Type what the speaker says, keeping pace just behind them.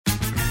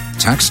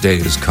Tax day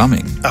is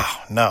coming.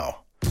 Oh, no.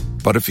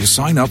 But if you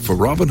sign up for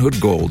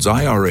Robinhood Gold's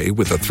IRA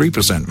with a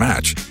 3%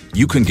 match,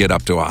 you can get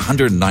up to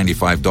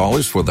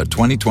 $195 for the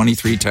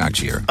 2023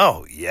 tax year.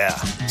 Oh, yeah.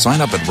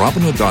 Sign up at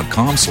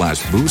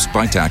Robinhood.com/boost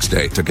by tax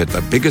day to get the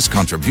biggest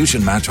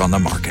contribution match on the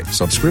market.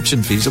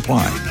 Subscription fees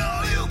apply.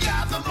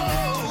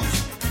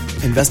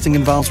 Investing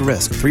involves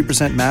risk.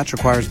 3% match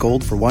requires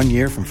gold for 1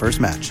 year from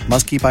first match.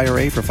 Must keep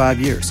IRA for 5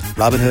 years.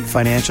 Robinhood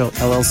Financial,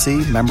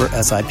 LLC, member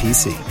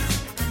SIPC.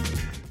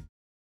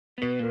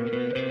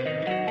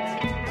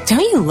 Don't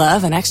you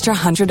love an extra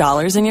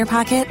 $100 in your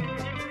pocket?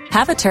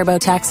 Have a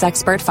TurboTax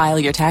expert file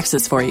your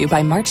taxes for you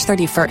by March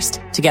 31st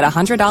to get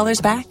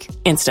 $100 back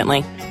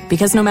instantly.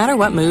 Because no matter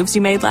what moves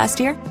you made last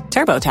year,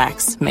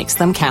 TurboTax makes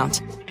them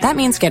count. That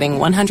means getting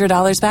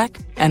 $100 back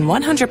and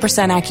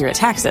 100% accurate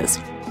taxes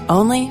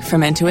only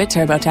from Intuit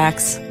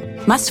TurboTax.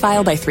 Must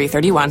file by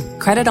 3/31.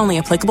 Credit only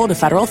applicable to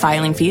federal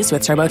filing fees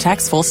with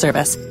TurboTax full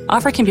service.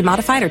 Offer can be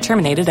modified or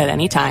terminated at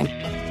any time.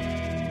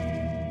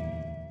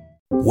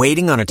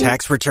 Waiting on a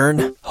tax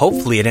return?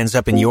 Hopefully it ends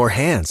up in your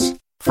hands.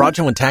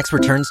 Fraudulent tax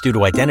returns due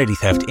to identity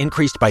theft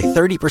increased by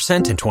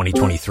 30% in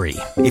 2023.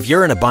 If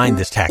you're in a bind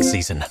this tax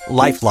season,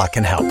 LifeLock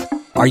can help.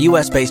 Our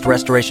U.S.-based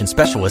restoration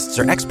specialists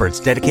are experts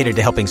dedicated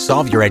to helping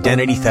solve your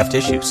identity theft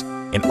issues.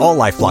 And all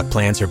LifeLock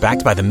plans are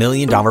backed by the $1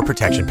 Million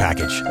Protection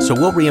Package. So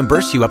we'll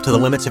reimburse you up to the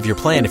limits of your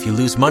plan if you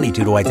lose money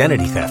due to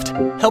identity theft.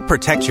 Help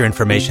protect your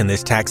information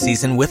this tax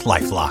season with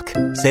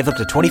LifeLock. Save up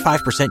to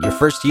 25% your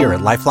first year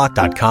at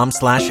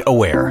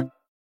LifeLock.com/aware.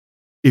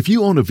 If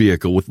you own a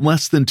vehicle with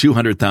less than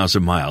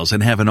 200,000 miles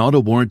and have an auto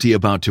warranty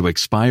about to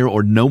expire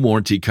or no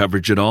warranty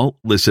coverage at all,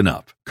 listen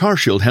up.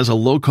 CarShield has a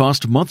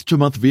low-cost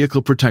month-to-month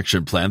vehicle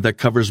protection plan that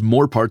covers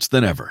more parts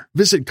than ever.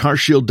 Visit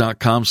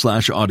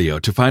carshield.com/audio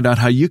to find out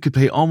how you could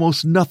pay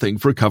almost nothing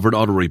for covered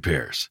auto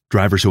repairs.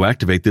 Drivers who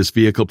activate this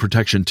vehicle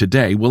protection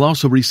today will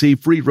also receive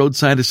free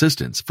roadside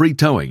assistance, free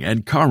towing,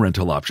 and car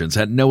rental options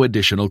at no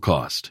additional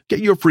cost. Get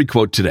your free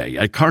quote today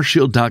at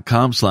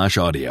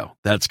carshield.com/audio.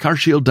 That's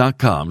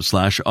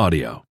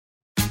carshield.com/audio.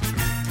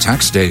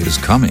 Tax day is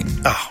coming.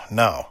 Oh,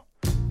 no.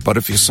 But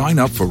if you sign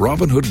up for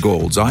Robinhood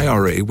Gold's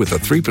IRA with a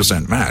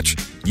 3% match,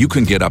 you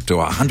can get up to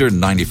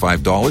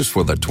 $195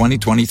 for the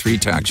 2023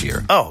 tax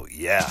year. Oh,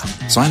 yeah.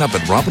 Sign up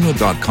at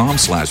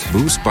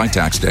Robinhood.com/boost by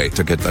tax day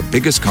to get the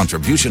biggest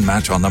contribution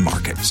match on the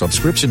market.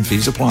 Subscription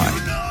fees apply.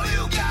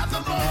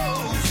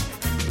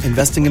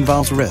 Investing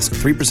involves risk.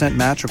 3%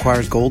 match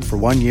requires gold for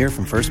 1 year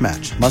from first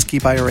match. Must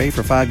keep IRA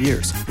for 5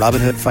 years.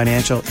 Robinhood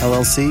Financial,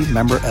 LLC,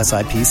 member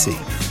SIPC.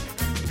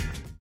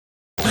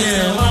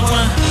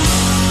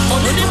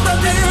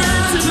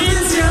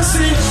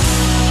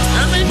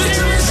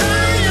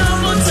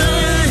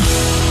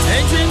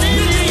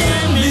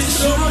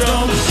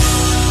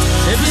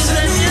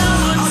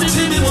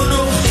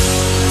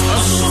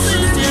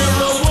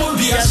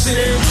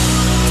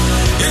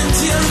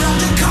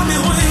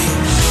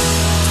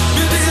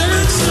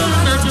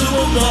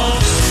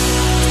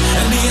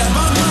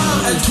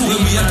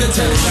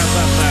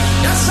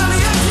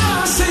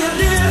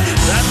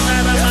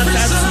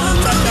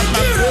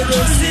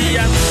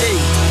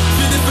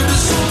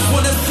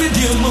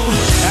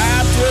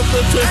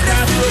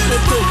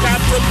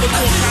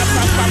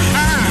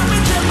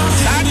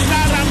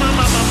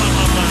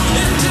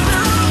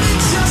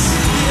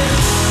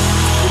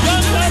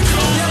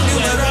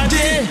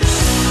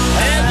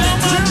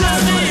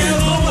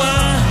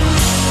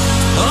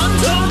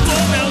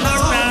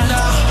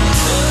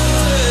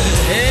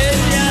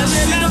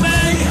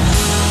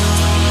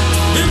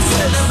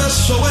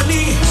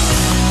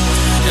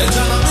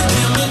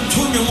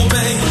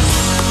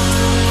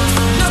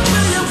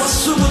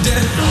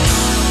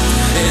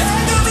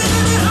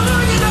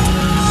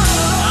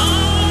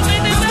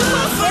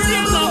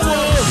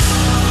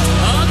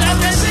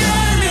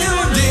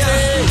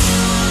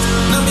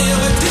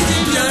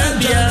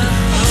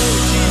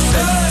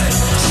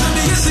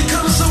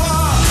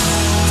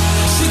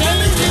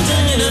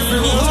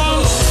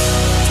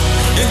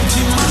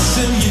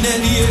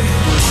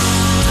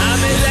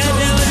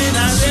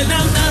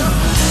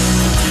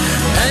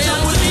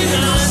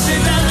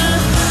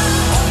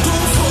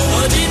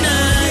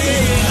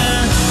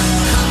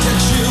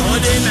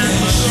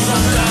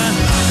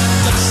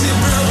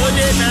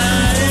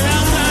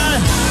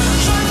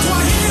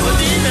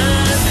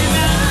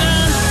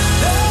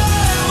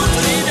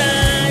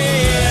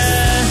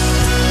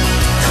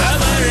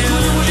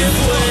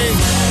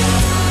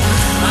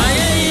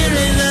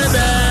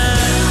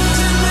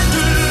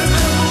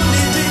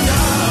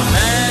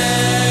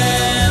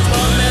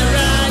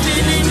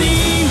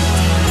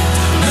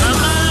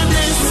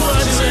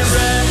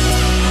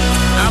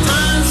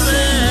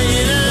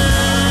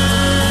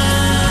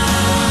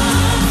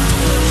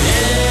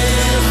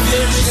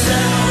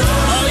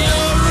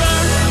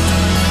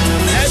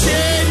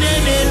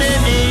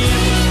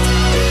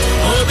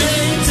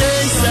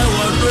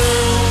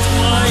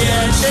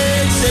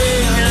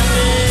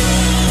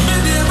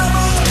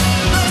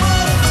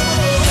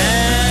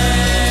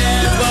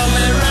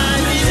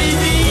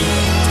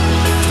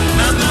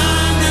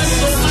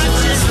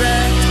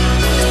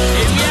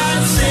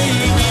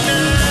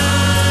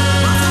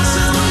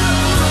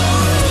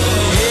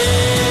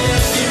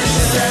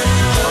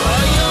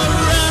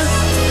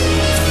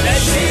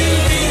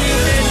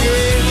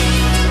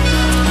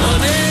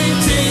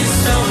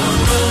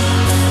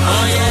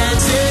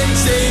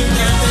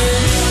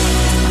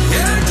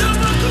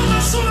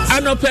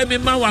 no pay me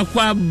ma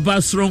wakwa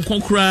basron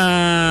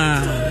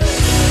konkra.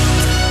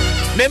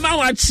 Me ma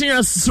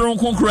wachia sron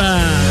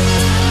konkra.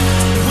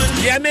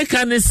 Ya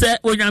meka ne se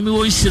onyame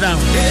wo nhira.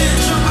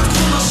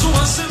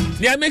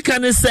 Ya meka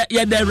ne se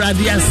ya da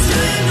radias.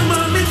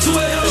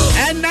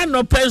 And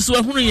no pay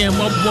so hunu ye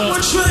mobo.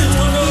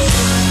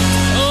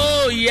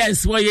 Oh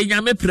yes, wo ye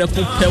nyame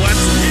preko pe wat.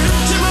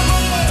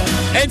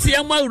 Enti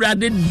ya ma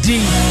urade di.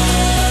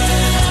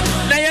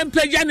 Na ye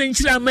mpagya ne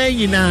nhira man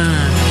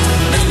nyina.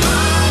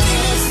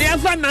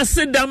 Nefa na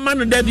seda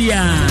manu da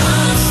bia.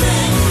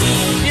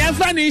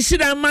 Nefa ni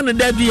nhira manu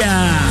da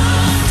bia.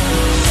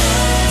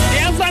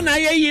 Nefa na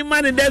ye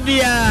manu da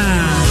bia.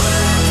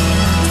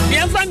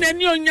 Nefa na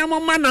ni onyamo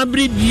mana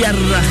bri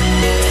biara.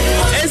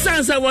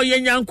 Esansa wo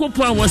ye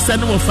nyankopon wo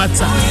sene wo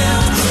fata.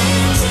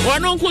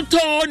 Wono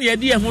nkuto ne ye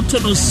de ho to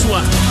no so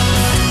a.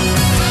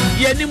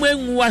 Ye ni mu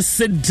enwu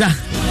aseda.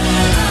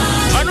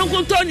 Wono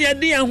nkuto ne ye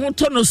de ho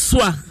to no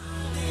so a.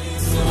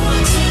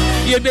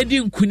 Ye bedi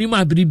nkunim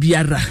abri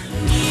biara.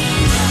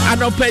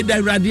 Anope the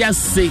radia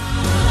say.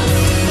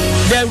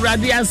 The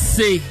radia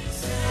say.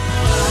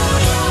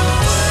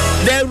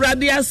 The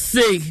radia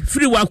say.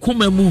 Free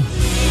wakuma mu.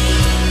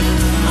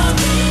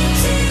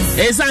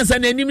 Esansa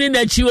n'anim ni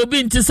n'achi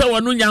obi nti se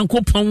wono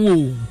nyankopon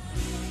wo.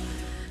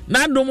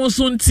 Na dom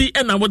so nti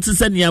e na wote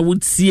se ne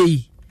awotie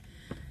yi.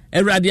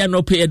 Erade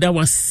anope eda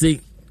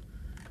wase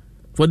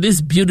for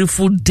this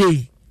beautiful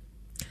day.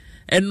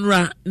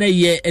 Enra na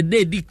ye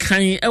ede di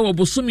kan e wo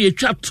bosom ye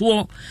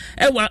twato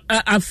e wa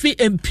afi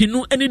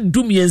empinu ene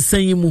dum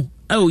yensan yi mu.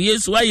 Oh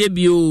Yesu aye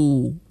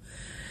bio.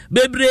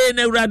 Bebre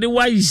na urade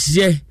wa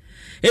je.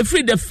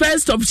 Every the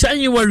 1st of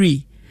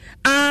January.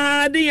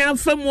 The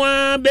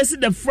afamwa besi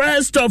the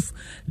 1st of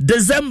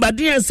December.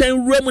 The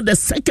sen remu the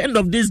 2nd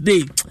of this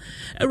day.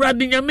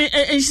 Urade nyame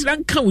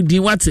enhran kan udi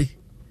wate.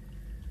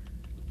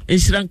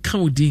 Enhran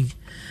kan udi.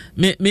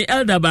 Me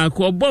elder back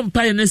or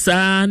bompa ne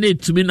sa na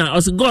etumi na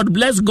os God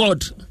bless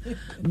God.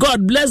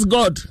 God bless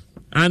God.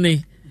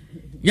 Ane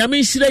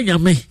nyame hire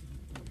nyame.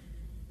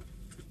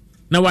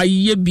 Na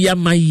waye bia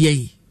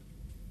maye.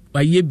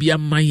 Waye bia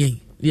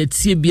maye.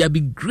 Yetie bia be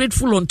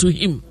grateful unto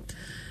him.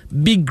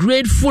 Be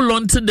grateful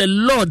unto the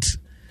Lord.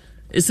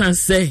 Esan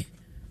say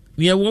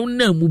me won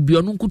na mu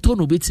bia no nkuto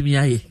no betimi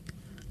aye.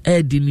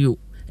 Edinio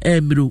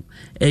emiro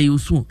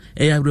eyusu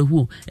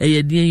eyabrehu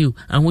eyedien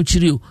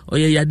ahochiri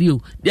oyeyade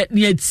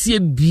ne atie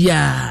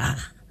bia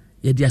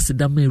ye de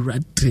asedam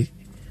erade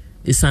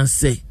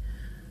esanse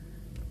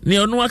ne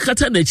ono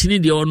akata na chini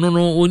de ono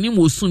no onim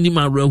osu nim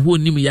abrehu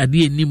onim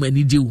yade enim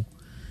anijewu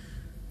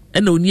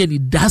ena oni ani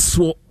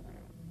daso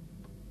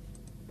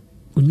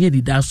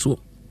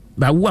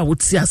ba wo a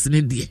wote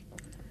asene de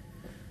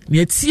ne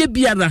atie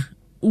biara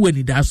wo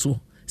ani daso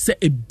se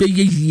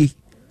ebeye yie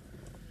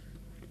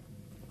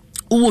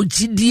o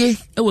jidie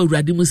e wa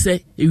urade mu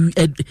se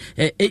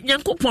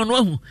nyankopon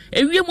no ho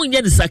ewie mu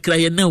nya ne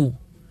sakraye na o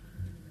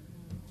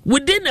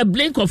within a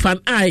blink of an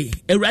eye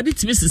urade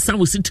timi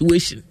sesam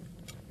situation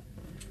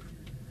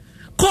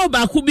ko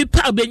ba ku bi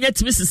pa be nya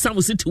timi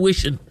sesam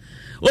situation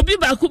obi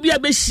ba ku bi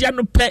abehia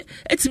no pe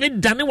etimi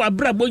dane wa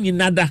brabo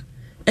nyinada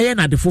eye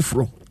na de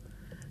foforo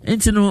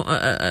enti no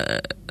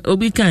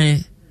obi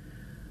kan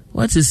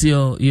what is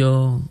your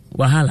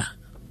wahala?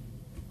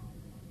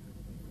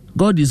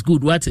 God is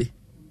good, what?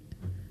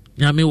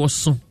 Nyame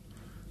woso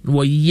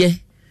no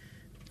ye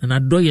na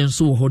adoye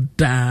nso ho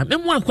da me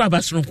mu akwa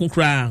abasoro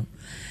konkra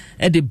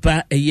e de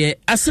ba ye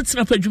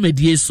asetena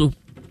padwumadie so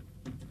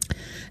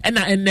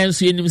ena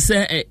enenso yenim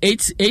se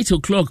 8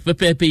 o'clock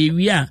pepepe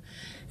wi a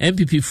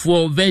MPP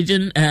for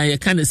Virgin you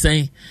can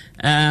say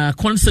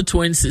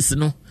constituencies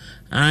no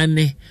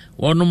and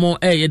one more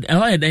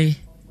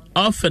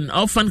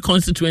often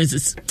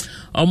constituencies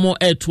or more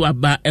to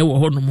aba e wo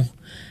hono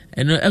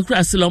and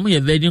across the ye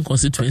Virgin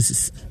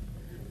constituencies.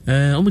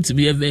 To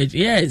be a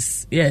virgin,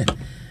 yes, yeah.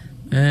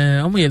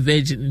 A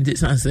virgin in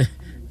this answer.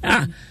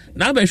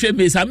 Now by shame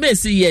is I may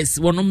say yes.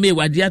 One of me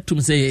what you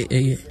say.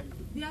 They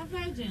are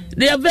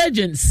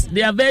virgins.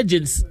 They are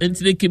virgins, and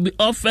they can be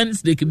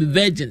orphans. They can be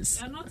virgins.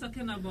 You are not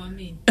talking about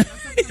me.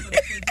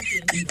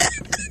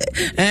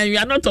 And we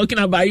are not talking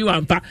about you,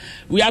 Ampa.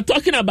 We are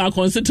talking about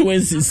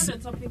constituencies. The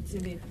topic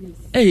today, please.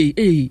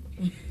 Hey.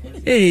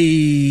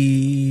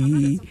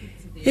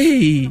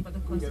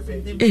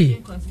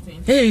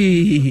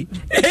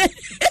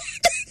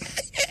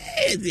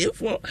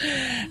 Therefore,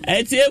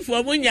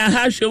 when you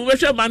have shown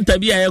which a man to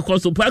be a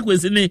cost of park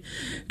with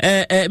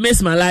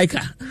Miss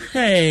Malika.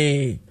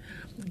 Hey,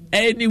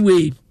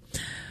 anyway,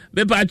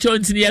 Beba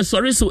Jones, yes,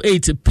 sorry, so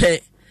 8 to pay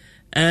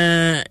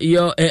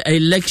your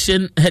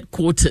election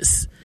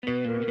headquarters. Don't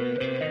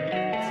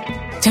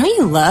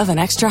you love an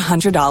extra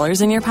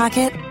 $100 in your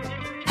pocket?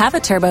 Have a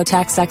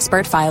TurboTax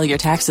expert file your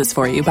taxes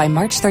for you by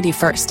March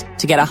 31st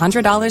to get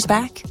 $100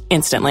 back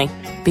instantly.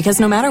 Because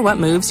no matter what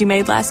moves you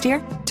made last year,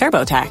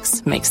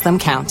 TurboTax makes them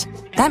count.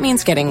 That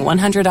means getting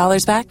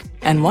 $100 back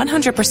and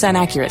 100%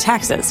 accurate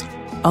taxes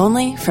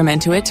only from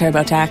Intuit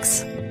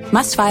TurboTax.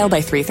 Must file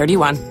by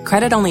 3/31.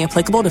 Credit only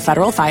applicable to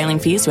federal filing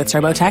fees with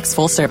TurboTax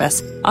full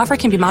service. Offer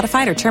can be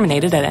modified or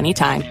terminated at any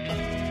time.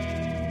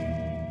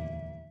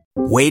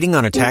 Waiting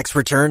on a tax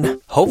return?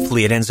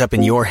 Hopefully it ends up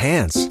in your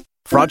hands.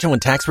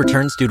 Fraudulent tax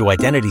returns due to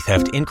identity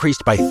theft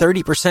increased by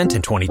 30%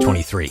 in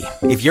 2023.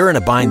 If you're in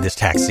a bind this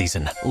tax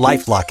season,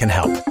 LifeLock can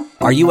help.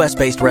 Our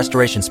U.S.-based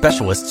restoration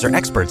specialists are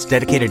experts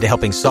dedicated to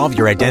helping solve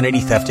your identity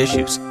theft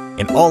issues.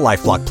 And all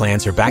LifeLock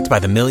plans are backed by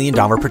the $1 Million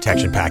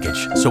Protection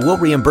Package. So we'll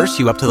reimburse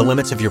you up to the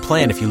limits of your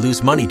plan if you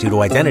lose money due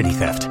to identity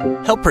theft.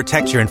 Help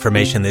protect your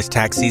information this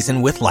tax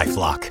season with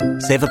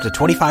LifeLock. Save up to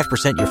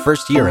 25% your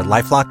first year at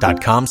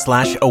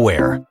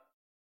LifeLock.com/aware.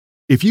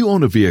 If you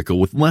own a vehicle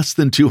with less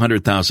than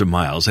 200,000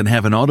 miles and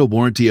have an auto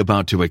warranty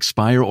about to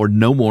expire or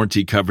no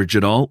warranty coverage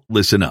at all,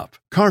 listen up.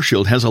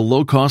 CarShield has a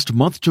low-cost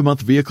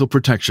month-to-month vehicle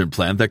protection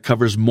plan that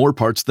covers more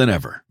parts than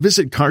ever.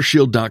 Visit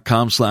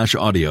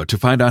carshield.com/audio to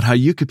find out how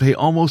you could pay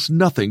almost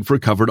nothing for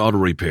covered auto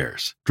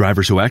repairs.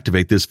 Drivers who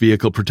activate this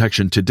vehicle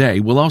protection today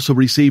will also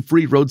receive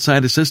free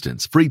roadside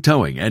assistance, free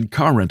towing, and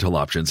car rental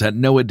options at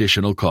no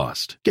additional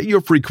cost. Get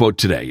your free quote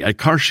today at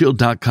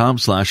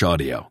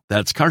carshield.com/audio.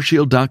 That's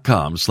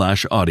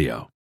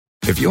carshield.com/audio.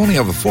 If you only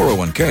have a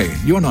 401k,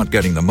 you're not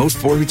getting the most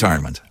for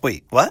retirement.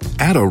 Wait, what?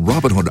 Add a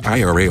Robinhood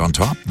IRA on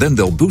top, then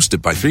they'll boost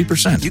it by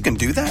 3%. You can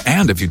do that?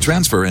 And if you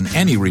transfer in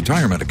any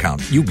retirement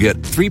account, you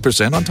get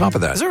 3% on top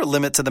of that. Is there a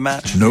limit to the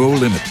match? No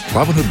limit.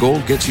 Robinhood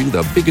Gold gets you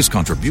the biggest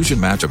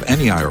contribution match of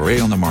any IRA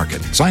on the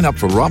market. Sign up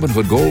for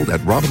Robinhood Gold at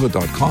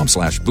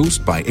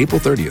Robinhood.com/boost by April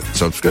 30th.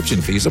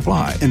 Subscription fees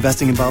apply.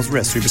 Investing involves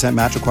risk. 3%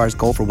 match requires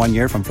gold for 1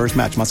 year from first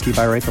match. Must keep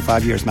IRA for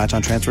 5 years. Match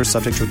on transfers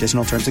subject to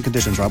additional terms and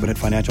conditions. Robinhood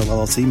Financial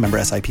LLC, member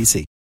SIPC.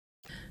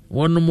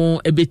 One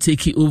more ebe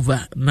take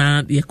over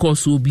na de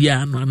koso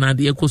bia no na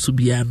de koso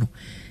bia no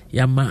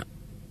yama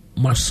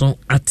maso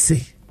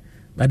ate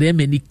ba de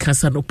mani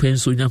kasa no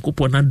penso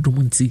nyankopon na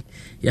domunti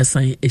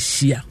yasan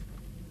ehia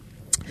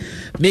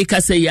me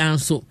kasa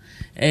yanso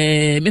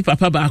me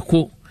papa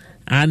baako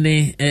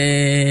ane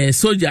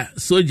soldier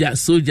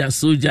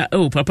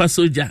oh papa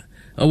soldier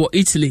oh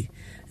Italy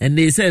and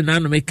they say na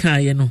no me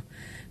kan ye no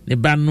ne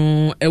ba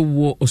no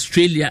ewo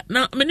Australia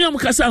na me ne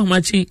kasa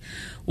ahomachi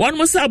one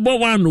mo sa bo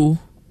one no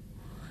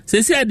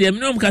se se ade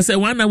minimum ka say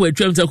 1 hour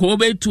atwam se ko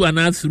be 2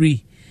 and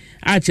 3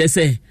 a che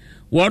say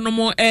one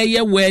mo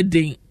eye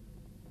wedding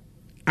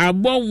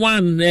abo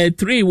 1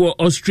 3 wo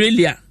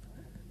Australia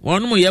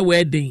one mo ye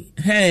wedding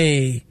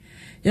hey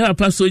ya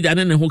papa soldier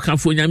ne ho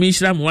kafo nyame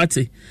nhira mo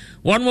wate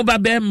one mo ba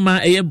be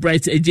ma eye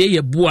bright eje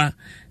ye boa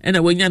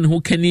na wanya ne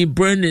ho kani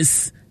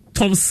Bernice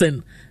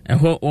Thompson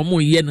ho omo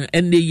ye no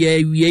ende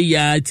ye wie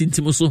ya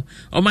tintim so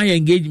oma ye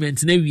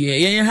engagement na wie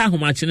ye ha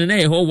homache na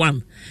ye ho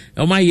one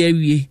oma ye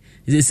wie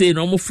they say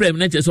no more frame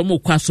na just omo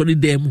kwasori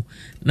dem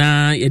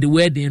na ye the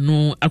wedding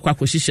no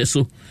akwakohihye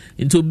so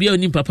into bia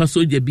oni papa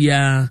soldier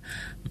bia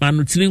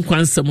manu tirin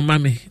kwansam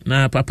mame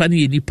na papa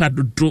ne ye nipa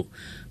dodo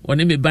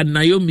woni me ba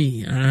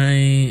Naomi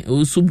ai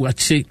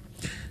osubuache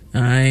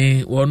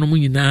ai wono mu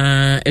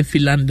nyina efi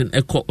London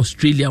eko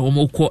Australia wo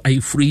mo ko ai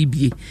free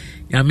bie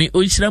yame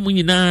onhira mu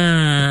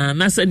nyina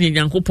na se ne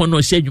nyankopon no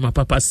hye adwuma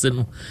papa se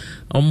no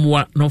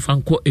omwa no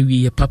fanko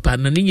ewie papa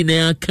na ne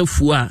nyina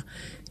kafu a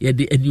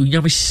yede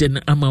enyunyam hye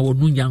ama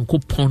wonu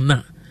nyankopon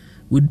na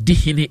wodi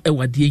hene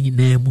ewade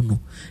nyina mu no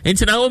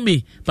enti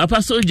Naomi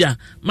papa soldier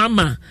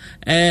mama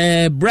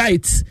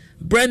bright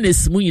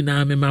Bernice mu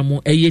nyina me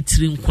mamo eye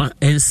tirinkwa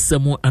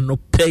ensemo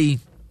anopei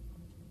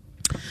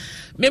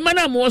me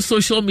mana mo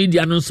social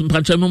media no so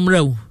mpacha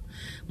momrawo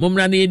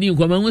momra na eni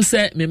nkwa ma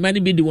se me mani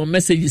bi di won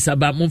messages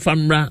about mo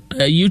famra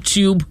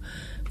YouTube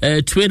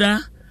Twitter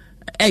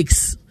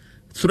X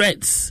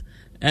Threads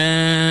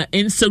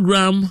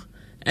Instagram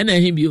and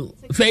ahibio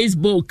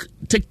Facebook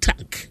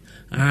TikTok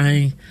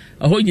ai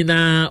aho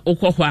nyina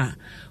okwohwa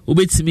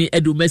obetimi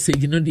edu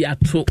message no di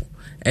ato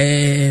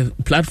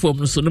platform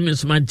no so no me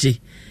so magye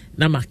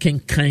na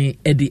makenkan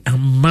edi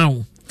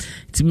amount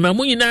ti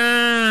mamu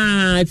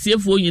nyina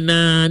tiefo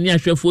nyina ni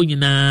ahwefo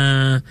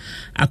nyina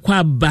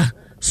akwaba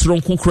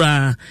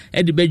sronkokra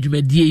edi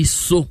badwumadie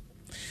so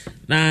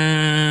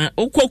na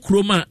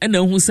okokroma na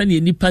hu sane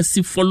nipa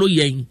si follow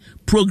yen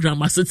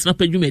program asetena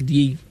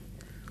padwumadie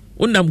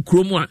onam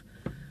kromo a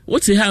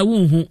wote ha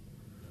wunhu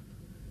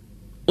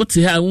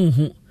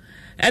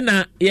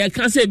ena ye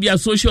kan say bia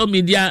social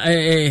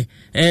media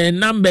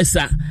numbers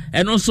a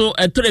eno so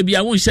etore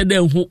bia won hye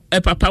dan hu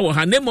papa wo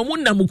ha na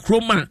mom nam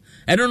kroma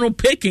eno no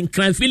peking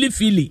kan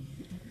fili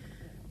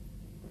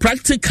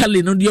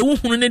practically no de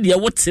wunhu ne de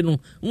wote no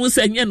won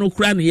say nye no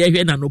kra na ye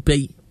hwe na no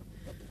pay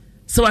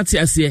so what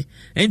you say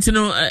enti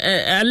no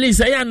at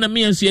least I na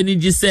me enso ni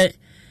gi say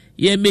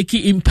ye make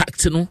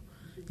impact no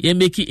ye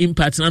make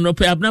impact na no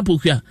pay abna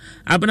pokua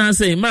abna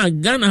say ma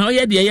Ghana how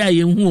ye de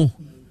ye hu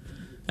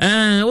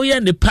we ya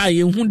ne pa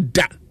ye hu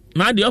da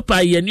na de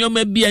opa ye ne o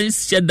ma bia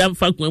nsie da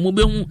mfa kwa mu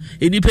be hu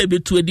enipa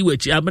betu adi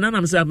wachi abana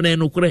nam se abana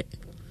enokure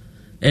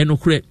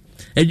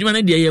adwuma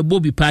ne de ye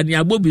bobi pa ne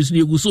abobi so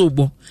ne eguso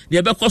obo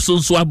ne be koso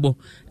nso abo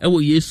e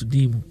wo Yesu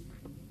din mu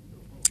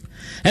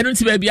eno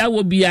ti ba bia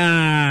wo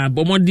bia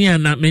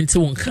bomodin na mente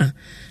wonka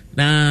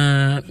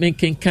na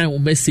menkenkan wo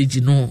message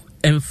no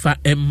emfa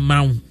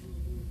emmaw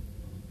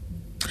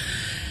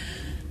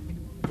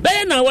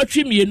Bɛyɛ na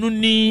watwe mienu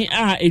ni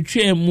a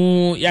etwe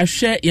mu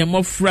yahwɛ ye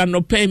mofra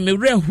no pɛ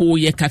mewerɛho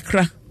ye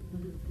kakra.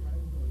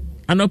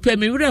 Anɔpɛ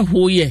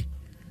mewerɛho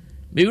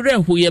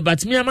ye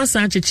but me amasa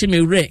akyeche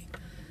mewerɛ.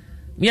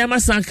 Me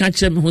amasa ka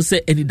kyerɛ me ho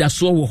sɛ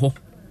anidaso wɔ hɔ.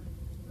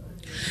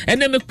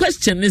 And then my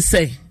question is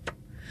say,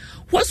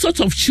 what sort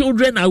of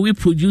children are we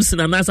producing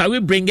and as are we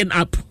bringing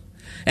up?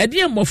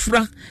 Edi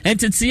mofra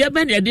entity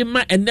ebe na edi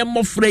ma ene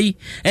mofra yi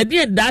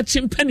edi da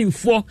chimpani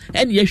for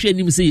ene ye hwe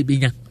nim sɛ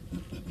yebenya.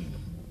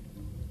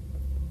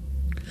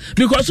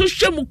 Because so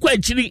hwe mu kwa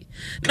akiri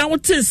na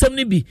wote nsɛm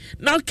ne bi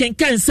na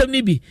kenkan nsɛm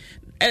ne bi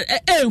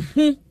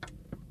ehu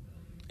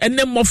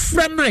ene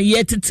mofra na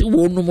ye tete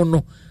wo no mu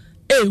no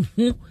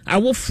ehu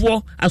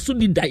awofo aso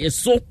di da ye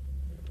so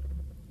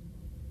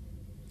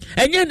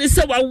enye ni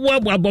sɛ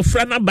wawo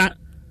abofra na ba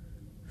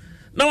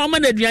na wama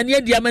na aduane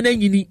adi ama na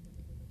nyini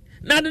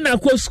na de na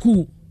kɔ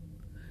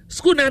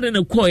school na de na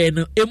kɔ ye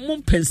no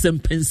emu pensem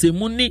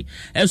mu ni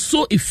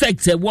so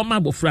effect e wo ma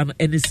abofra no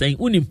ene sɛn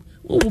unim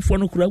wofo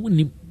no kura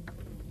unim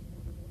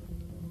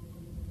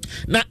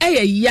na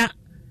ɛyɛ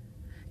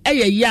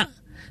ya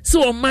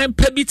so o man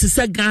pa bi te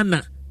sɛ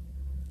Ghana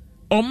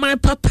o man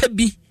papa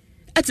bi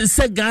ete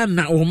sɛ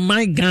Ghana o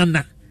man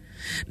Ghana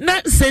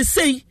na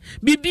say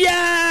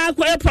bibia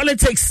kwaya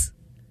politics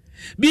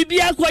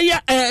bibia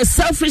kwaya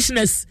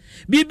selfishness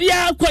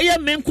bibia kwaya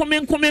menko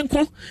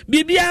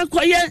bibia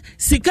kwaya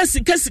sika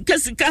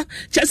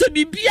chese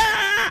bibia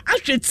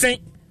ahweten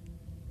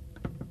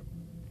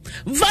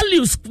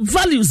values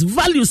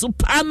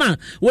pana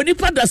woni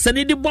pada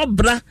sani di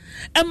bobra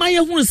e ma ye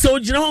hunu se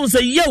ogina ho se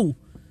yo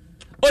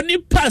oni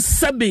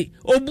pasabe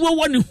obuo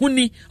woni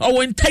huni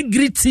owo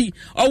integrity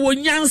owo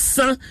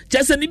nyansa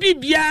chese ni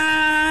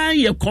bibia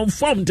ye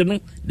conformed no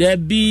there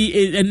be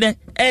ene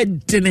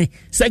edene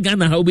se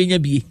Ghana ha obenya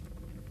bie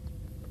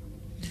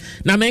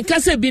na menka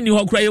se bi ni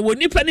hokra ye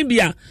woni pa ni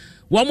bia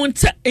wo mo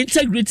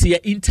integrity ye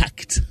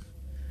intact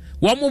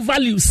wo mo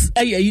values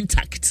ye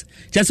intact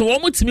chese wo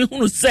mo timi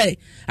hunu se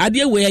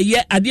ade we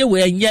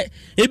ye nye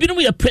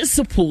ebinum ye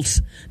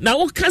principles na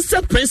wo ka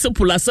se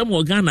principle asem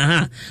wo Ghana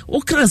ha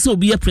wo ka se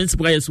obi ye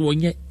principle ye so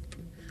wonye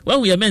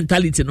wo ye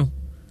mentality no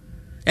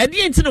ade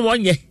enti no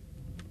wonye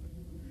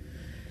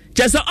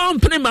chese on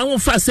pene ma wo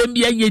fa asem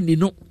bi anye ni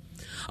no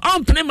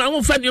on pene ma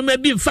wo fa ne ma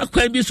bi fa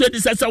kwan bi so di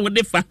sese wo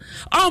de fa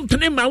on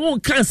pene ma wo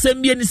ka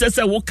asem bi ni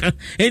sese wo ka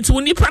enti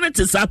wo nipa ne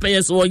te sa pa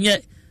ye so wonye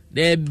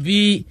there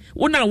be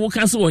wo na wo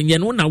ka se wonye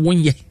no na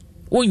wonye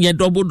wonye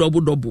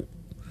double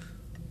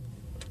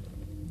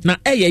na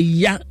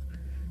ya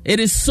it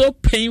is so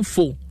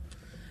painful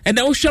and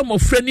I wish my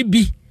friend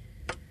bi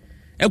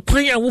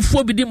ekwan ya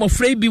wofo bi di mo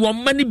frɛ bi wo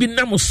mani bi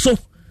nam so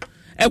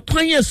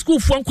ekwan ya school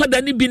fo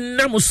nkwada ni bi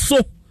nam so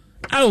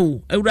aw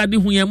awurade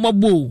huye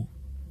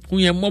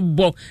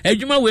mɔbɔ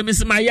adwuma we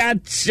mesi ma ya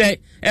che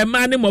e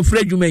ma ne mo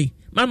frɛ adwuma yi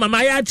mama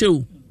ma ya che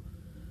o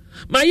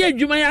ma ya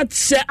adwuma ya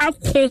che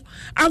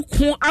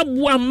akon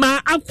aboa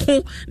ma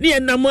akon ne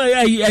enam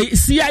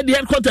CID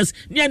headquarters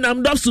ne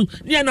enam dofsu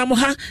ne enam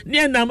ha ne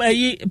enam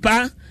ayi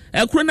pa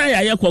ekro na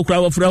ya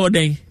kokra wo frɛ ho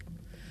den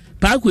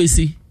pa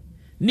kwesi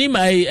ni ma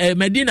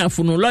Medina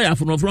funu lawyer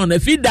funu from na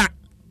fida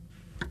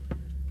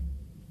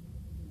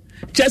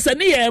chese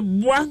ni ye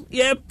boa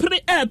ye pre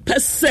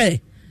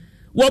pese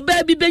wo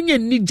ba bi benya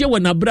nije wo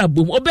na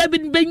brabom oba bi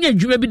benya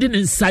adwuma bi de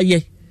ne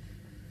nsaye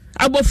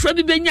abofra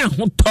bi benya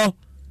hotɔ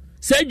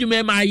sɛ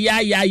adwuma ma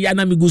ya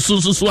na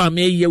migusu so a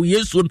me ye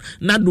Yesu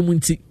na dum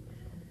nti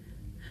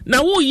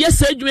na wo ye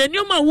sɛ adwuma ni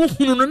ma wo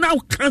hunu no na wo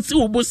kan se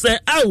wo bo sɛ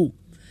aw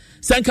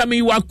sanka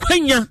me wa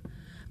kwanya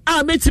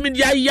a metimi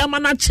dia yama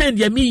na chen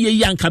dia me ye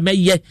yanka me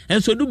ye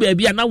enso du ba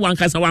bia na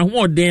wankasa wa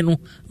ho ɔden no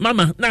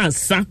mama na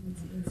asa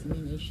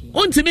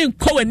ontimi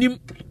nkɔ wanim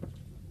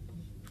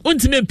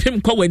ontimi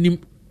mpem kɔ wanim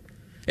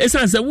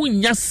esan sɛ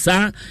wunya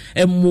sa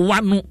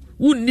emmoa no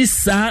wunni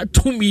sa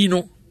tumi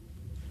no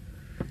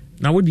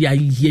na wo dia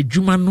ye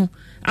dwuma no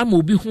ama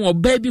obi ho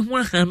ɔba bi ho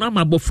ahan no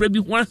ama bɔfra bi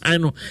ho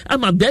ahan no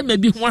ama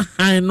bɛrima bi ho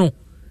ahan no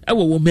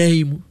ɛwɔ wo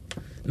man mu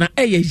na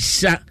ɛyɛ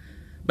hya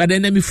but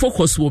then me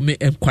focus wo me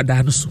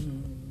enkwada no so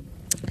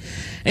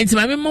enti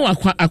mama mo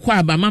akwa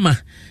aba mama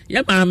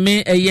ya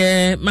mama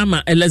eye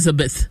mama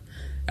Elizabeth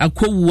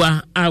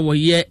akowua a wo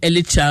ye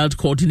early child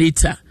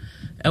coordinator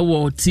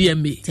ewo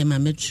tema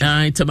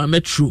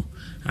metro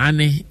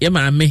ane ya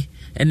mama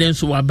ene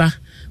nso waba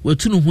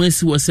watunu ho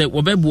asi wo se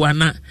wo beboa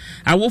na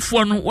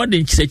awofo no wo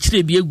de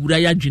nkyerɛkyerɛ bi agura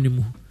ya dwene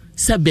mu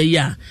sɛbɛ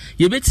ya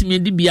yebetimi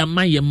de bi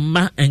ama ye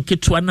ma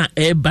enketwa na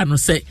eba no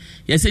sɛ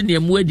yɛsɛ ne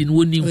mu adi no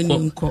woni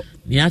nkɔ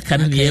ne aka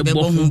ne yɛbɔ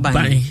ho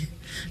ban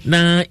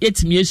na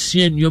yɛtimi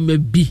asua nneɔma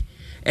bi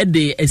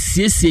de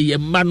asiesie ye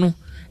ma no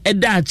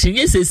ɛda akye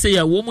yɛsese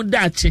ya wo mu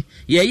da akye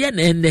yɛyɛ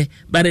na ɛnɛ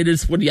but it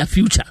is for their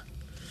future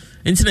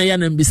ntina ya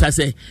na mbisa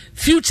sɛ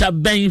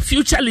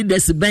future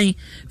leaders ben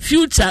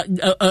future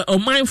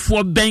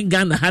mindful ben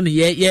Ghana ha ne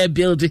ye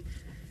build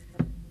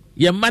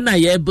ye mana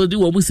ye build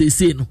wo mu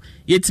sese no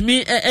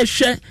yetimi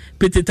ehwɛ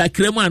peteta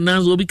kremu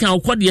ananzo obi kan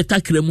okɔde yeta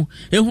kremu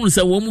ehunu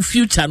sɛ wo mu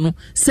future no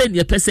sɛ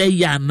ne pɛsɛ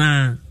ya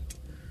na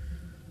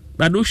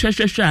but no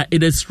shasha,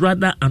 it is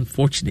rather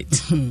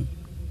unfortunate.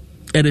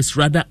 It is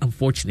rather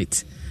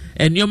unfortunate.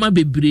 And your man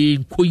be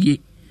brain koye.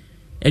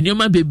 And your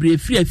man be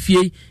brave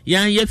fie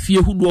yan ye fie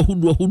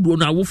hudu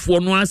na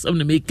wofo no asem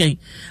na mekan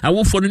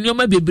awofo no your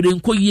man be brain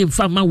koye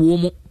mfa ma wo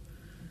mo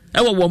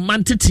e wo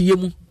man teteye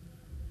mu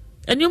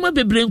and your man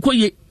be brain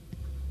koye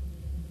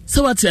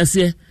so what you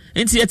say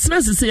enti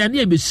yetena sese ya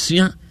na e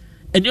besua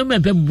and your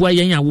man be boa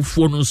yan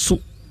awofo no so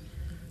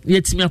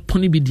yetimi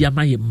aponi bi dia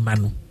ma ye ma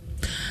no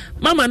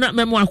mama na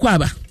memo akwa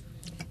aba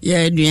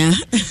ye nua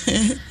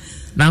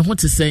na ho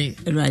te say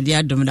Awurade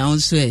adom na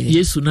wonso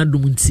Yesu na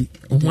dom nti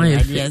ohwa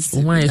ye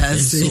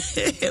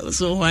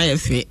so why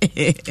fe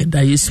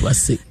da Yesu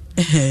ase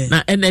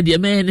na ene de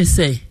me ne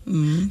say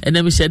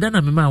ene me sheda na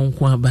me ma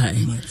wonko aba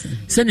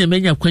se ne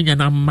menya kwanya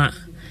na ma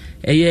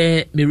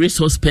eye me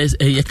resource person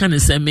ye kan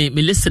say me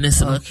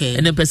listeners no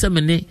ene pese me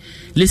ne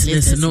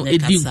listeners no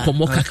edi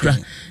nkomo kakra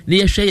ne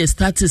ye hwe ye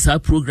start this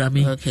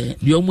programming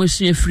de omo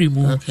sua free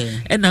mu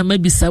ena ma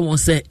bisa won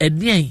say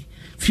edian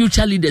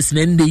future leaders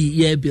na ndey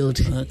year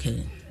building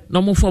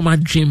no more for my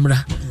dream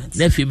ra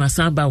na fi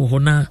masamba wo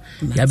na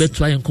ya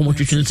beto ayen komo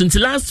twetwe since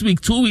last week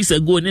 2 weeks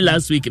ago ni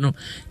last week no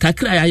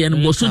kakra ya no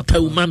boso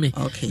tawu mame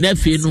na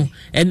fi no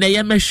ene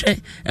ye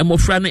mehwe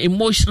emofra no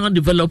emotional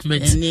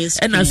development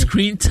and a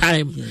screen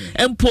time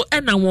empo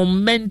ena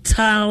won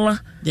mental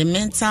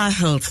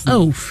health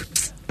oh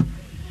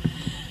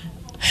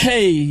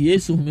hey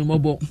Yesu me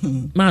mobo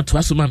ma to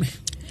aso mame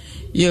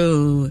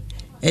yo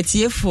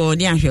etiefo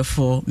ni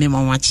ahwefo me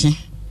mamachi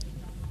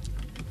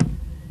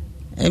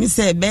em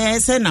say be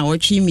say na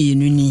wotwe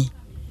mienu ni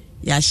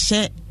ya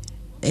hye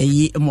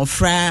eyi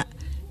mofra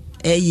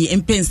eyi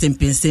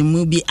empensempense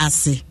mu bi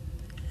ase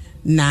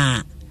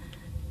na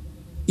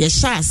ye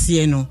hye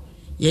ase no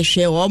ye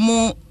hwe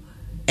omo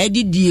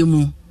edidie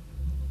mu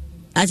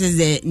that is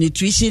the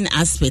nutrition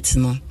aspect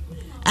no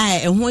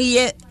ehun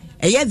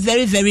ye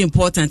very very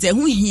important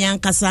ehun hia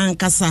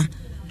nkasa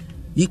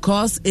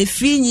because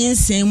efi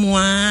nyinsen mu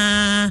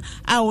a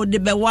wo de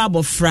be wa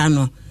abofra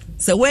no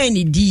se we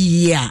ni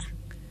di ya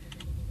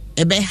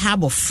ebe ha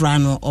abofra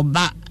no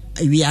oba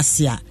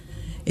wiase a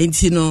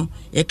enti no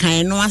e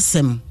kan no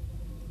asem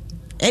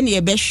ene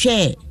ebe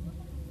hwe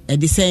e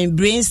the same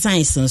brain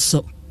science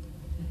nso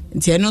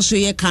enti eno so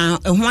ye kan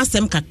ho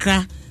asem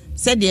kakra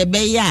se de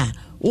ebe ya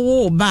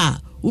wo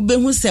ba wo be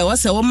hu se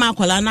wo ma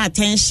akwala na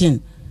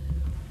attention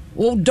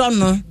wo don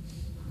no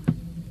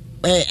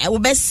wo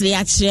be sire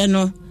a kire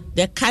no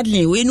the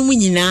cuddling we no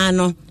nyina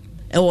no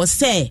e wo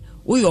say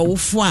wo yo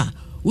wofo a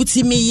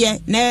utimi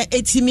ye na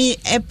etimi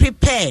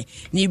prepare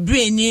ni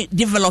brain ni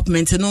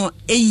development no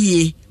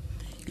eyie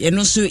ye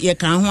no so ye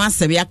kan ho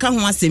asem ya ka ho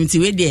asem ti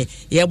we de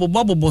ye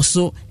bobo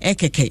so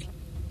ekeke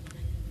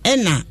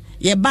ena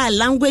ye ba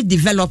language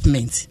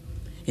development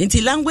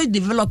inti language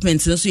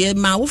development no so ye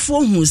ma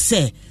wofo hu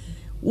say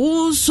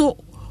wo so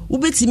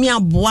ubetimi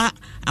aboa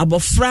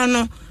abofra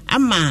no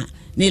ama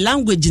ni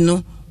language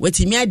no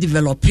wetimi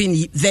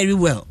developing very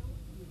well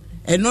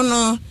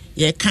no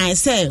ye kan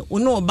say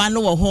uno oba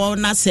no wo ho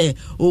na say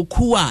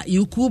oku a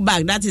you cool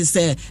back that is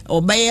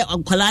obeye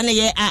okola ne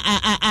ye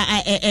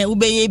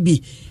ubeye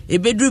bi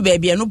ebedru ba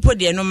bia no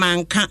pode no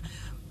manka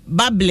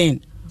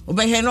babbling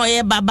obeye no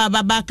ye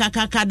baba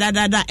kaka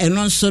da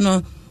eno nso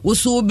no wo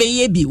so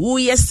obeye bi wo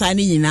ye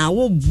sane nyina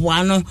wo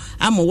boa no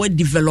ama wo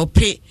develop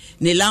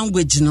ne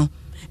language no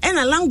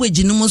ena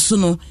language no so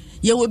no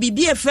ye wo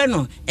bibie fre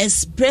no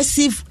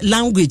expressive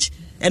language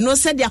eno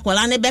said de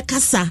akola ne be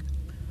kasa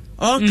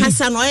or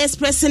kasa no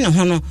expressing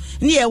ho no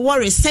ne ye wo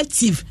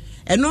receptive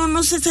eno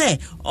no say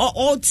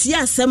o ti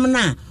asem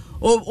na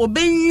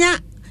obenya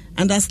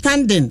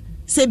understanding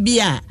say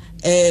bia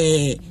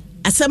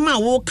asem a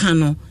wo kan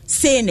no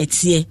say na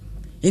tie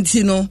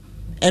enti no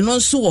eno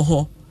so wo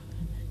ho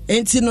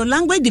enti no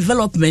language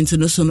development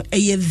no so no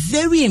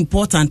very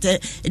important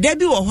there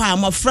bi wo ho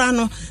amofra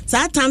no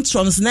sa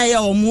tantrums na ye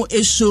omu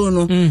esho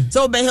no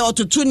so be he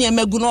ototo ne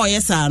magu no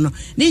oyesa no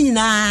ni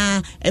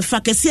nyina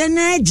efakese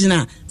na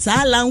agina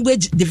sa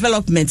language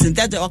development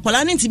that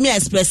akola no ntimi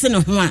express no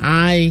ho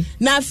a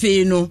na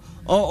fe no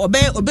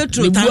obe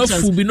true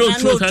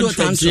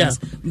tantrums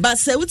but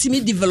say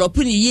utimi develop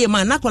ni ye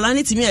man na akola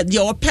no ntimi de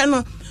ope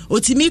no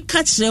otimi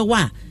ka kire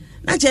wa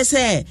na je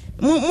say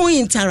mo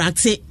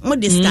interact mo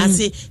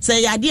discuss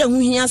say ya de hu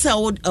hia say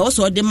o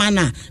so de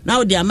mana na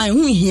o de ama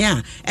hu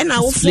hia e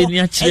na wo fo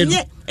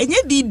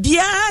enye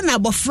bibia na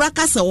bofra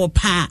ka se wo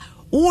pa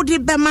wo de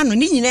be ma no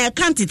ni nyina e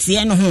kan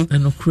tete no ho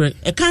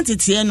e kan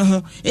tete no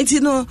ho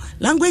enti no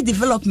language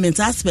development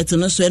aspect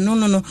no so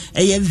no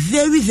e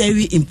very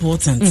very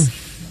important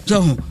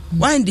so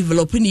when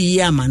developing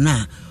year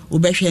mana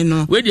obehwe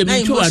no we de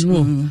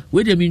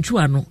minchu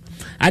ano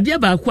ade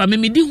ba ko a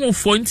me di ho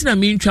fo ntina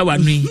me ntwa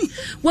wanu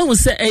wo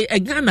se e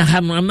Ghana ha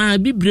no ana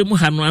bibre mu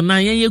ha no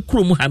ana ye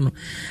krom ha no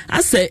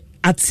ase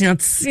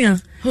atiatia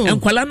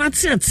enkwala na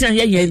atiatia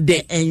ye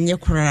de enye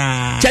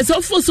kra chese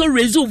so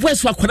raise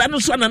voice akwala no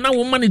so na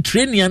wo man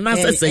training na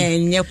sese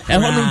enye kra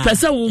ho no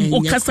pese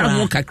wo kasa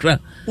mo kakra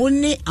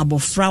woni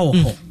abofra wo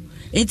ho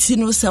enti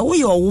no sɛ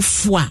woyɛ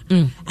ɔwofo a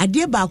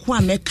adeɛ baako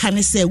a mɛka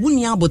ne sɛ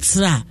wonia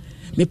abotra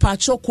me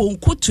pacho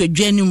konko to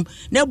adwanum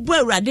na bo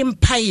awurade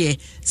mpaye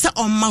sɛ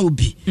ɔmma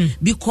obi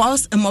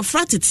because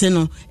mmɔfra tete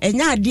no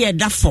ɛnya adeɛ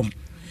da fam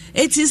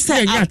eti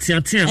sɛ ɛnya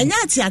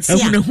atiatia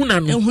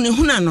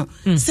ehunahuna no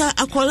sɛ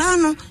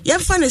akɔla no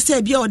yɛfa ne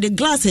sɛ bia ɔde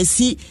glass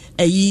asi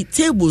ayi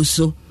table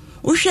so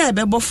wohwɛ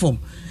ɛbɛbɔ fam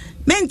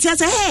mentia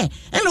sɛ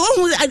ɛna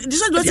wɔhu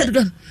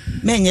disɛ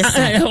menye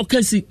sa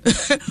okasi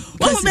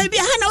wɔhu baby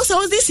ha na wo sɛ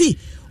wo disi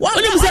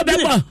wɔn sɛ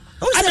bɛbɔ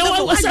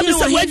ana wo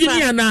sɛ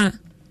wagini ana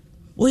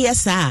wo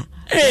yesa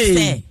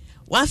sɛ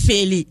wa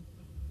faili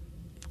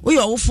wo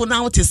yɛ wofo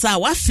na wo te sa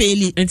wa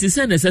faili enti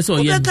sɛ na sɛ sɛ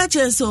ɔyɛ wo ka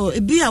kyɛ so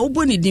ebi a wo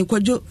bɔ ne din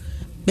kwadwo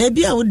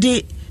baby a wo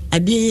de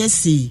ade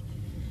yɛsi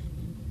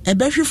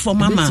ɛbɛhwe fo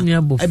mama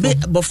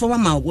bɔfo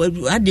mama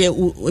ade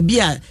obi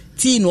a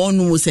tea no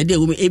onu mo sɛ de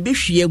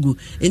ɛbɛhwie agu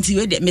enti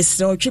we de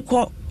mesrɛ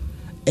ɔtwekɔ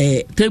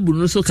table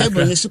no so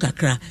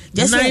kakra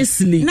just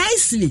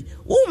nicely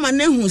wo ma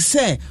na hu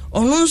sɛ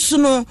ɔno nso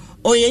no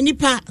oyɛ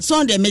nipa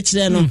so de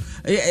mekyerɛ no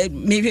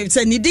me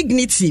sɛ ni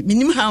dignity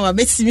minim how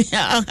abetimi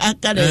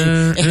akada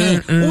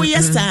wo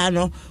yesta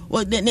no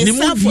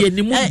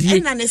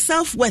ne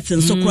self worth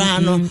nso kra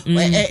no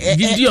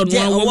didi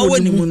ono wo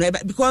ni mu no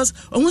because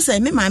ɔhu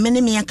sɛ me ma me ne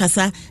me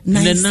akasa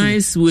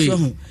nice way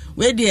so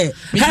we there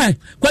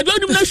kwadwo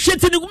nim na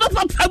hwete ni guma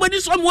papa bani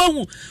so mo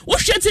ahu wo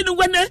hwete ni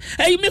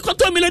gwana me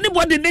koto me ni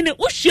body ne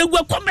wo hwegu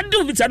komende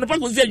ofisa no pa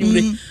ko se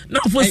anwure na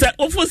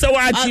ofo se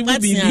wa achi mu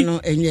bi no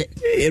enye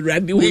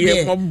eradi wo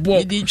ye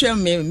kombo di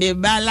twem me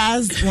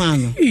balance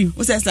one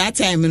wo se sa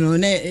time no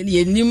na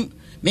yenim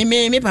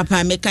me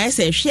papa me kai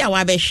se hwe a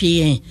wa be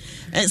hwe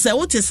se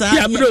wo te sa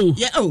ya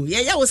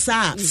wo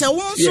sa se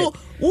wo nso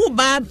wo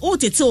ba wo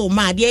tete o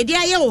ma de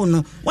aye wo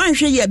no wan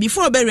hwe ya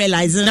before be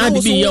realize na wo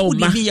so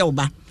bi ya wo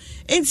ba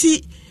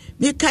enti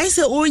me kai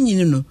se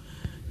onyini no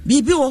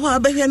bibi wo ho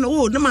abehwe no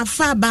wo na ma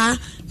fa ba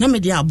na me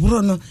de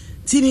aboro no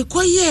ti me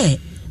koye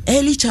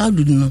early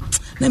childhood no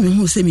na me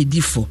hu se me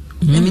difo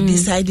na me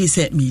decide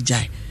se me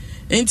jai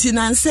enti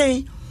na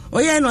nsen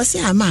oye no se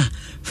ama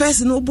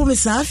first no bo me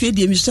sa afie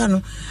de mi so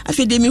no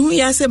afie de mi hu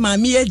ya se ma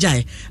me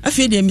jai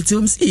afie de mi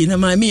tim si na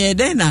ma me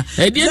den na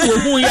e de wo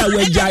hu ya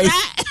we jai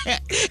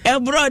e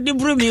bro de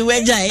bro mi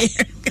we jai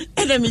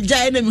e de mi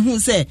jai na mi hu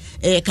se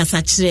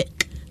kasa kire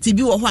ti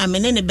bi wo ho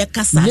amene ne be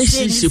kasa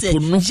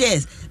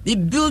yes they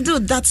build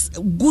that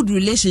good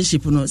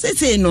relationship no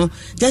say no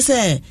just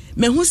say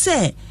me hu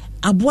say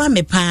aboa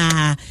me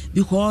pa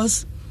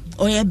because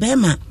oye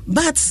bema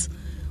but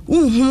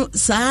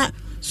sa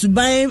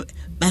subai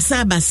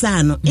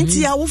basa no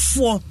enti ya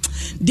wofo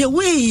the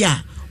way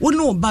ya wo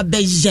no ba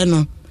beje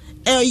no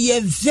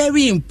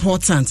very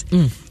important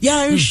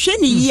ya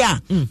nhwe ni ya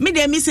me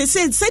de mi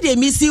say de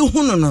mi si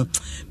hu no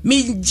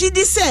me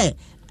gidi say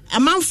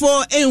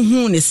amanfo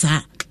enhu ne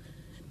sa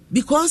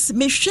because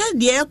me hwe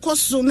de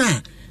ekoso na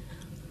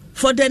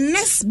for the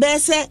next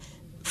best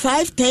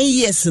 5-10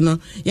 years no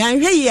ya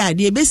nhwe ya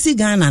de besi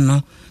Ghana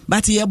no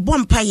but ye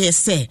bompa ye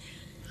say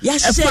ya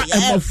she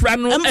emofra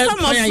no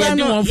ya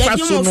de won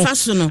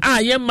faso no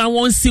ye ma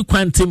won si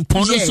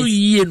kwantempon no so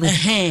yie no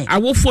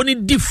awofo ni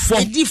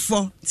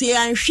difo ti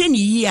ya nhwe ni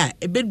yie a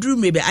ebeduru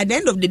mebe at the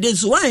end of the day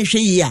so wan hwe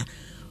yie a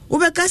wo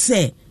be ka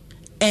say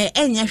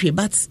enya hwe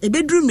but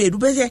ebeduru medu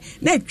be say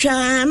na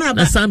twa na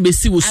ba san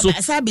besi wo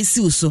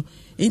so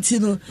enti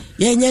no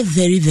enya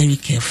very very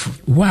careful.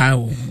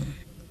 Wow.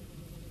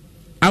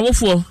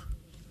 Awofo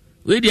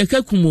we de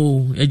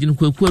akakumo agyin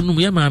kwaku anum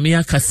ye maame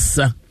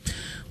akasa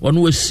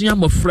wono wasua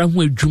mofra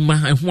ho adwuma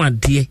ho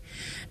ade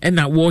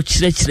na wo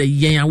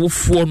kyerɛkyerɛ yen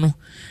awofo no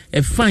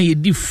ɛfa ye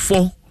di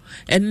fo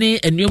ene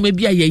enioma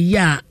bi ayeye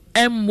a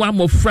emwa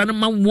mofra no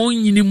ma won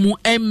nyini mu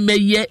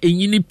emmeye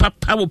enyini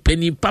papa wo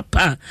pani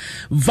papa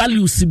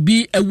values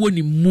bi ewo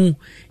ni mu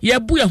ye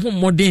bu ye ho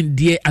modern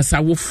de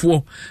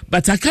asawofo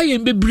but akaye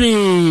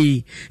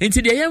bebre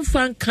enti de ye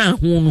mfa nka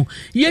ho no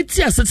ye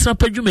ti asetena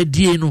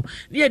padwumadie no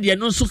ne de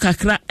no so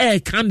kakra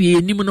ka ne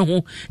enim no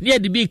ho ne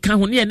de bi ka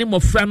ho ne ne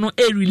mofra no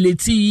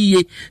relate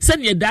yiye se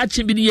ne da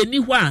achi bi ne ni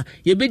ho a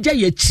ye beja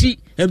ye chi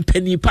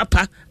mpani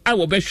papa a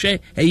wo behwe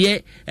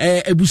eye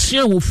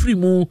abusua wo free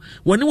mu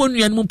woni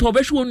wonuan mu pa wo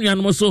behwe wonuan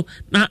mo so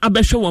na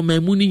abehwe wo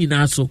mamu ni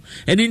nyina so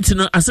eni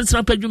ntino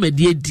asetena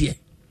padwumadie die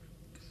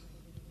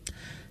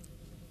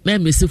na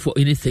mesi for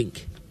anything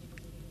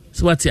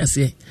so what you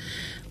say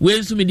we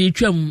nso me di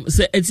twam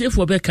se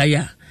etiefo be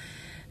kaya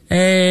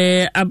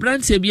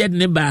abrante bi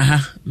ne ba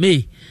ha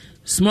me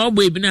small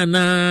boy bi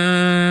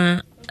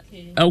na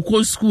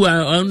akọ school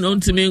on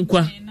timi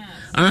nkwa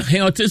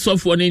he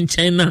otisofo ne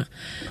nchen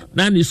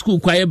na ni school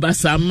kwaye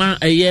basama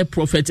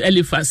prophet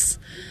Eliphas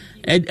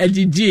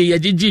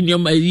edigi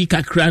nyom yi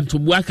kakra to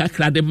bua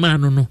kakra de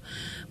man no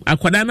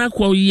akwada na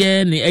kwa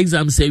ye ne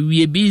exams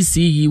awie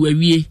BCE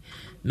wawie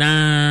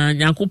na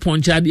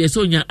Nyankopon chade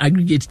so nya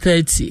aggregate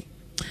 30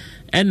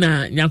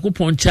 ena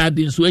Nyankopon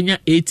chade so nya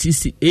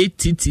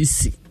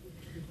ATTC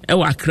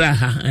ewa akra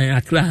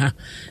ha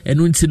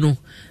enu ntino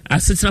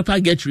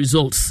asetena get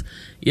results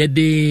ye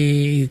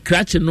de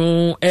crash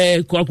no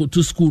kwa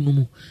to school no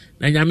mu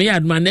na nyame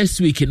adma next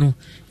week no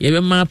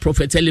yebema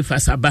Prophet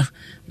Eliphas aba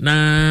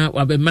na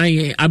wabema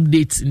ye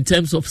update in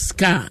terms of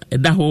scar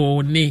eda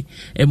ho ne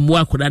emmo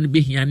akoda ne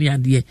behia ne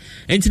ade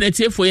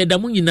entinetifo ye da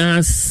mu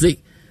nyina se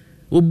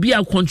obi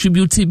a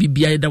contribute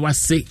bibia eda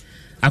wase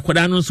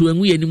akoda no so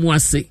enwu ye ni mu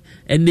ase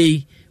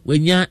ene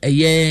wenya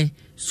eye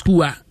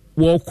school a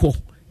woko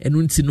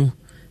enu ntino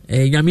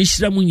nyame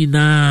hira mu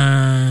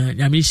nyina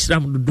nyame hira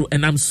mu do,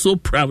 and I'm so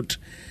proud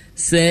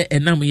say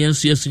enam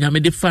yenso yeso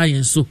nyame de fa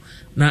yenso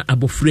na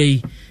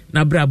abofrei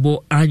na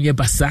brabo anye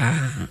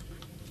basa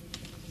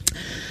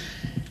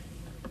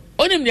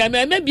onim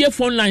nyame mebie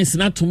phone lines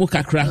na to mu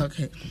kakra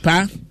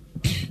pa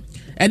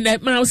and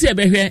ma say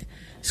behwe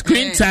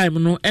screen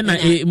time no and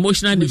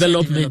emotional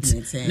development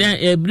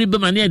na bribe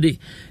mane de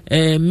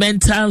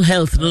mental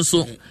health no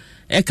so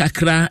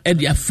kakra e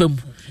de afam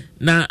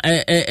na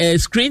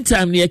screen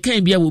time ne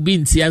kan bia wo bi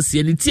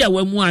ntiase ne ti a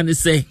wamu ane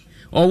say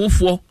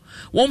owofo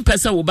one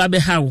person will be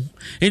how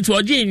into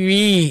a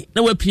genie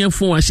no weapon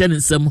phone a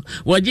shannon some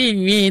what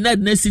genie not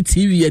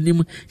necessary TV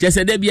and just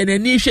said there be an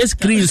initial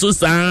screen so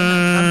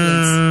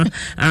there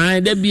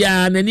be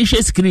an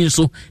initial screen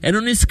so and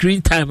only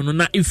screen time no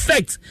na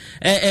effect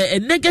a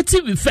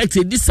negative effect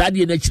in this side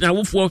and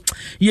now for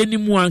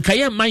yenimu and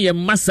kaya my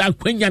massa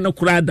quenya no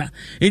crada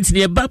into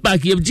near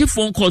babak you have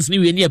phone calls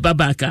near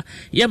babaka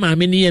yama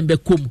many and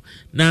become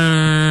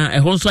na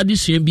a hon so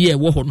addition be a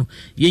wohono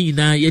ye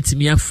na yet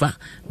me afa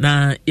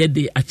na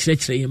yede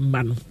achirechire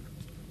yemba no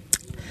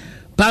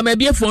pa me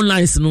be phone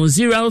lines no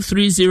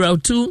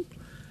 0302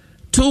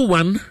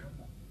 21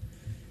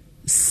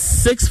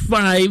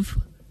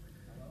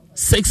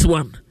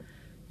 6561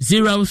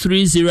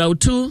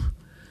 0302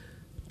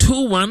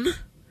 21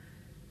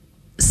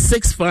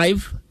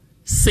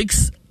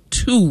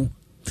 6562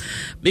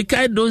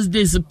 because those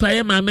days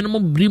pay my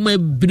minimum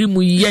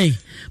brimu yen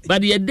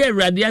but the day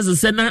radias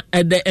sena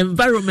the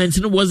environment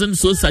wasn't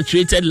so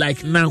saturated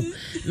like now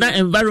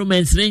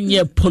environment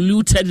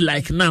polluted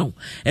like now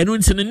and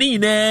when ni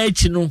na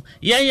no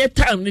ye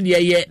time ni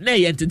ye na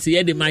ye tete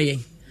ye de maye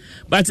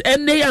but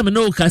ene am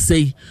no ka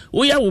say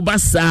wo ya wo ba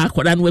saa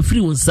kwada no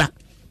afiri wonsa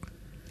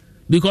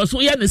because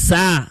wo ya ne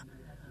saa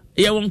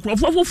ye won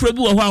krofo foforo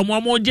bi wo ho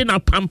amo je na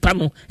pampa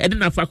no e de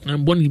na fa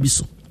kwan boni bi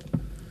so.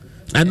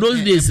 And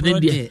those days,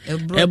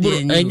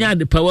 enya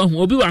the power who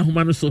obi wa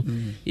homa no so.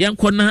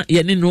 Yankona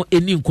ye ne no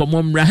eni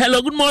nkomomra.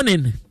 Hello, good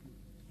morning.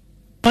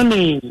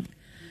 Morning.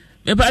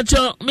 Me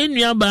pacho me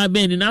nua ba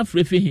ben na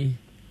afrefi he.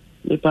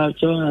 Me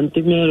pacho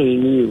Auntie Mary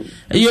ni.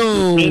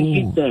 Yo,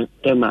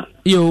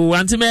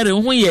 Auntie Mary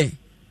hu ye.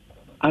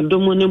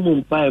 Adomo ne mu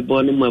mpa e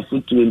bo ne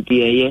mafutu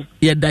mpi eye.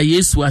 Ye da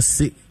Yesu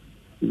ase.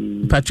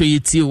 Pacho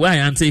yeti why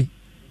Auntie?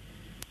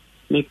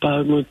 Me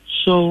pa mo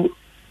so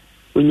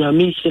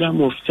unyami shira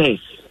mo face.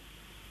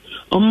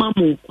 Oma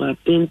mo kwa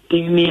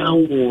tente ni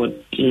award.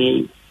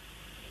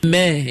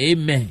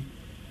 Amen.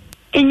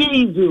 Enye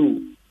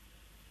izo.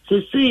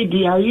 Se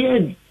di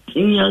aye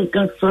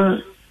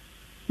yankasa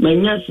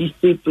manya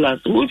 60 plus.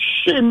 Wo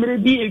shemre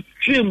bi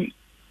etwem.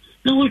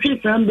 Na wo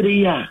hwe sambre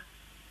ya.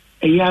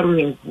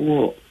 Eyaro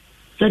ho.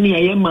 Sani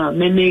aye ma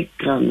mene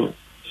kano.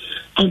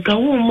 Anka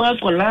wo ma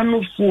kola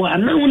no fo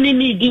ana wo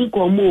ni di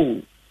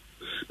nkomo.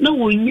 Na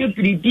wo nye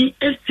pribi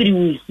estri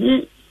wo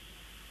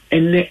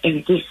ene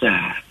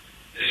entosa.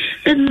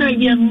 Ena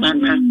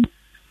yamana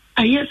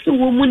ayese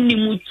wo munni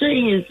mu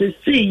chain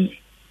sesei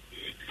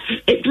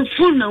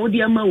etufuna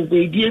odi ama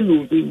obedie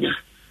no obenya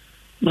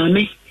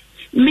mame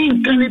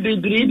min kan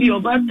bebre bi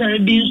obata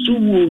bi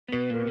suwo.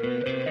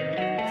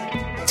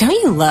 Don't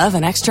you love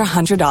an extra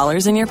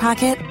 $100 in your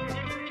pocket?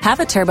 Have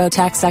a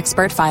TurboTax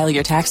expert file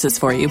your taxes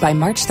for you by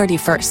March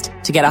 31st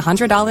to get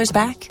 $100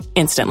 back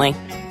instantly.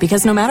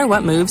 Because no matter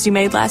what moves you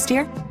made last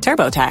year,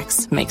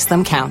 TurboTax makes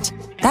them count.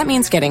 That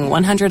means getting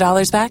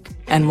 $100 back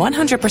and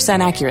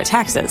 100% accurate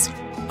taxes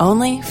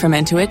only from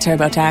Intuit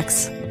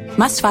TurboTax.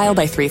 Must file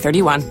by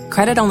 3/31.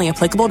 Credit only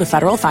applicable to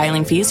federal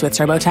filing fees with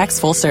TurboTax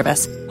full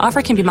service.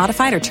 Offer can be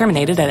modified or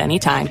terminated at any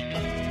time.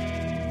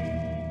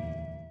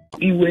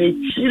 Iwe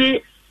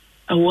chire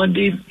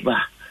awode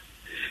ba.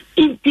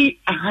 Inti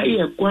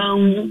ahaya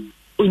kwangu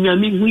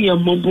onyami hu ya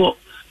mobo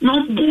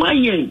no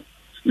boaye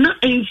na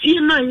enfie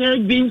na ya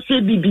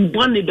gbense bibi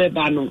bone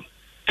beba no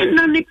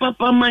ena ni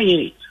papa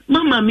maye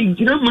mama mi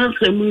gina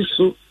masemu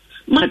so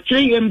ma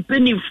kire ye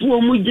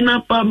mpenifu mu gina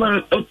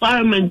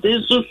parliament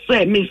so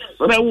se mi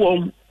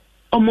frewo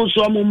omo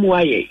so omo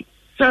aye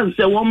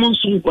sanse wo mo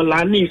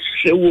sunkola na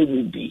hwewo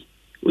mu bi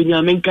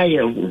onyame nka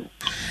ye hu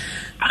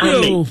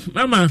amen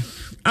mama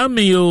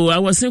amen I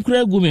was in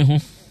kura gu me ho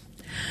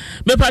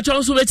me pacho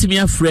also betimi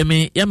afre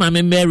me ya ma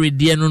me Mary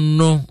de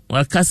no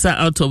wakasa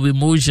out of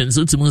emotions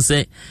so timu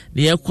say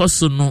the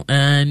ekoso no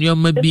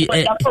nyoma bi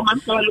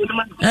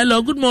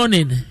hello good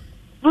morning.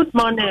 Good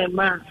morning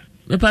ma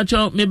me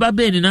pacho me ba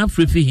be ni na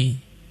afre fi hi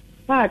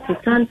party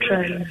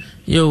tantra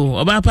yo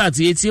oba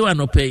party eti wa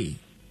no pay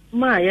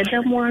ma ya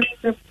da mo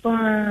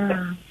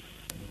asepa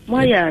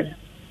ma ya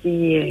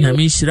na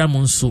mi shira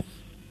mo nso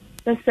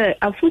se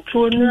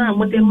afutuo no a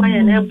mo de ma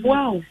ya na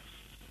eboa o.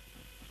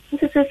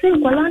 Say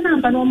kwala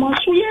na ba no ma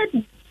so ye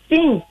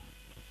thing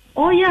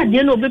Oh yeah,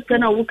 dear no big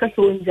pen or work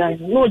so in Jai.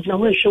 No,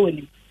 no,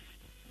 showing.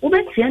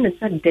 Wobɛtia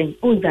sɛden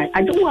ozai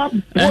I don't have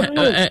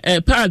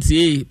part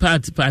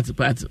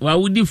wa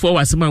wudi for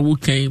wasema wo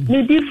kan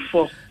me di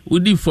for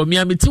wudi for me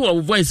amete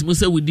wo voice mu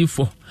say wudi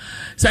for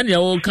sane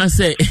wo kan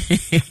say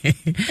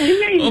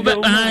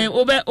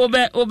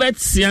obe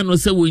tia no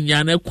say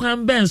wonya na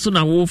kwan ben so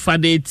na wo fa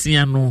de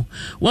tia no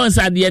won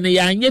sa de ne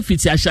ya anya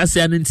fiti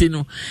ahyase an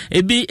ntino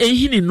ebi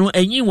ehini no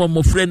anyi wo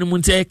mofra no mu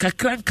nte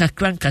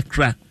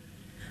kakra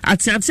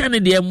atiatia ne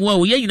de mo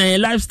wo ye nyina ye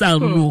lifestyle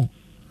no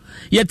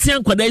ye tia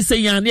nkwada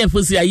ise yan na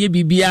efosi aye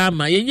bibia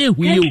ma ye nye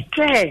huyo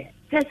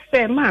test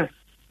fair ma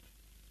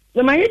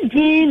the my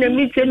din na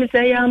mi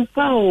say yam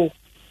pa o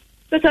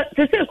to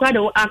say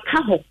kwada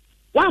aka ho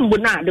one bu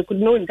na they could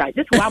know that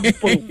this one bu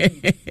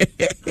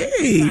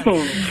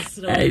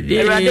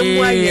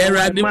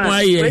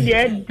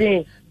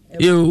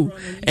yo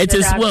it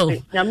is well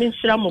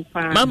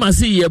mama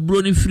see ye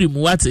bro ni free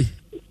mu wate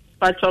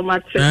na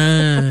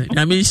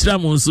me nshira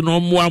mo so no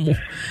mo amo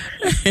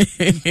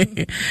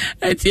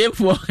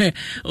etiefo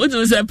o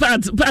tu say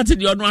part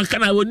the ono aka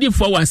na wo di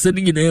for wase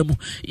ni nyina mu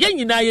ye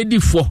nyina ye di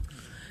for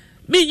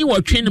me yi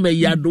wo twen na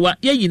yi adoa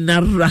ye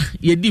nyina ra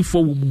ye di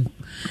for wo mu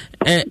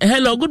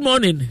hello good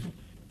morning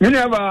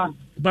Mineba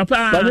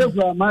papa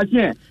Badekwa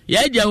machine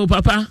ye ja wo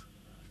papa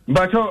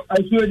bato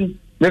asuoni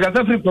ne ka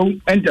safri ko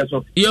enter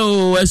so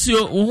yo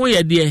asuo wo ho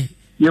ye de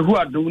yehu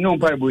adum ne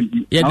mpa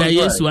ebonti ye da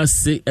Yesu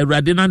ase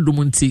Awurade na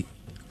dum nti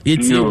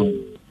yeti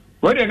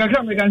wo de ka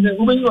ka me kan se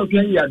wo benyi wo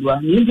twen yi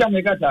adoa ni ntia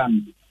me ka ta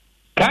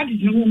ka di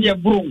tinu ye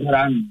buru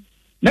nkaran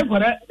ne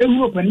kwara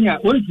ehu opani a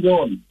wo ntiro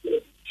wo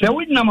se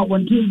wo na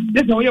mabonti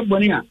de se wo ye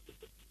boni a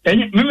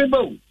enye meme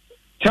bawo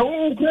se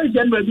wo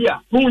Christian ba bia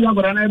wo ya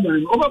kwara na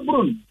ebon o ba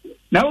buru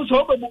na wo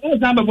so ba wo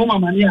san ba bo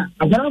mamani a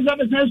agara za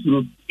ba san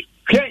suro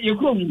ke ye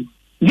krom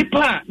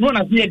nipa no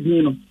na be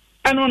din no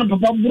ana no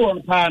papa buru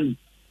on pa no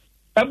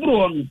aburu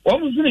on o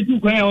mu sune tu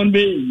kwan ya on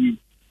be yi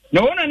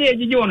na wona ne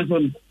ejije wona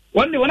so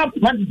wonde wona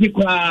panti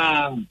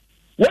kwa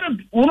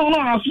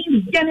wona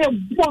asu gane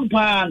bon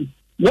pan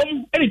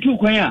won eri tu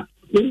kwan ya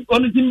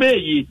on timbe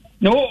yi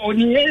na o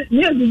ni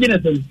ejije na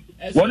so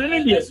wona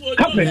ne die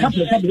kape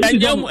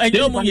enyo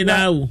mu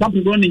nyina o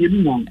kape do ne yebi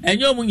mo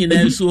enyo mu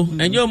nyina so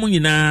enyo mu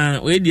nyina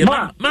we die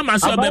mama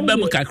so beba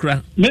mu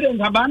kakra mere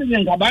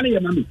ngabane ye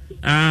mami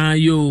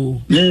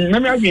yo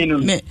mami agenu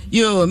me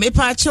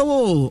pa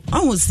chewo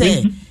ohun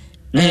say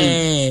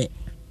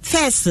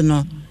first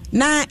no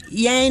na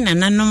yen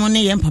nananom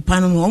ne yen papa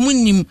no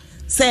omunim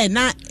say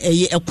na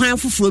ekwan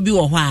foforo bi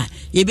wo ho a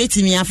ye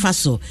betimi afa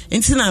so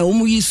enti na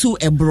omu yisu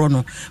ebro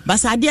no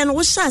basa ade no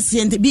wo hyase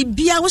ente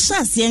bibia wo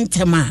hyase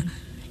entema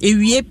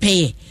ewie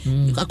peye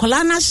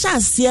akola na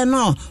hyase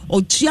no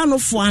otua no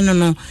fo ano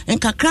no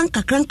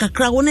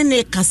nkakra woni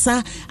ne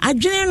kasa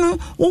adwene no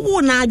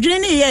wo na adwene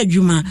ne ye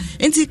adwuma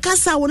enti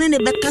kasa woni ne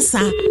be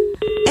kasa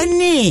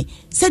ene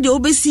se de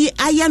obesi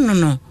aya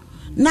no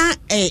na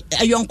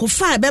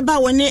ayonkofa beba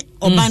woni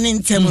oba ne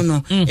ntem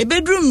no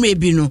ebedru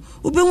mrebi no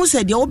obehu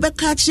se de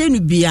obeka kire no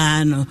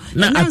bia no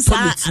na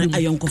sa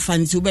ayonkofa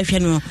nti obehwe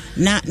no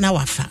na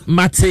wafa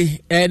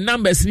mate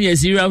numbers ni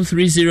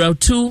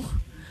 0302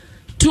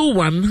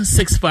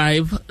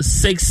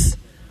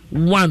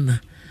 216561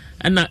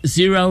 and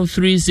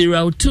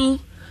 0302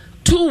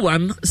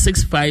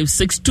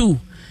 216562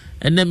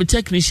 and then the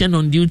technician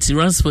on duty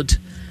Ransford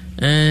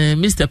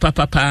Mr.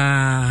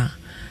 Papa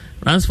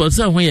Transport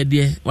so when you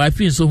there why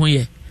feel so when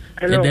you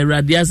the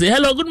radio say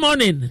hello good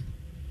morning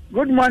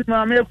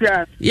mama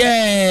Ekuya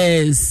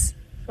yes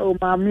oh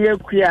mama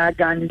Ekuya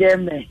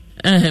gangeme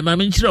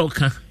mama nchira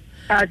oka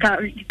aka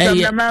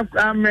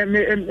mama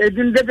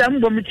edin de am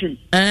bomiti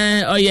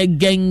oh ye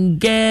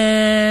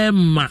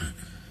gengema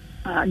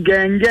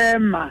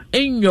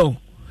enyo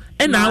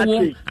and I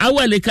will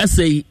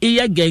say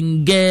iya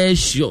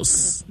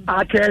gengesios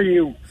I tell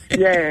you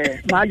yeah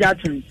my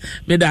gatin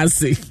me that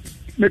say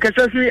because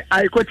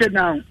I quoted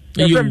now.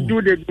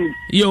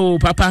 Yo,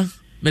 Papa,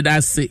 me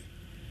that say.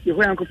 You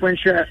want to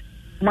punch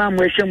Mom,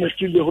 we shall must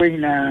be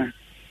going now.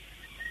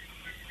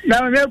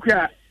 Now,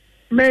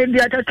 maybe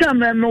I can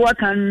come and what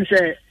can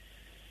say.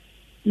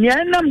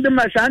 Yeah, none the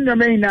Masanda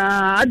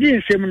Maina, I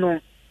didn't say no.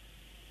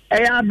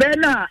 I am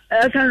better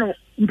as I know,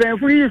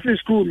 for you to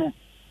school no.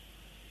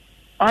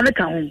 On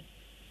account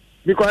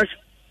because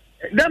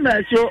them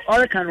as your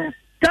all can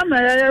come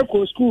and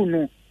go school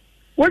no.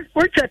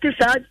 What check is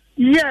out?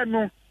 Yeah,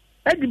 no.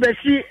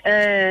 Edibesi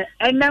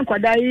enna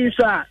kwada yi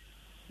so a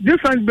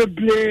different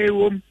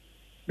beble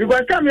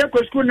because time you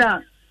go school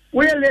now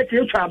we late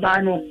you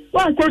aba no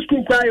one go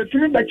school kwa you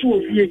tumi bachi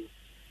wo fie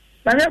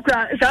na me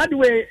kwa sa the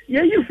way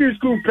you feel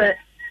school pe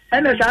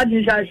and sa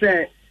di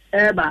say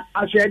eba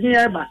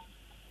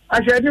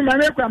asedi ma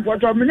me kwa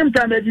poto minim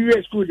time e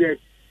di school there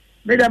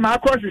me dem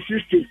across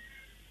 60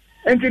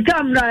 and the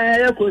time na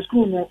you go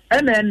school no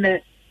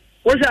enne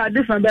wo sa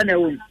different be na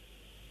wo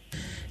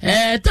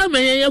time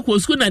ye ko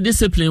school na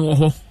discipline wo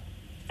ho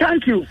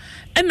thank you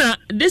na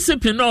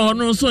discipline no ho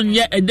no so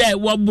nye eda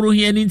wo bro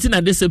hia ni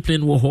na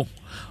discipline wo ho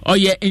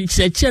ɔyɛ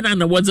nkyerɛkyerɛ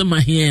na wɔdze ma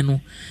hɛn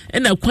no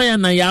ɛna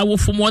kwan na yɛ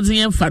awofo wɔdze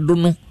yɛn fa do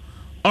no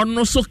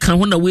ɔno so ka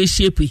ho na we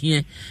shape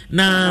hɛn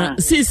na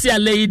sisi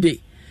alɛide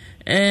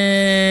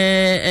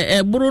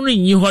buru no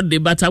nyi hɔ de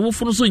but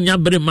awofo no so nya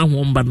bere ma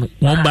wɔn ba no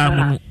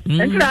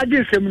ntra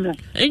agi sem no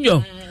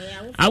enyo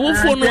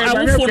awofo no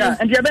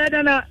nti ebe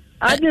da na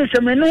agi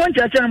sem no won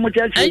kyerɛkyerɛ no mo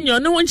kyerɛkyerɛ enyo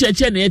no won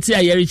kyerɛkyerɛ na yɛte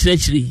ayɛre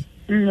kyerɛkyerɛ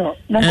enyo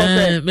mo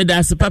kɔ me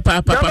da se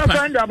papa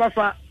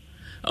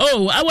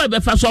oh awa be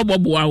fa so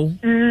oboboa wo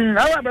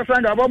awa be fa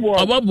ndo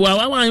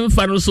oboboa awa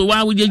fa no so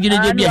wa wo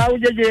jejereje bia wo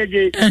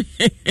jejereje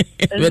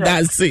me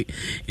da se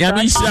ya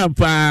mi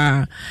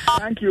shapa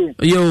thank you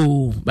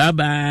yo bye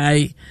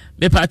bye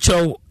me pa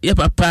chow ye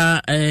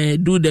papa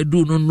do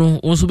no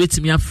won so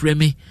betimi afre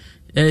me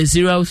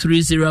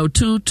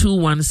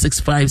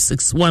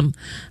 0302216561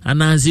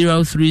 and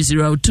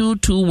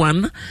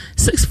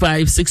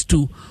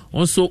 0302216562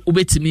 also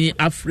obetimi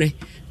afre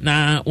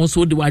na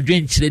also de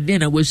wadwen kyerɛ den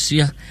na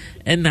wasua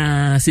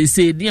ɛna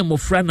sese de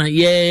mofra na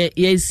ye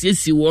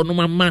siesi wo no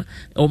mama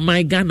oh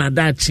my Ghana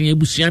da kye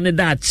abusua ne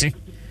da kye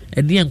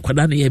ɛde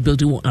nkwada na ye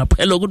build one up.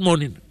 Hello, good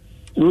morning.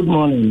 Good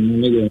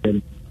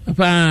morning.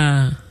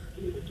 Papa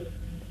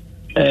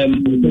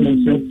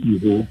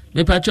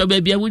me pacho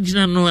baby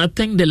awugina no. I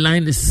think the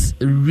line is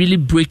really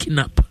breaking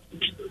up.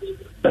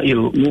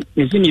 Yo,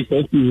 is me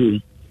first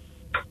you.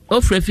 Oh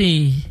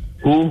Frefi.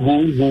 Who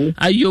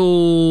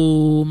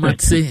ayo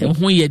matse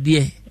ho ye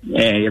de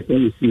ye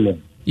fe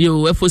Simon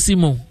yo efo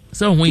Simon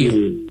so ho ye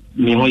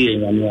me ho ye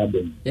nyame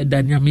adom e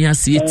da nyame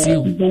ase eti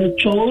o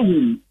cho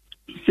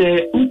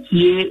se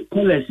utie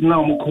college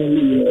na mo ko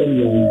ni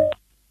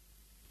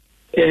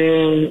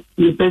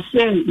ye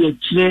pese ye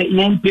kire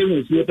yen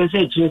parents ye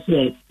pese kire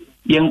se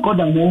ye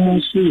nkoda mo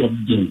so ye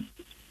din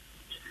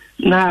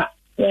na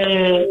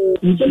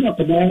nje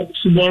ko da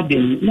suba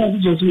bin na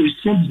just we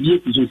send the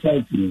to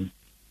society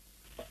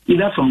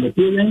either from the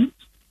parents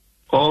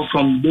or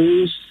from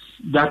those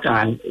that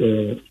are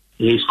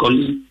his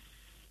colleagues.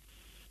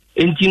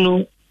 And you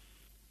know,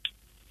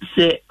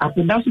 say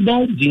after that,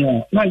 now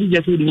you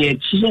just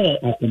need chair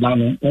after that,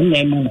 and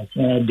then man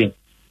said,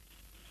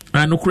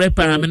 "I no crepa,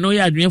 I know you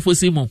are doing for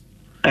Simon."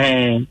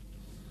 And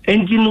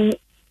you know,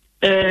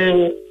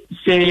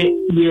 say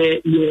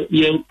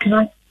you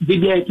can't be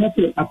there. Can't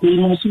say a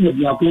criminal sin of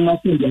your criminal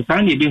sin. You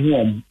can't be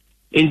home.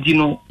 And you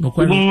know,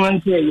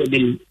 one say you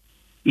do,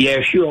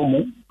 yeah,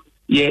 sure.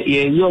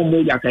 Yo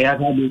mo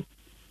yakayaka do.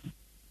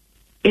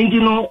 And you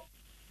know,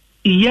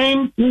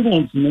 young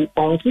parents no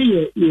also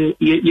ye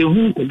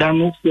hu ko dan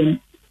no from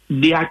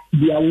their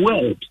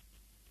word.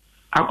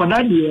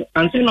 Akoda de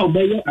anse na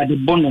obeye at the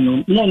bono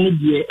no no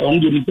de on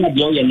de nipa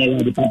de o ye na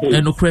the papa.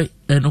 Enokre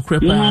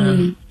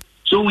pa.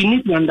 So we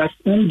need to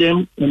understand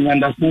them and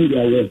understand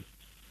their word.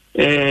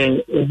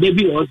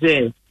 Baby o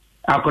say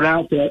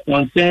akoda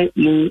on say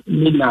no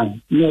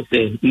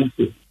say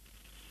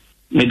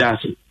me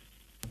dasi.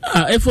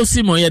 Efo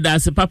Simon ye da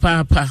se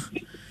papa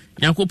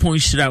Yakopon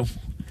hira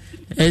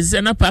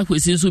eze na pa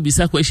kwesi nso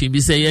bisa question bi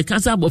se ye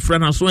kansa abofra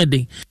na so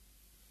eden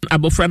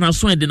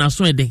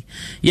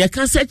ye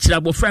kansa kira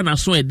abofra na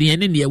so eden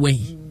ene ne ye wen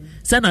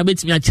se na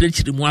betimi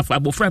akire mu afa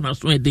abofra na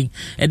so eden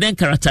eden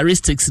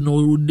characteristics no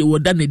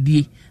woda na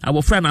die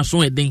abofra na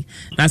so eden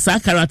na sa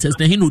characters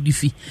na hino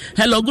difi.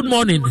 Hello, good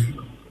morning.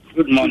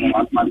 Good morning,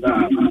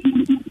 madam.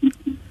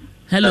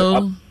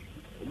 Hello.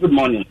 Good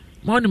morning.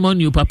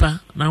 Morning you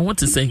papa. Now what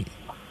to say?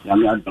 Na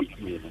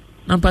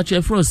mpacho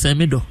efro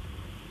semido.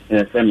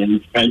 Yes,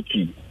 I'm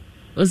Entry.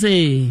 O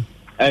say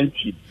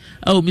Entry.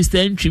 Oh, Mr.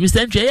 Entry,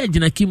 ya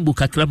jina kimbu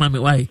kakra mame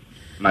why?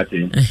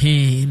 Mate.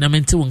 Na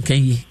mente won kan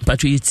yi.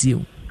 Mpacho yeti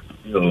o.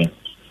 Yo.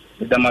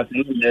 Da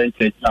Martin ni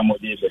church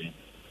amode be.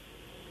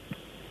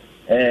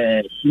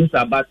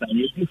 Mr. Bata,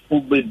 you di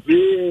fo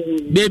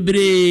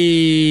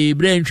bebre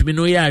branch me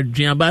no ya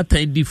adwen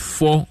abata di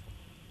fo.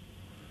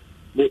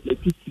 Le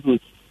kitu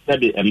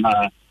sabe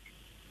ema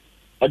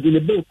adile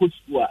be ko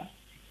sua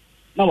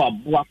na wa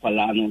bo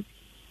akwala no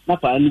na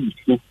fa ni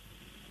so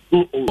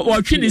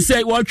o twini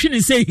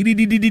say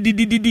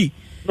hididididididi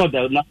no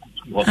da na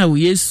oh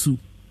yesu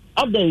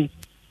oden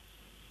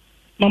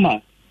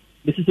mama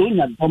this is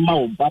onya doma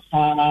o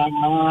bata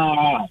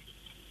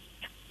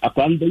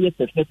akwan be ye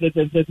pepe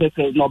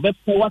no be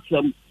po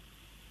watsam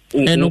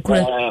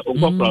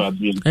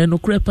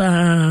enokre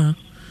pa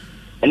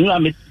enu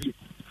ameti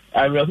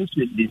I will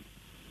say this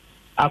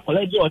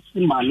akwala di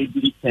oti ma me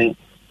bi ten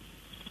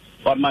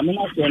or my men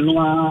are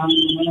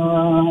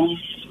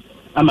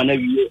I'm an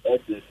every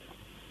essence.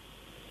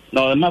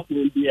 No, I'm not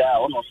going to be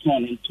on a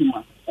son in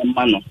Tuma and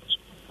Mano.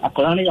 A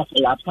colony of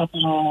La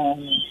Papa.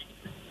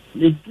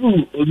 They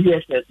do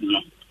OBSS,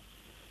 no,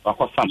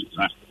 or some.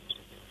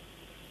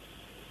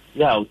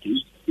 Yeah,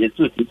 it's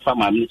two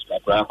family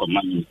crack of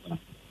money.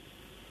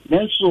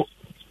 Then so,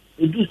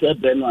 it do say,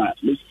 Benoit,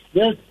 let's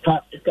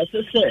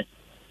say,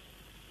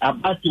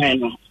 about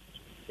time,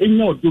 in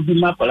your to be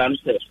my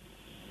answer.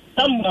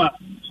 Someone.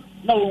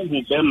 No one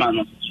will be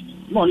man.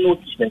 No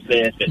notice the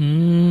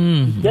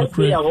that's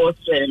why I was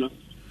saying,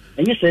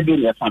 and you said in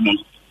your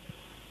family.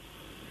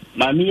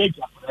 Mammy age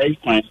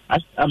point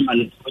as a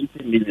man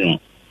 20 million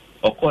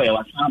or coy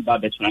was not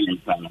Babetran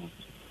and Plan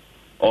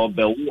or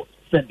Bell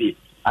Sebi,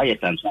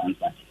 Ayatan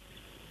Santa.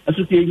 As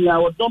you say,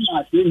 our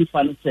Doma really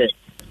funny said.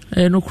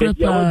 No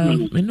crap,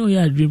 I know you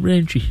are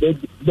dreaming.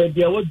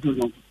 They would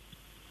do.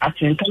 I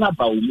can tell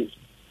about me.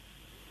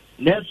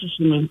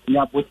 Nelson,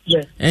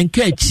 Yabotia, and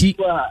catch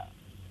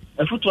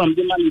a foot on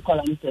the money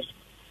column says,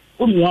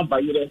 only one by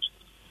your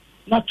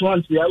not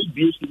once we are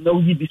be no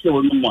he be so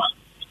no more.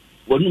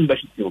 One in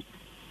Bashito.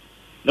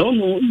 No,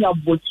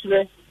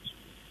 Yabotia,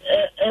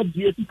 a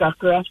beauty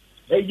crack,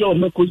 a young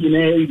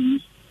Macoy.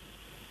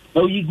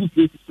 No, you good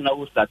places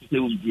now start to say,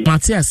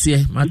 Matthias,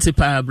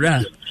 Matipa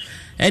Bra.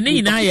 Ene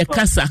ina ye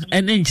kasa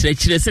ene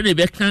nkyerɛkyerɛ sɛ ne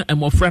bɛka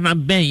amofra na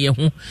bɛn ye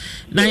ho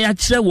na ya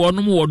kyerɛ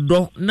wɔnom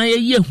wɔdɔ na ye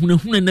ye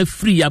hunahuna na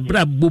free ya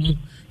bra bom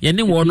ye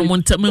ne wɔnom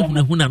ntam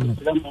hunahuna no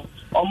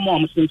ɔmɔ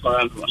msin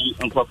fara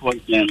nkɔfɔ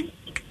nkyɛn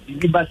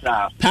bibi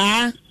basa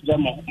pa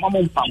demo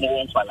mamo mpamo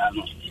wɔn fala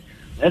no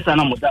ɛsa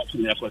na moda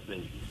tumi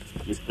ɛkɔsɛ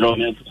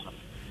instrument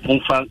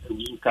monfa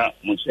nka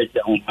mo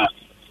hyɛkyɛ ho ha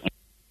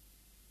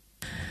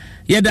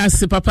yɛda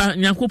se papa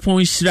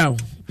Nyankopɔn hyira wo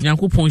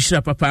Nyankopɔn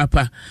hyira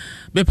papa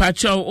bepa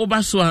kyɛw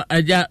oba so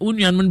agya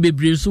unuanom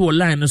bebre so wɔ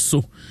line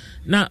so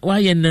na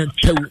wayɛ na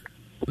taw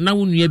na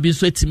unua bi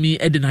so atimi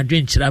de na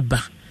dwenkyira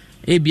ba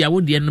ebia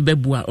wo de no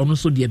bɛboa ɔno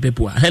so de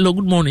bɛboa. Hello,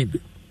 good morning.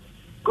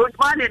 Good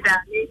morning,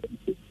 darling.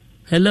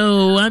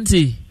 Hello,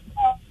 auntie.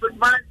 Good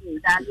morning,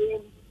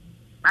 darling.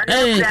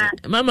 Hey,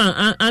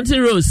 mama, Auntie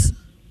Rose.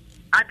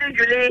 Auntie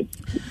Julie.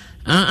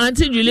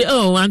 Auntie Julie,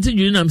 oh, Auntie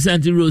Julie, I'm saying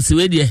Auntie Rose,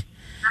 where there?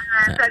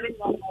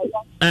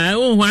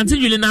 Oh, Auntie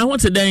Julie, now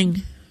what's the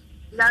dang?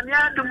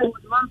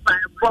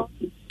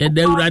 And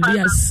they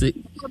were sick.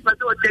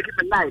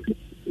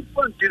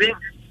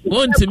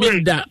 Won't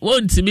mean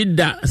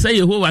that. Say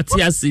you what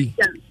you see.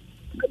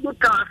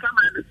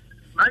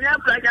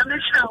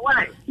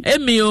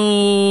 Emmy,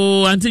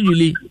 Auntie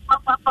Julie.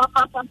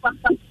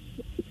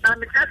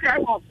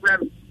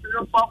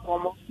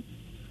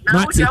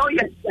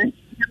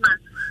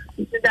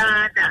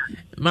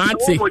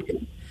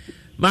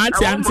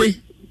 Marty,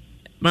 auntie.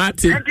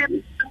 Marty.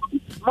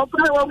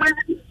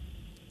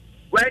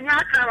 When you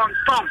are on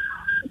top,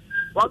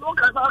 well,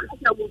 look at all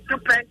the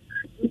pay.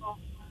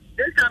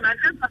 This time I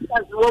just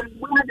was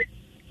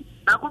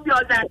I could be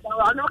all that.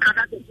 I look at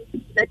that.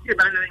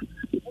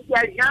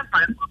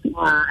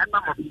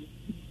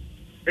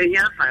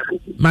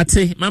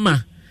 Marty,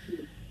 Mama.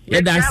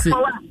 Yeah, that's it.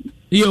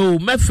 Yo,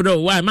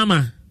 Mefro, why,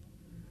 Mama?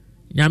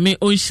 Yami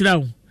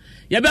Oishrow.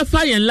 You better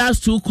find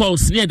last two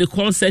calls near the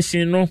call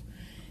session, no?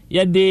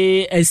 Ya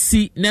de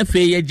esi na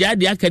fe ya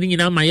jade aka ni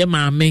nyina ma ye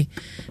maame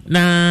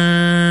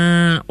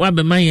na wa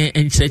be man ye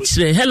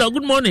enkyerɛkyerɛ. Hello,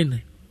 good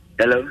morning.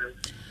 Hello.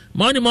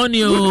 Morning.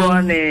 Good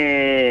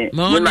morning.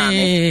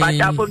 Morning.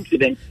 Patapom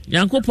today.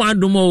 Yankopɔn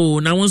adom o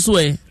na wo so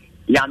e.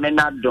 Yame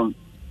na dom.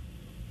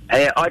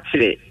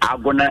 Ochire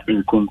agona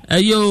nkum.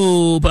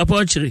 Ayo, papa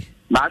ochire.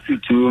 Ma fi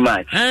too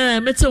much.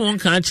 Mete won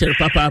kan kyere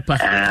papa.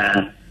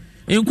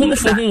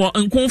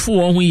 Nkumfo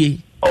wo ho ye.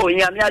 Oh,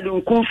 nyame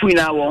adum kumfu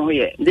na wo ho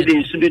ye. De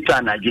nsudu to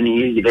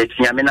anadwene ye be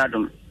nyame na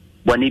dum.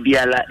 Boni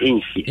biala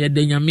ensi. Ye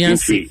de nyame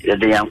ase. Ye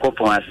de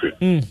Yankopɔn ase.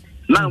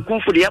 Man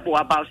kumfu de yabo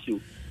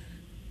abasu.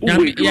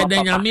 Ye de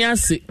nyame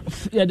ase.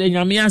 Ye de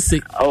nyame ase.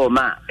 Oh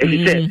ma,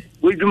 e say,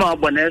 we duma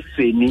obo na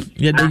ase ni.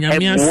 Ye de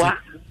nyame ase.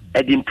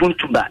 E di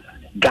mpuntuba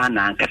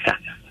Ghana ankasa.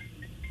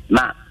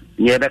 Ma,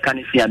 nye be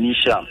kan si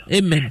amisha.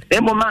 Amen.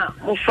 Emo ma,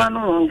 mo fa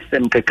no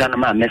sem keka na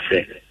ma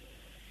mese.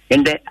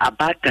 Ende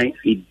abatan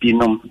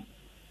ibinom.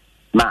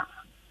 Ma,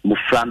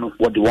 mufrano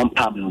what the 1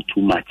 pound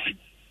too much.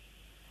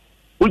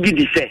 Uji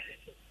di say,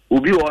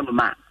 ubi on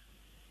ma,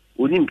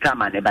 unim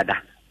kama nebada.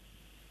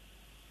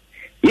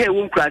 Ye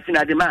won't crash in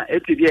Adema,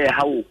 etubi a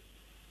how.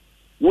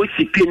 Wo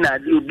si pina,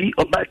 ubi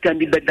obatan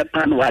di beda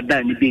pan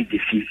wadan ni be the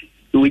fee.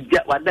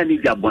 Wadan ni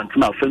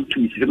jabontima from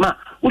 2 weeks. Ma,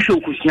 usho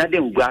kushia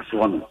den grass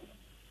one.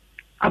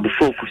 Abu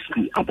focus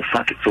school, abu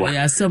fuck it so. I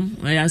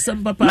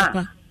am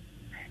papa.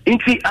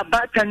 Inti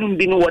abatanum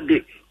binu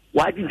wade.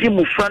 Wadi je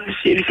mufrano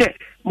say.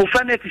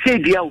 Mufrano ti say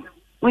dia o.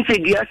 Won say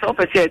dia so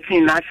pe say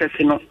tin na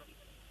asese no.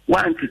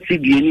 Wan ti ti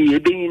die ni e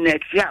be yin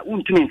next ya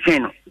untumi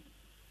nfen no.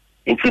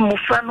 Inti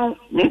mufrano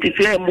ni ti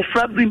say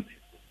mufrabim.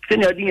 Se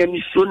na odi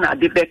yami so na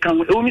de be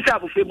kan. E omi say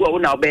afofo bu o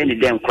na obe ni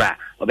dem kra.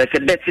 Obe say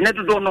bet na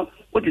dodo no.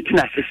 O ti ti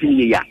na asese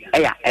ni ya.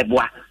 Eya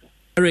eboa.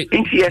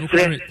 Inti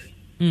yesre.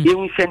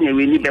 You send a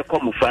really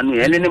become mufrano.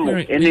 Enene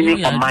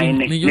oman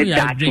ne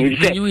da kin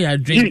say. You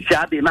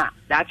say ma.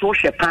 That's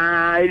what you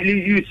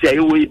say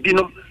we be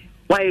no.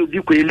 Why you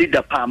be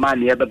leader pa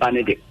man e beba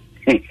ne de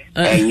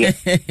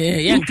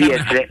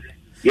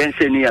yen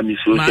se ni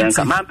amiso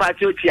janka man pa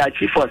cho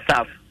chief for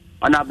staff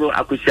honorable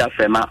akusia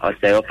fema or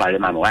say o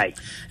parliament why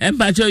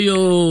empacho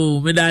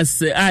yo me da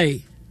say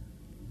ai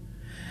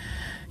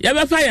ya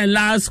be fire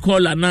last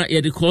call na ya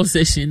the call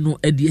session no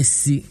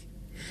edc.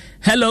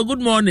 Hello,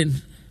 good morning.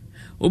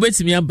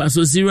 Obetimi aba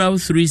so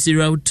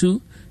 0302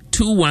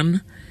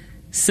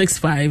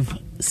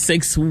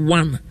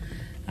 216561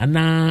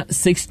 ana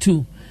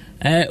 62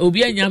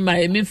 obi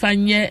anyama me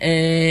fanye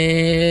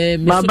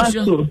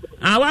Babaso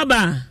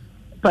awaba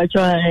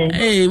pacho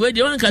we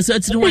dey wan kasa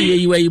tiri wan ye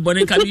yi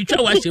bone ka bi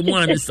twa wa hye mu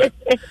ansa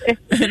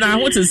na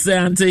ho te se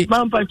ante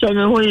man pacho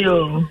me ho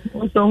yo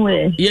so ho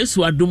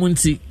Yesu adom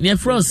nti ne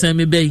fro san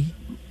me bey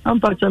man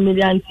pacho me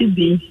di anti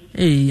bi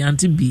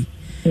anti bi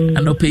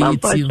anope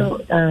yeti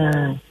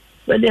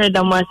we dey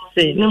da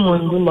mase ne mo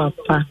ndu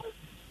mapa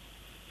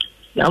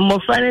ya mo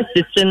fane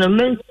se no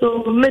me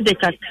so me de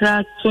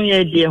kakra tun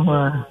ye die ho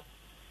a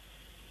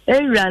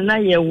ewia na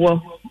ye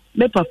wo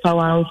me papa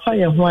wa anfa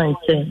ye ho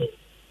anche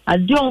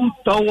adiom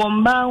to wo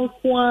mba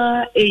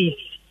nkwa 8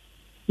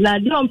 na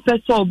adiom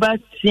peso oba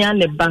tia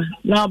ne ba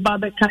na oba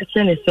be ka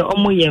che ne se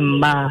omo ye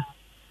mba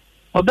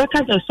oba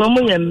ka che so omo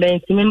ye mba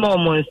nti me ma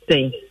omo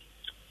stay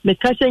me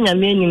ka che nya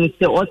me nim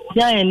se o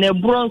tia ye ne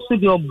bro so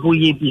de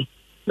oboye bi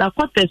na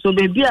kote so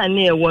bebi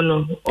ani e wo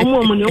no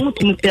omo ne omo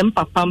tum se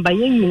mpapa mba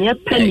ye nyi ye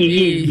pa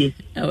ye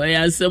we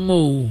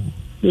asemo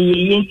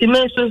ye nti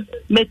me so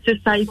me te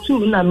sai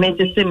tu na me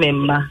te se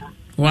memba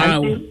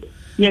wow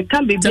ye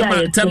can be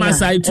bia tema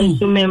sai tu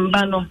so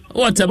memba no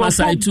what tema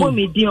sai tu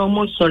me di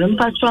omo sore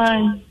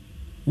mpatwa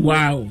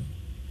wow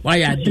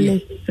why are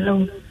they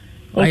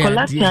o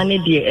kolati ani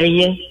di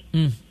eye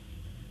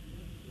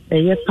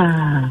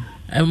pa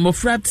mo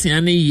frati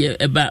ani ye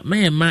eba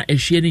ma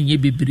ehwe ni nye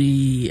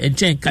bebre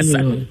enchen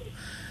kasa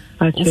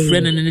o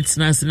frene ne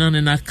tinase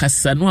na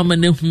kasa no ama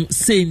na hu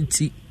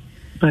senti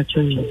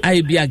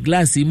I be a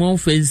glass more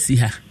fancy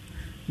ha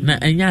na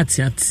anya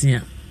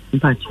atia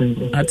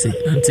ate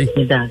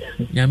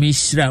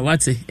nyamishra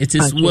wate it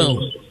is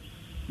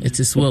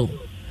well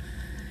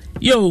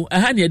yo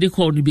aha ne de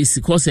call ni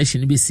besi call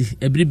session ni besi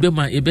every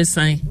bema ye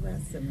besan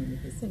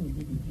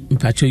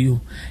mpacho yo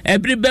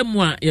every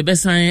bema ye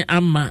besan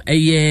ama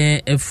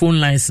eye phone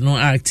lines no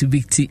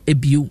activity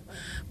ebio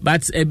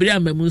but every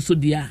amamu so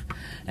dia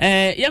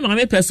ya ma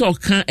me pese o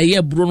kan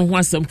eye bro no ho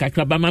asem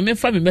kakra ba ma me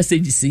fa me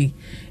message si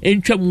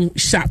entwam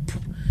sharp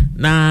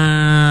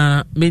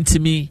na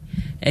mentimi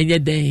enye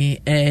den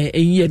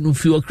enye no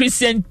fi o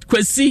Christian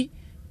Kwesi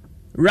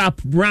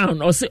rap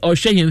brown o se o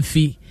hwe yen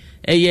fi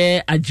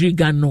eye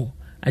adrigano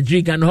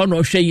ho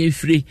no hwe yen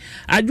firi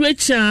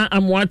adwecha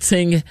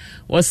amwaten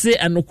o se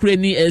anokure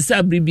ni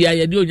esa bribia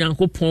ye de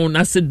onyankopon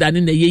na se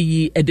dane na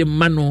yeyi ede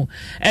mano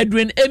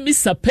Edwin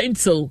Emisa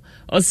Pencil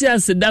o se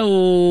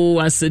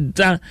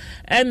aseda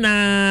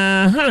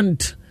ena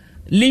hand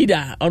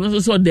leader ono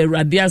so the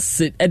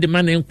radius at the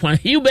man enkwa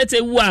Hubert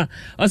Ewa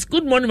os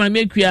good morning my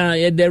make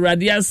ya the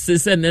radius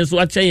sen so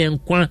ache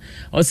enkwa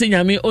o se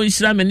nyame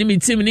onhira me ni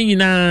team ni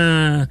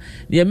nyina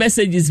the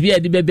messages bi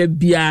ade bebe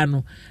bia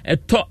no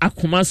eto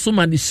akoma so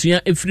ma de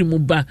sua efri mu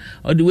ba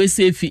o de we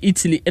say fi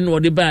Italy en wo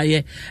de ba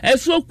ye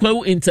eso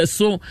kwawu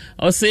interso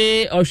o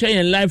se o hwe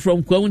yen live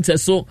from kwawu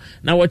interso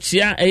na wo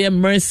chia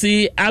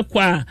Mercy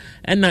Aqua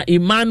na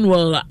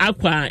Emmanuel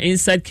Aqua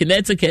inside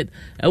Connecticut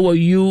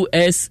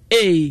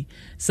USA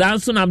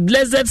Samson a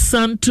blessed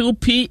sun 2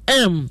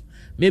 p.m.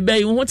 Maybe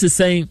you want to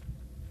say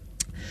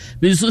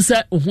Bisu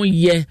say who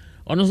ye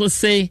ono so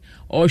say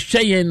or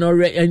share no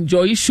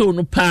enjoy show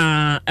no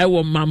pa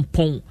ewo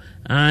mampon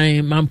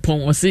ai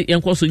mampon o say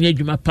yenko so nya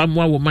dwuma pa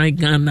mo wo my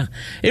Ghana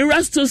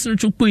Erastus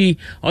Nchukui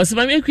o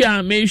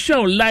say me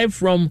show live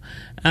from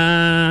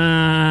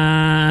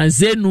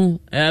Zenu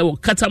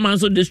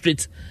Katamanso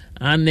district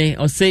ane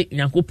o say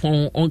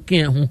Yakopon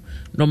onke ho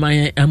no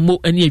my amo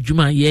ani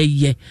adwuma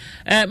ye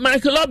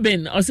Michael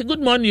Obin o say good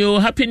morning o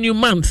happy new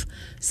month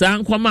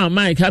san kwama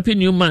Mike happy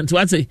new month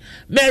what say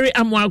Mary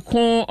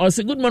Amwakon o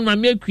say good morning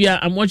Mamekua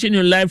I'm watching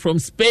you live from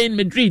Spain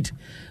Madrid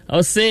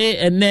o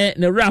say ne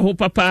raho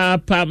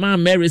papa ma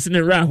Mary ne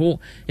raho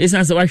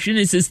esan say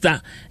wahwini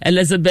sister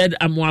Elizabeth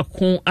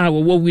Amwakon a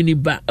wo wini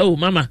ba oh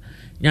mama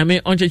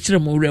nyame onchechire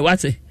mo re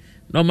what say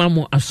no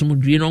mama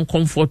asomdue no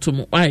comfort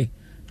mo why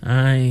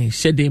ai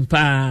shedding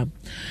pa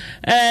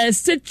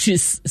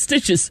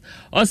stitches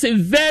or say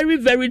very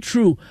very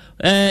true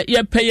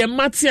ye pay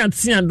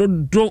matiantia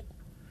do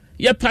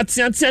ye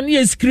patiantia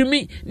ne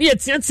screaming ne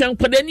tiantia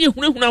kwada ne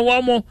hunahuna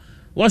wa mo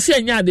wo se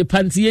anya de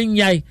panti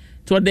nyai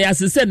to de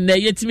asese na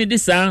yetimi de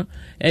sa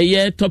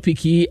ye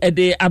topic yi e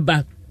de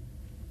aba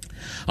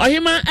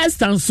Ohima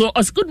Estanso,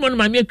 good morning,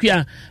 my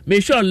Mekia.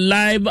 Make sure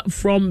live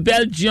from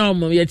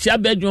Belgium. We chia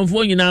Belgium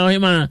for you now,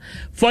 Ohima.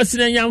 For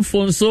senior young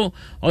phone so,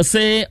 or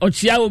say, or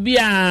chia will be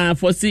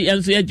for see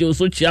and so yet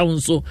so chia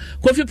so.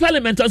 Coffee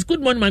Parliament,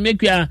 good morning, my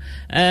Mekia.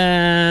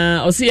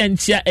 Or see and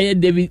chia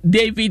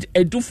David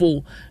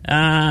Edufo,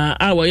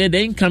 our the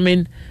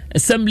incoming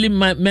assembly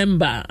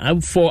member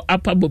for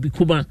Upper Bobby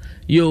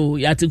yo,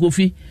 Yati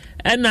Kofi.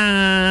 And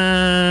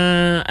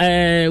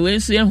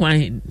where's your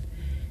wine?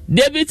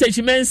 David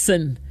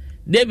Techimenson,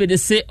 David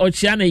say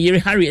Ochiana Yeri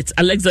Harriet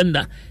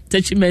Alexander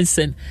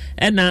Techimenson,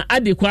 and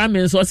Adi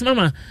Kwame. So,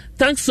 Mama,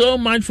 thanks so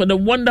much for the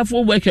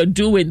wonderful work you're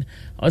doing.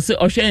 Also,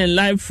 Ocean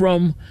live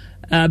from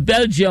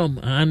Belgium,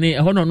 and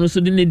Hono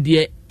Nusudini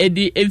dear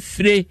Eddie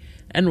Efre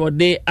and what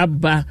they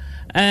abba.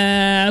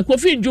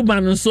 Kofi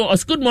Juban, so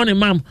good morning,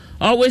 ma'am.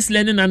 Always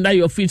learning under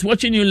your feet.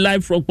 Watching you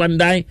live from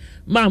Kwandai,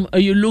 ma'am.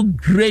 You look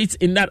great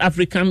in that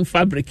African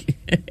fabric.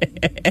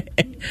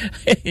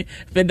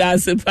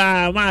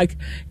 Mark,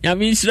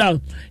 Yamin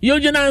Shroud.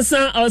 Eugene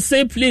answer or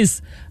say,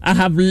 please. I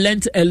have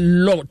learnt a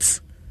lot,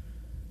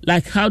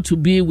 like how to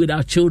be with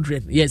our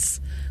children. Yes.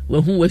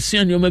 Well, who was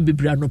seeing you maybe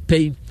no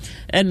pain.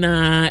 And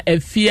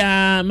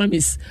Efia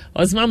Mamis,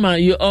 Mama,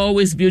 you're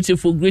always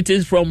beautiful.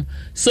 Greetings from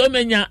so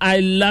many. I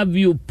love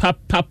you,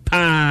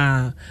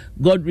 Papa.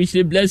 God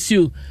richly bless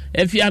you.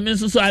 Efia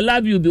means so I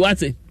love you. Be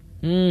what?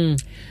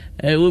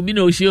 Will be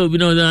no show. Be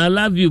no. I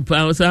love you,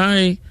 Pa. I say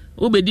hi.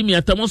 Ubedi mi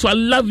atamo so I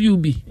love you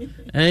be.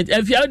 And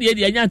Efia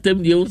the anya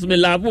tem the us me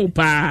love you,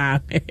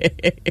 Pa.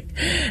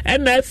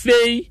 And I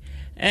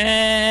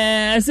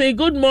say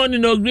good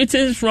morning or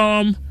greetings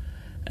from.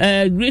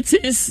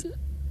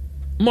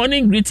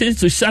 Morning greetings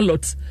to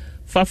Charlotte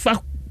Fafa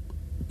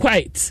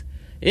Quiet,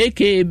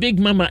 aka Big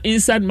Mama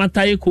inside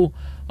Matayeko.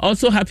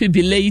 Also happy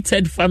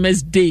belated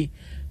Farmers Day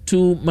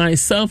to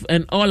myself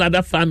and all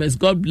other farmers.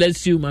 God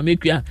bless you,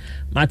 Mamikya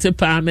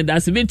Matepa.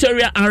 That's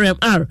Victoria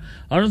RMR.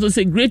 I also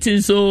say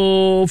greetings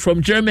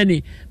from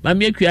Germany.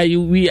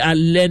 Mamikya, we are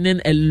learning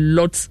a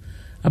lot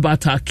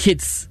about our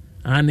kids.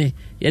 And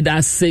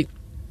that's it.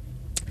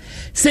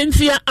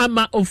 Cynthia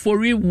Ama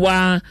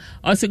Oforiwa,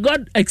 I say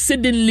God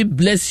exceedingly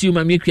bless you,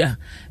 Mamikya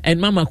and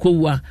Mama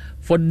Kowa,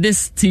 for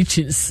these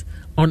teachings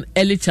on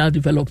early child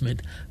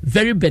development.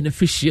 Very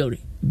beneficial,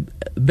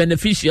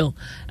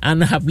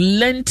 and have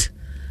learned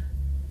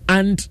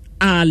and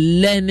are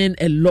learning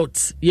a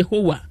lot.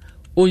 Yehovah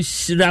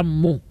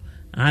Oshiramo,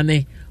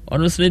 ane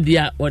honestly,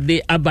 dear or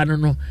they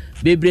abandon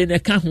baby ne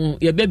kahu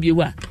your baby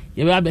wa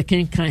your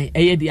baby can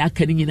eye the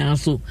academy now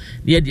so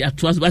near the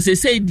atwas, but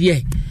say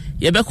dear.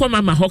 Yebekwa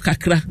mama ho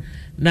kakra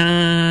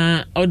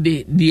na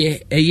ode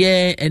de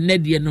eye ene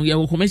de no ye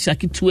wo commercial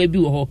kitua bi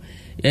wo ho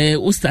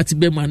o start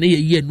be ma na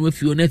ye no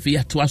afi o na afi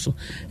ato aso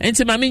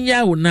enti ma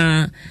menya wo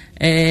na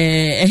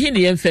ehe ne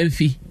ye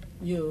mfamfi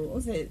yo o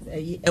se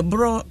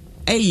ebro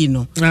ayi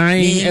no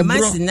me ma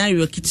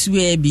scenario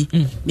kitua bi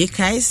me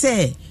kai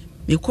se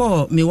me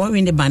call me wo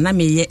win the bana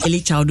me ye early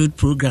childhood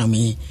program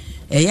ye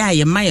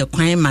ye ma ye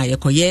kwan ma ye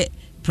koye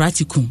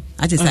practicum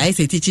at is I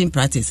say teaching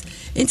practice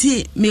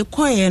enti me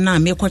koye na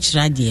me ko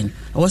kira de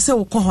I was say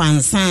wo ko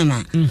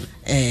ansana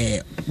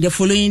the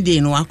following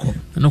day no akọ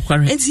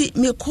enti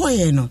me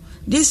koye no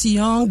this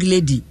young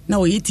lady na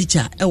wo ye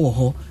teacher e wo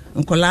ho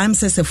nkola am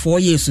say 4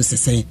 years so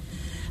say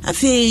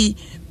afi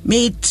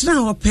me tra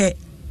ho pe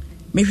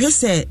me hwe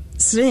say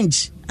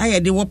syringe aye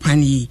de wo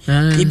pan yi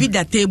e bi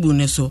da table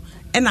ne so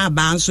ena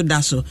ba nso da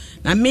so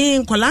na me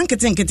nkola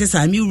nkete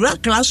sa me wura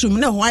classroom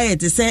na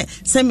white say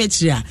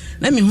cemetery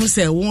na me hu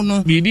say wo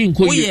no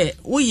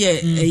wo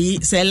ye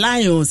say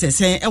lion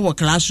say e wo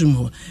classroom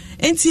ho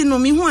enti no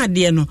me hu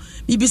ade no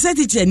me bi say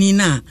teacher ni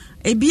na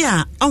e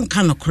bia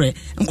onka no kre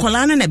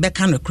nkola na be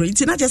ka no kre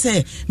enti na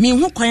say me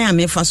hu kwan a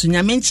me fa so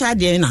nya me ncha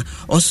ade na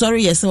o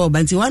sorry yes wo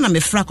banti wa na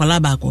me fra kola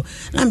ba ko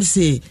na me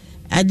say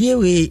ade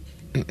we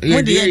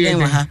wo de ye den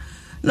wa ha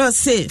no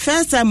say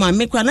first time I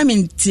make na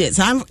minti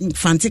some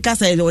fantika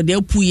say o de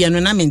pu ye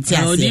no na minti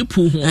ase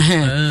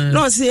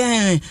no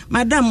say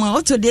madam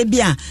o to de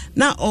bia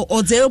na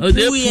o de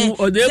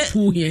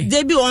pu ye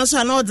de bi won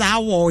so na o da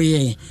wo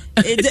ye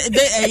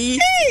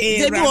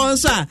de bi won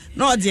so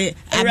na o de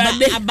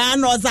aba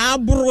na o za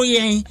aburu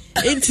ye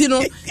enti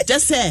no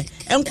just say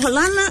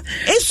enkola na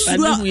esu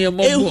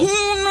ehu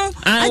no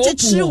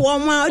achechire wo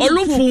ma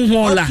olupu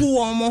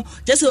hola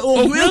just say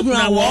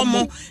ohura wo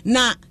mo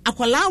na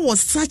akola was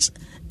such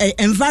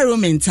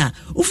environment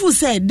ufu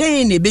say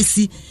den na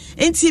ebesi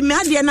enti me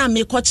ade na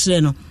me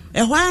kokyere no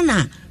ehwa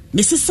na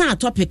me sesa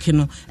topic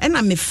no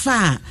na me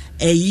fa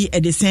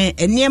edesen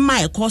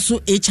eniema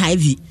ekoso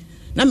HIV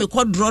na me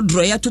ko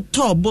draw ya to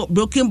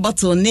broken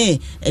bottle ne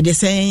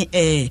edesen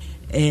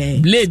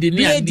blade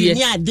ni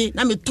ade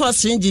na me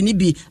toss syringe ni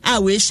bi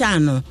we sha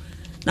no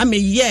na me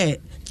ye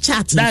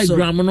chat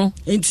diagram no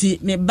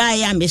enti me buy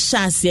ya me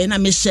share na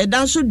me share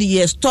down so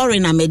the story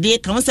na me dey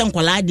kan se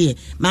nkola dey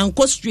man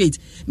go straight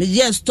me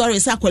ye story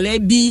sa kola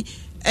bi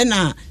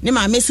na ne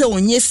ma me se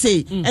onye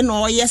se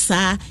na o ye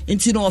sa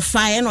enti no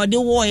fa na o de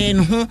wo ye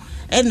no ho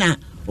na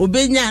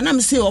obenya na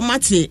me se o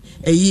mate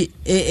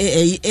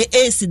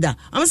sida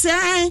am se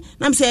ai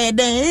na me se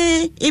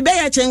den ibe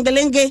ya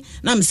chengelenge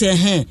na me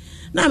se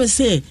na me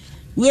se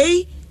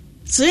we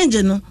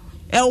syringe no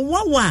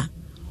wawa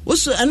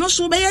also and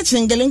also be ya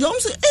chengelenge om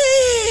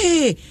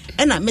say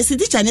na me se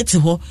teacher net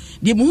ho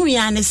de mu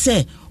ya ne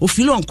say o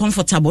feel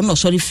uncomfortable no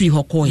sorry free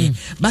ho ko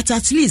but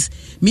at least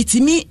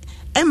mitimi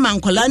emma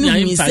nkola no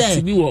mi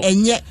say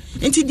enye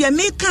enti de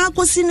me ka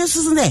akosi ne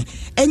so ne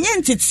enye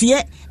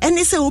ntete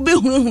ene say wo be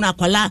hunu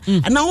akola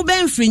na wo be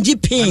infringe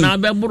pain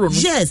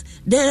yes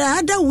there are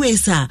other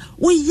ways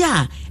we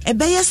ya e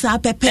be yes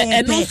pepe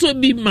and so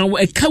be ma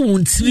e ka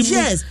won tiri mu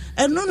yes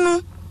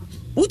no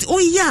o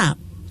ya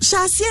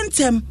sha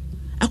sientem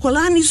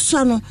akola ni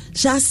so no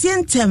sha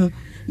sientem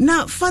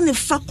na fa ne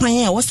fa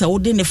kwan a wo se wo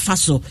de ne fa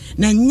so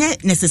na nye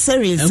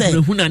necessary say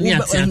ehuna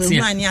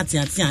ni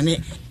atiatia ne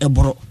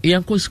eboro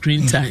yanko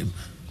screen time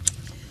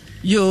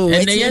yo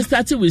and then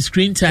started with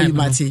screen time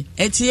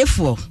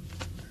etiefo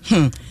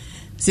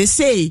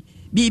say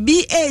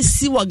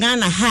BBAC wo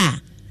Ghana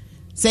ha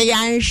say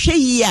yanhwe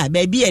yi a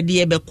ba bi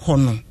ede be kɔ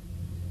no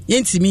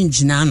yentimi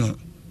ngina no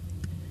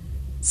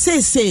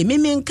say me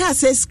nka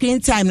say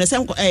screen time na say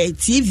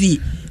TV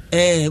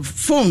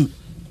phone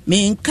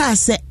me nka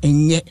say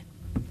enye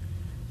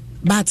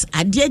but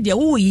ade de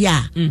wo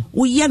ya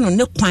wo ye no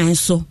ne kwan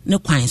so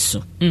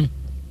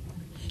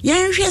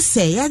yenhwe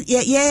say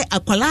ye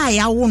akwala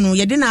ya wo no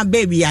ye de na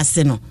baby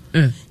ase no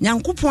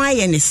nyankopon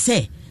aye ne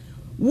say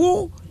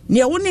wo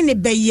ne wo ne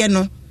beye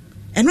no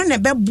eno ne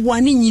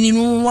beboa ne nyini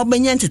no wo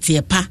benya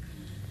ntete pa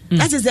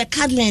that is the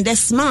cuddling, the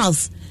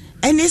smiles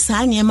and this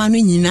anyama no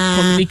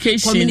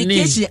nyina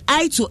communication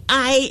eye to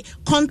eye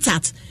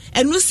contact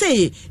and we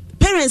say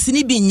parents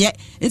ni bi nye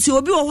nti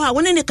obi wo ho a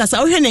woni ne kasa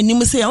wo hwe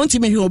nanim say won ti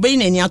me hwe obi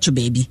na ni ato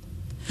baby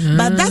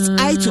but that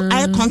eye to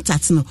eye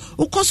contact no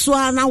ukoso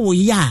na wo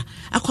ya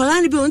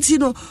akola ni bi onti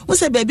no wo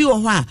say baby wo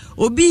ho a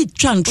obi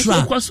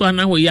twantra ukoso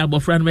na wo ya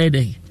abofra no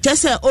meden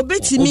just say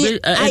obetimi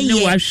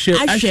aye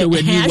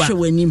ahwe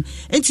wanim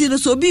enti no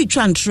so obi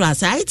twantra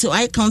say eye to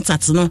eye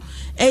contact no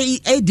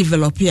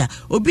develop here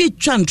obi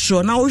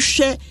twantra na wo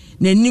hwe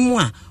nanim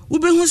a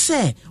ubehu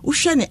se wo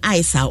hwe ne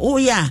eyes a o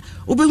ya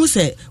ubehu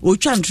se o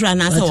twantra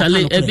na say wo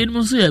ebi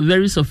mo so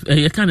very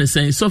you can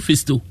say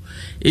sophisticated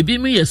ebi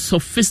me ye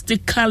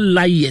sophisticated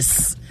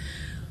liars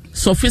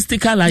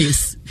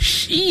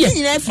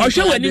yeah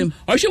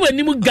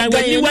oshe mu guy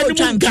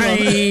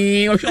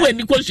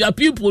oshe cause your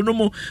people no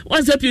more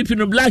once the people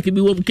no black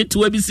be wo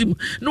ketu abi sim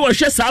no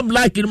oshe sa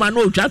black no man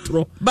no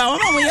twatro but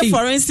we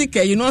forensic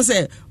you know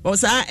say o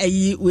sa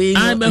ayi we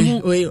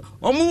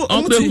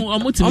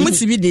omu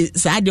ti bi de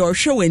sa de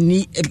oshe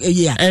wani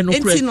ya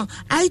enti no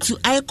eye to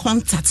eye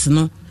contact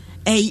no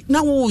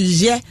na wo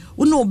je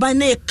wo no ba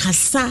na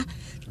kasa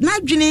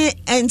nadwene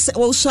and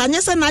also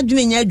anyasa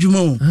nadwene nya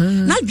adwuma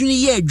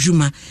nadwene ye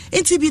adwuma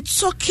enti be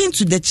talking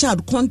to the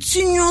child,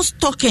 continuous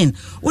talking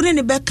woni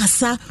ne be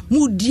kasa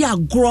mu di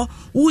agro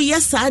wo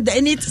yes ada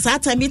any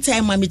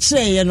time ma me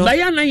kire ye no ba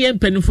ya na ye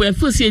mpanifo e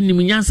fo se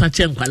enim nyansa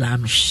che nkwala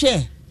no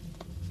hwe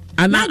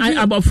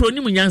ana abofro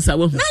ni munyansa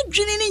wo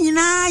nadwene ni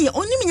nyina ye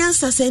onim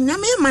nyansa se na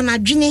me ma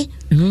nadwene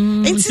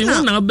enti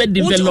na obe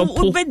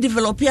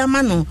develop ya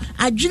ma no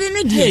adwene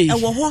ne de e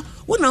wo ho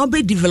wo na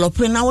obe develop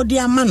na wo de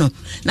ama no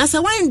na se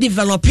wan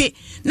develop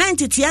na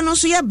entitia no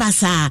so ye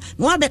basa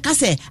na wa be ka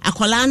se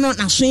akola no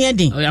na so ye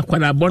din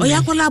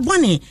oyakola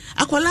bone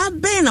akola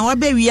be na wa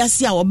be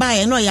wiase a wo ba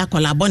ye no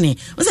oyakola bone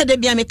wo se de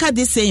bia me ka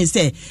this saying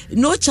say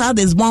no child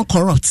is born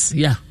corrupt.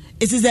 Yeah,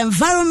 it is the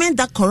environment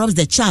that corrupts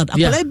the child.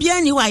 Akola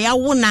bia ni wa ya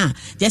wo na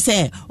just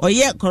say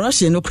oye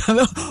corruption no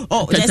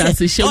just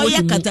say oye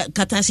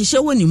katashishe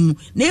woni mu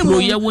na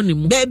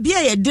emu be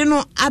bia ye de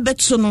no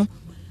abeto no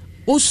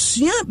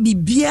osua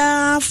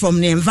bibia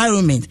from the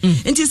environment.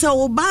 Nti say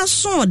wo ba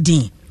so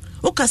din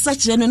o kasa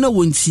kire no na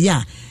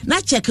wontia na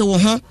check wo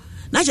ho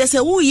na che say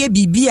wo ye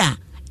bibia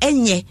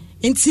enye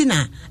nti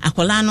na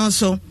akola no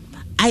so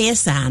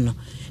ayesa no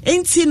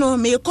nti no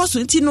me koso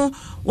nti no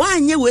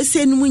wanye we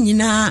se num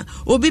nyina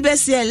obi be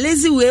say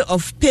lazy way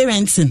of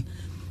parenting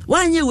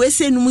wanye we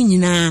se num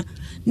nyina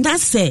nda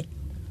say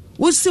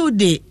wo so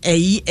de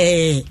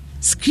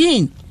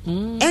screen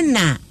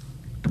ena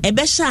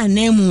ebe sha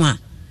na mu a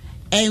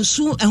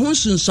ensu ehun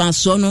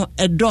sunsuaso no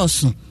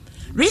edoso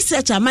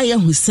research amaye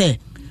hu say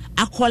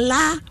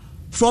akola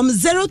from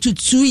 0 to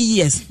 2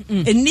 years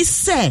eni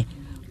say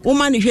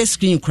woman hwe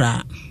screen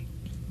kra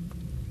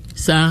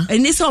sir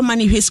eni say woman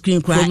hwe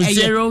screen kra from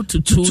 0 to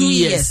 2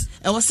 years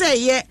e wo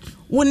say ye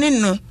woni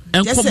no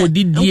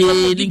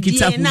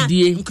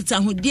enkomodidie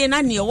nkitahudie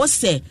na ne wo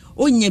say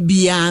onya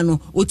bia no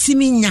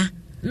otimi nya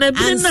na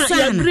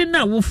biri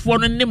na wofo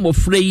no ne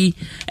mofra yi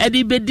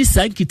edi bedi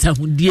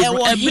sankitahudie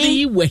ebiri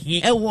yi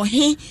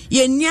wehe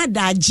ye ni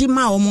adaje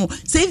ma omo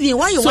saving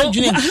why you want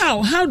dream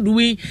how do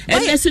we in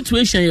that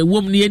situation ye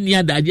wom ne ni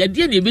adaje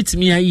ade na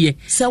ebetimi aye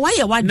say why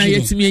you want na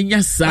yetimi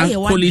anya sa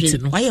quality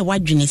no why you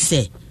want dream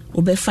say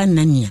obefa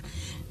nania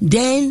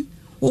then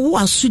wo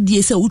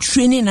asudie say wo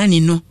training nani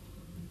no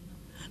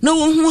no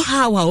wo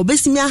how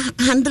obesimi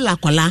handle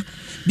akola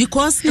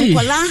because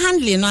akola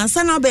handling no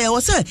ansa na be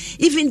was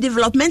even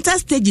developmental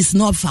stages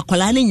no of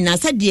akola ni nyina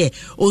say de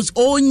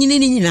o nyini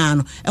ni nyina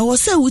no e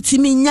was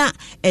wutimi nya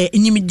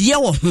nimdie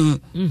wo ho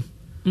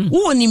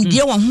wo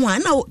nimdie wo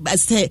ho na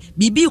say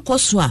bibi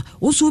koso a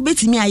wo so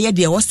betimi aye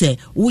de wo say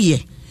wo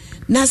ye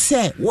na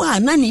say wa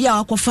na ni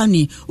ya akofa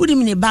ni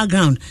udim ni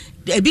background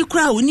ebi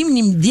kra onim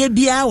nimdie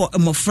bia wo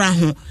mofra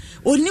ho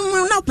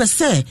onim na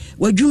pese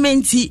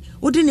wadwumenti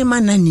odi ne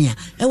manania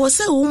e wo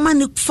say wo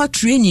man fa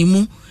training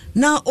mu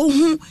na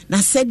ohun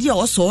na sedi a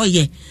oso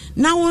oye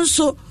na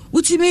wonso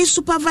utimi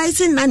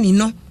supervising nani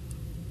no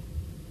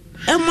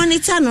e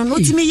monitor no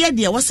utimi ye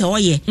de wo se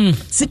oye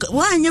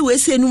wanye we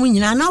se num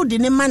nyina na odi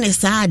ne man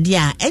sa ade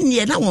a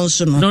ene na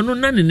wonso no no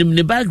nani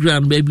ne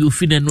background baby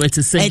ofi ne no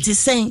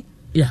etisen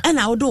and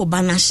I would do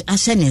banish a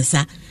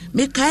shenensa.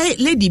 Make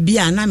Lady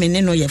Bia na me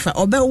no yefa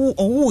obe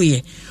wo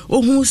ye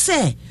ohun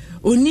se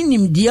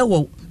oninim de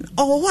wo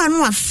o wa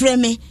no afre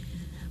me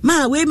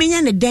ma we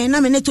menya ne den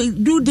na me to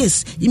do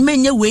this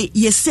imenya we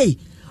ye say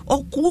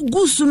o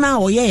gusu na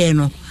o ye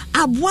no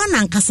aboa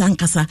na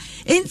nkasa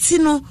enti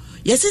no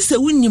yesi se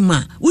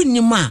wunima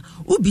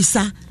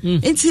ubisa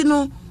enti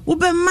no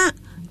ubema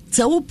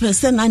se wo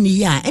person na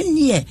ni ya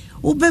enye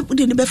ube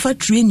de ne be fa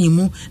training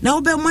mu na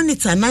ube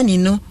monitor nani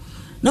no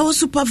na wo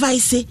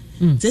supervise.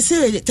 They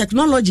say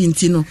technology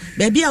intino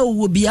baby I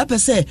will be up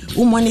say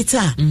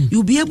monitor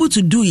you'll be able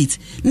to do it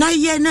now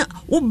ye na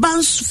u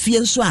bounce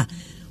feel so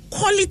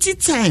quality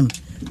time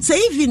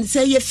say even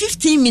say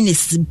 15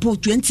 minutes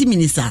 20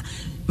 minutes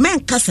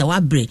men kasa wa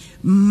bre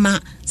ma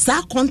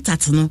sa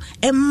contact no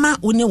e ma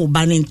one wo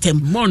ba ntem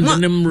bond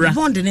nemra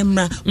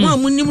mo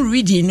amunim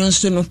reading no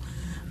so no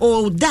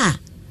o da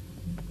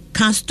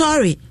can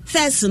story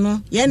first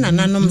no ye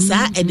nananom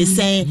sa e de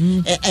say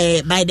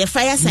by the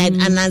fireside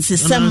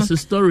announce some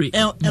story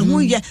hu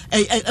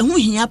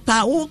hia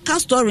pa o ka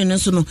story no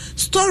so no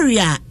story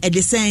e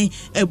de say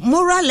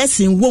moral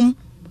lesson wom.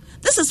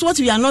 This is what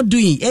we are not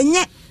doing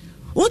enye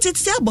o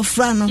tete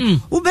abofra no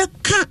wo be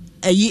ka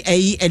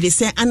e de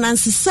say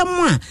announce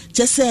someone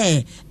just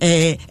say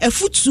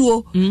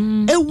efutuo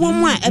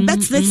ewom a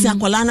ebetnet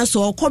akola na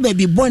so ko ba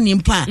bi boni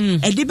mpa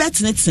e de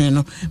betnet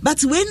no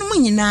but we no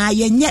nyina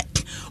yenye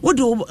wo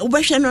do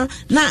obehwe no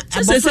na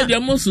abofra se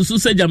mo susu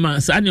se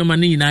jama sa anyoma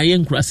ni nyina ye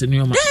nkurase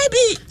no ma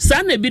baby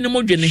sa na bi no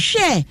modwene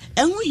hwe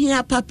ehu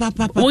hia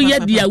papa wo ye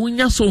dia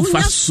wonya so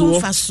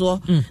faso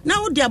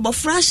na wo de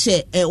abofra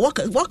hye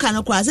woka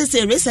no kwa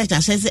se research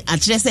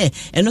akyere se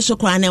eno so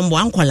kwa na mbo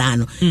ankola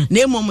no na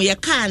emom ye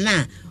ka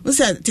na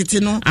unsa tete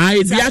no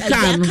bia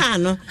ka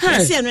no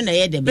se no na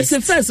ye de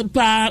best first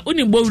pa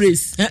unimbo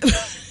race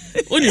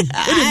Unim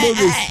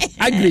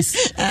agris.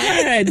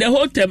 The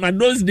whole time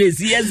and those days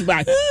years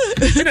back. Wow.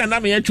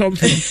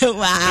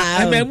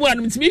 I'm a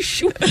one with me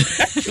shoe.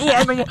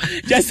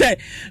 Just say,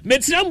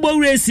 Metrambo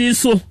race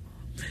so.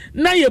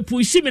 Now you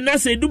push me na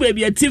say do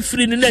baby a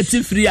tifree in net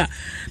tifree.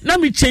 Now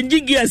me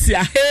changing gears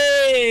here.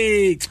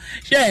 Hey,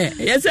 yeah,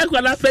 yes, I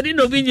call up any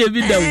of your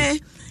video.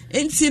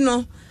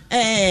 Intino,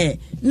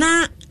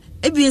 na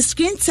it be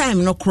screen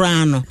time no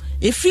crown.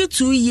 If you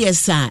 2 years,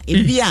 sir,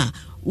 if you are.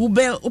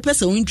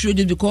 Person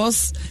introduced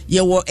because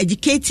you were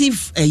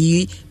educative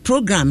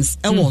programs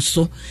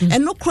also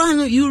and no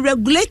crown you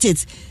regulate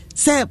it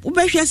say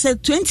ubehwe say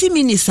 20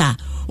 minutes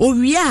or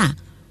we are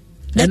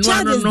the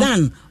child is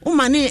done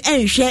umane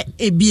enhwe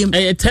ebiem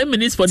 10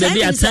 minutes for the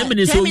day 10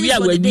 minutes we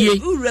are we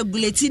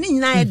regulating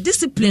na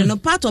discipline no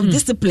part of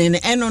discipline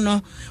eno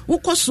no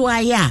wokoso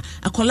aya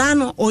akola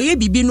no oye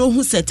bibi no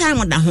hu say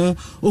time da ho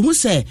ohu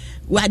say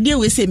wade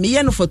we say me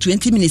ye no for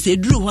 20 minutes e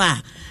duru ho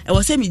a e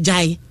wo say me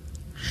jai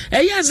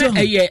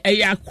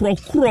eya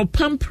krokro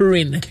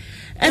pampering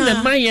and the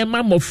my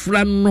mama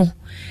frano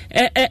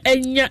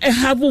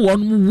have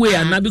one way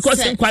and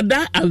because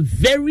kwada are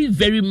very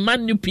very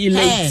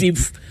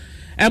manipulative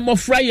and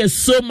mofra is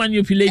so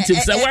manipulative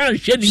so one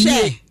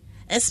share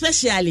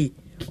especially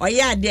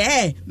oya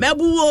de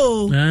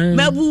mebuwo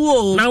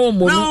na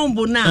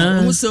ombo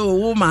na so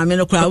wo ma me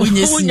no kwa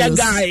wunya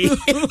guy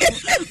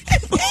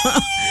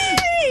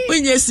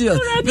wunya serious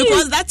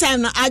because that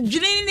time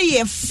adwene ne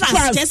ye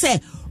fast just say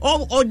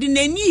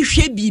ordinary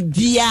hwe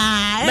bibia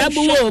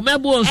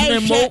mebo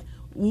so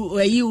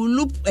you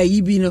loop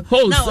bi no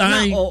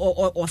na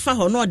o fa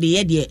ho no de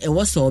ye de e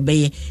wo so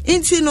obeye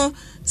nti no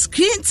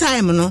screen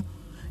time no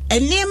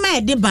enema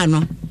e de ba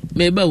no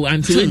meba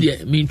anti we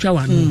de me ntwa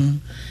wa no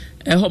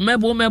ho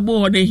mebo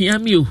ho de hia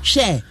mi o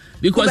share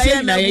because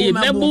say na ye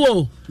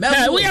mebo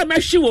we are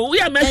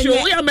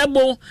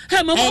mebo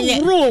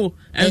bro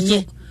and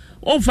so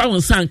on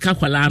found san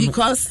kakwala no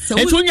because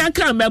etonya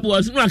kan mebo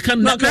no aka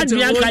na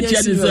dia ka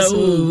che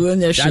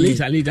de Charlie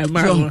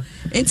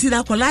enti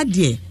na kwala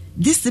de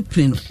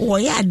discipline o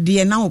ya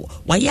de na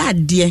wa ya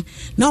de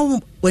na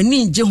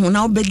wani nje ho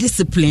na obe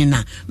discipline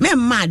na me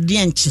ma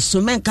de nchi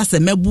so men ka se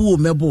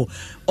mebo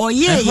o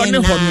ye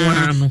na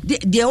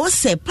there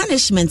was a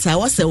punishment I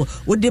was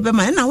would be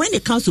man now when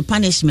it comes to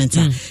punishment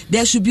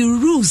there should be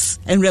rules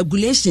and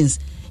regulations.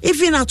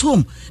 Even at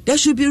home, there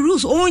should be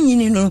rules.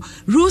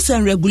 Rules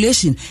and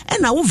regulation.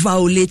 And I will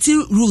violate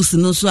rules.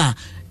 No, so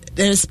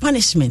there is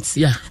punishment.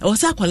 Yeah. And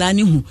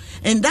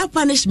that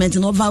punishment,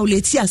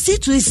 violate. See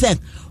to itself.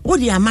 What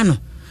the amano.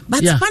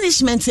 But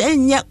punishment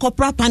and yet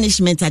corporal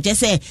punishment. I just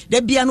say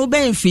there be an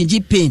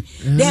infringe pain.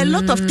 There are a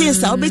lot of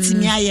things that obey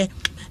me.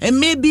 And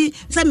maybe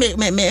some me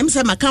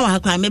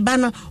makawa me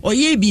bano or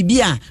ye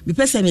bibia be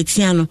person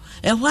etiano.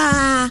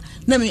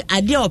 Na me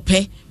ade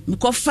ope.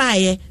 Because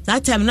fire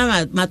that time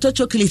na my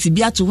chocolate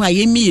be to why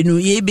ye me no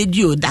ye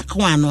bedio that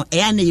one no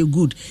e na ye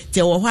good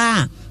te wo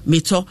ha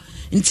me to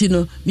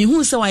ntino me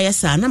hu se why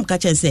sa na mka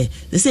chen say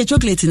they say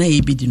chocolate na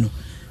ye bedi no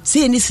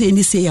say ni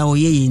ya o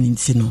ye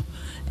ntino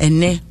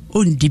enne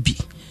ondibi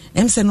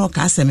em se no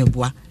ka se me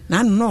boa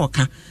na no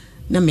ka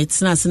na me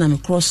tena se na me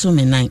cross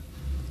me nan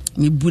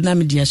me bu na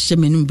me de ahye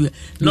me no bi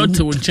not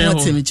to chen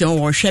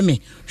wo hwe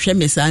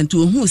me sa nti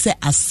ohu se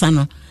asa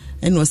no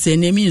ene o se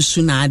na mi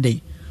nsu na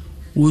adai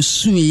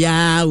osu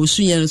ya no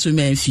so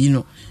me afi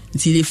no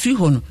nti le free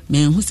ho no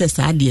me hu se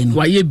sa ade no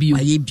waye bio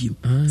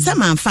se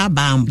man fa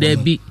ba ambo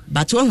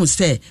but wo hu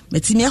se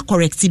metimi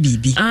correct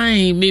bibi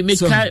ai me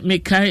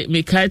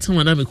kai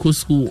to na me ko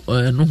school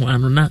no ho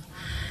ano na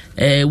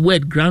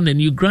word ground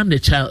and you ground the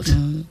child.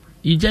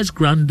 You just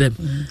ground them.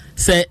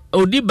 Say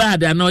odi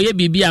bad and oye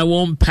bibi a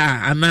won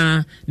pa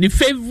ana ni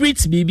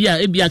favorite bibi a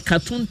ebi a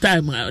cartoon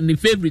time ni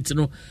favorite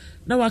no.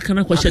 Na wa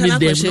kana question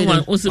them no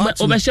one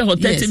over share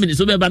 30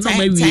 minutes over no ma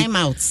wie.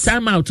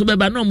 Time out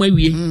over no ma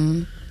wie.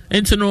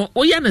 Enti no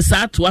oya ne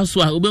sa to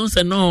aso a obe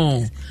say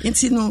no.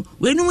 Enti no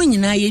we no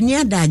nyina ye ni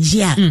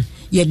adaje a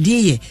ye de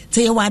ye.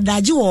 Say ye wa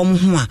adaje wo mo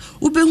ho a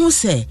obe hu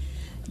say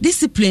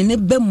discipline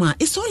bema.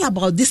 It's all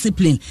about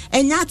discipline.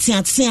 Enya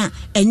tia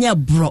enya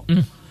bro.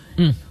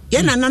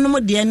 Yeah, no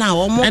de na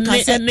o mo ka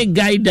se any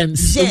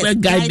guidance o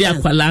guide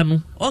akwala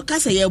no o ka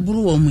se ye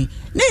buru wo mu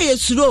na ye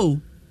suro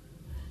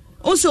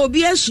o so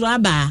obi esuro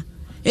aba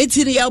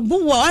etiri ye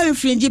bu wo o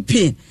fringe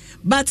pain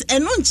but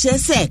eno nche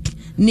sek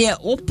ne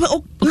o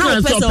na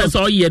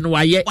o ye no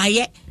waye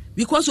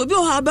because obi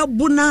o ha ba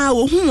bu na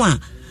o hu a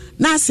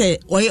na se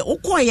o ye o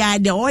ko ya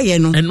de o ye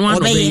no o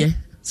be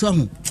so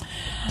hu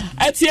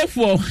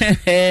atiefo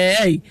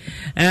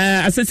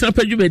asesra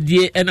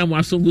padwumadie ena mo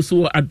asongu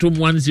so adom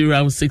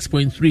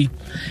 106.3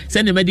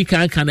 send the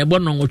medical can e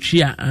bono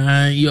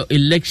nwotwe your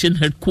election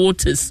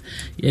headquarters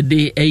ye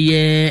de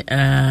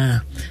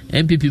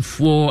MPP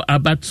for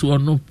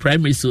abatu no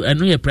primary so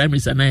eno ye primary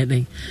sana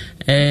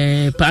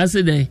pass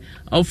the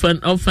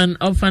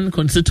often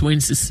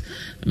constituencies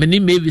many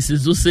mavis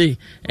is so say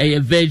a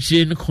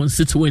virgin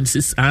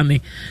constituencies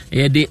ane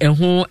ye de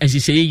eho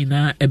ehihye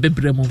yina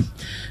ebebremu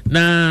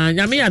na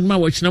nyame adma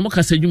watch na mo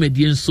kasa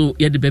dwumadie nso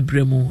ye de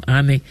bebremu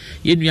ane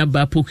ye nua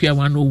ba pokua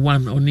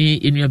 101 oni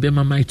ye nua be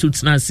mama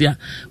itutna asia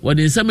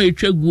wode nsama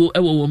etwaguo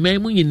ewo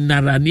mamu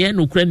nyinara ne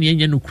enokra ne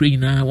enya nokra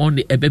nyina won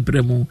de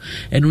ebebremu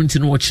enu nti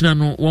no watchna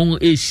no won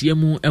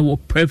ehyiamu ewo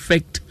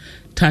perfect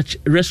touch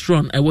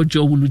restaurant ewo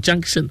Jowulu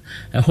Junction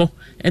eho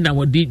ena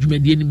wodi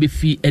dwumadie ni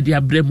befi ede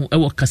abremu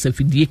ewo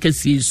kasafidie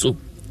kase so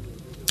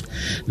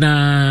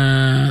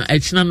na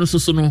echina no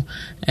so no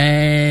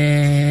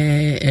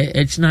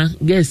echina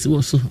guess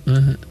also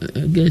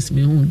guess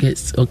me who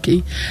guess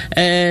okay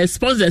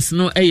sponsors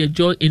no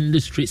Joy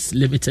Industries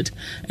Limited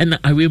and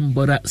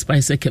Awembora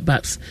Spice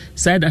Kebabs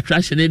side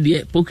attraction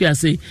dey poku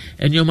say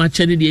enyoma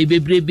chene dey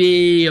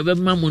bebrebe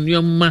obema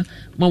monnyoma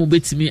mamu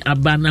betimi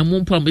abana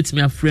mumpa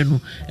betimi afre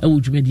no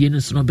ewudwumadie no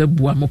so no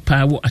beboa mo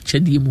pa wo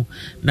achadie mu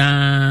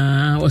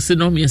na wose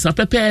no me sa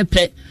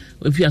pepepe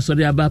ofi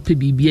asori aba pe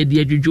bibia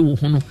de adwudwo wo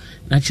ho no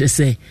na kire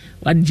se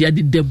wadje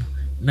adedam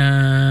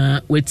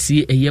na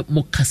wati eye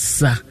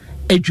mokasa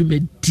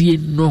adwumadie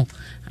no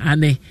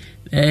ane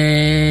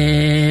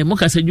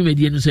mokasa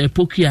adwumadie no so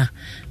epokua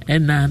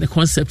na the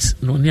concept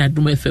no ne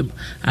Adom FM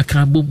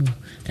aka bomu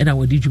na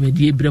wadi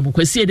dwumadie brem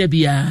kwasi da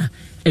bia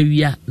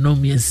awia no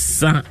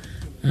miensa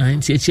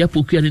nti echi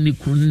apokua ne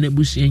kunu na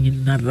busu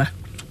nyinara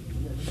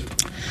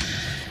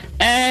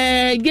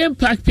game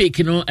park pick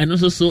no and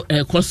also so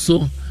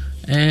koso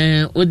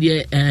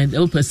odie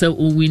o pese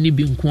o wini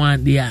bi nko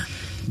ade a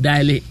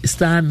dial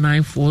star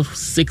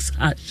 946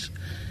 hash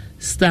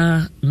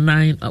star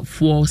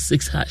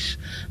 946 hash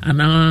and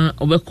now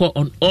obeko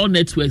on all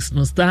networks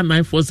no star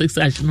 946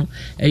 hash no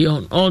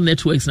on all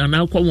networks and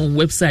now come on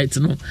website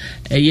no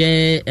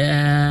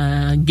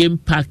game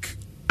park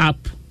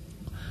app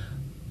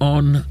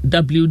on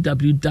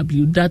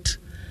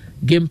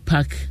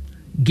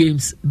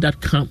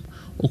www.gameparkgames.com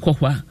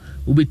okwa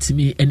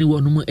ubetimi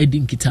anyone mu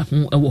edin kita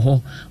ho ewo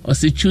ho or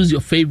say choose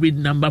your favorite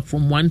number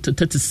from 1 to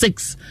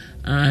 36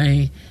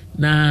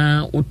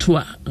 na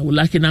otoa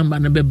lucky number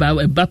na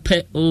beba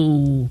ebape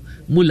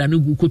mula no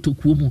gu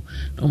kotokuo mu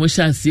na mo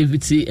sha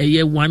CVT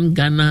 1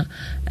 Ghana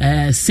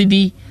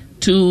cedi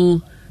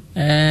to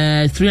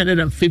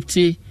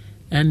 350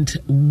 and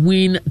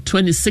win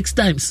 26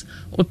 times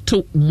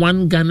oto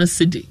 1 Ghana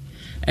cedi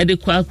ede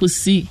kwa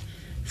see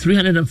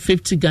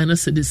 350 Ghana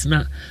cedis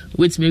na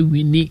which may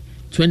we need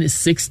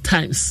 26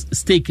 times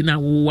stake na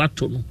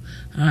wato no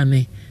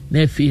ane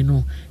na efe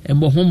no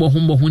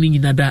embo ni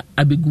nyinada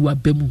abegu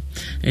abemu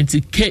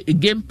enti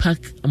game park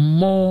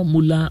more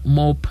mula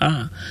more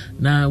power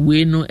na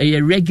we no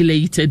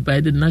regulated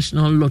by the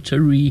National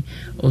Lottery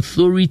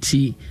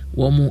Authority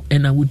womu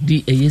ena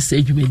wudi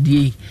se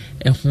dwumadie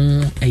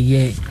eho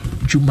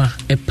dwuma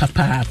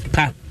papa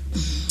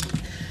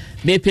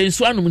me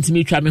penso anu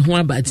mtimi twa me ho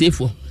aba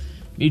tefo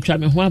me twa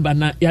me ho aba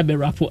na ya be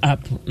wrap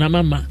up na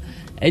mama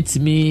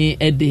etimi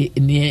ede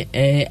ne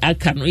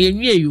aka no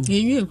yenwie you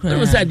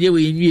no say dey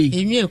we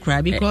yenwie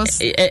kra because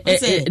screen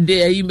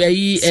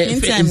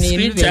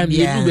time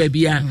be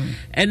bia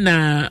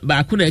na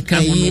ba ku na ka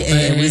ho no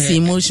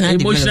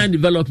emotional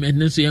development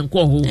no so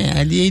yenko ho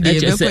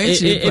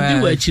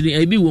ebi wa chiri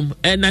ebi wom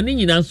na ne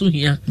nyina so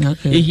hia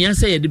ehia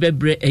say ye de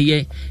bebre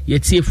eye ye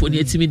tiefo ne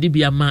etimi de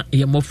bia ma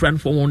ye mofran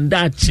for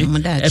wondachi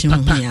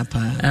papa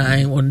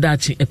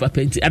wondachi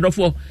papa nti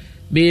adofo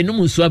me no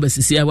musu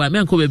abasisi awa me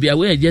anko bia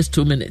we just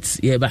 2 minutes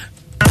ye ba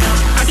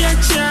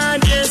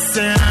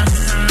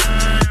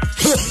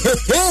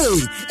Hey,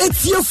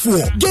 it's here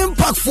for Game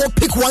Pack 4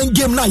 pick one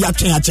game now ya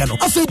channel.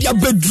 I said ya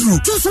bedroom.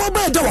 Just one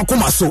by the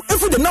wakoma so.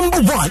 If the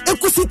number 1,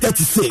 Equity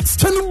 36.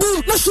 Channel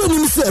boom, na show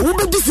me say we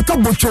be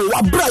difficult bocho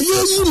wa bra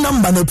ye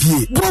number na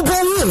pie. Bobo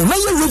na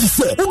ye ready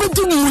say we be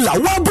do mula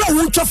wa bra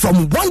wuncha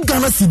from 1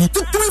 Ghana cedi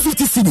to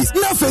 350 cedis.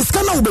 Na face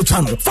kana ube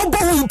channel. For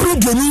bobo play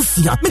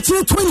Denisia. Me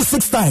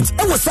 26 times.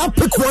 And was up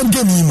pick one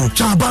game imo.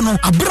 Chabano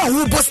abra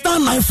wu posta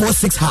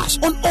 946 hash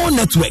on all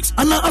networks.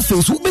 And now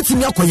face we be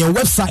me akwa your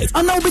website.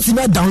 And now be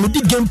download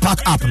the Game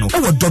Pack app no.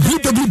 Ewo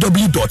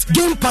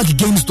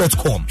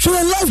www.gamepackgames.com. Show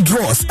your live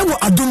draws. Ewo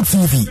Adum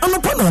TV.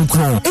 Anopa no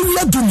nkron.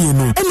 Ewia dumie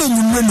no. Ene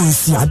nyumre no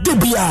nsia.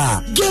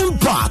 Debia. Game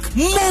Pack.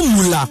 More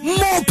mula.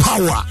 More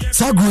power.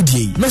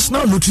 Sagudi.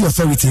 National Lottery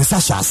Authority in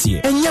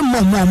Sashasi. Enye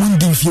more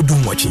mundi mfie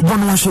dum wachi.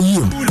 Bono wa show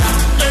yim.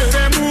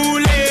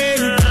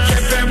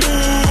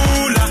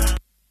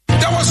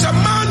 There was a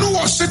man who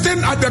was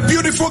sitting at the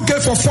beautiful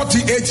gate for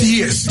 48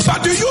 years.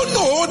 But do you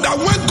know that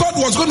when God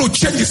was going to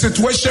change the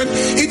situation,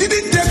 he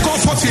didn't take God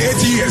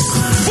 48 years.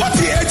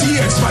 48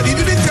 years, but he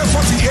didn't take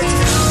 48 years.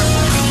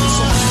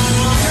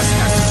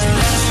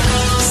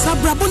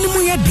 Sabraboni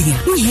moyade,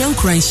 uyan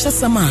kran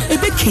shasama,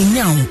 ebe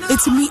kenyaw,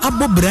 etimi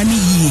abobrani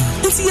yi.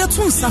 Iti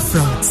yatun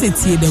safra,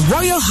 seti the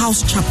Royal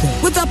House Chapel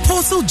with the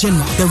Apostle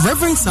General, the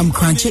Reverend Sam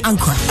Cranche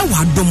Ankra.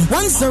 Ewadom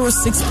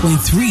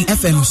 106.3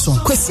 FM song.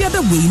 Kwesi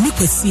ada we ni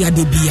kwesi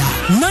ade bia.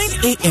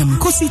 9 a.m.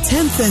 kosi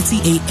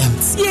 10:30 a.m.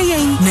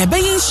 Siyen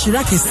nebeyin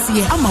shirake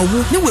siye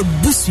amawu ne we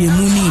busu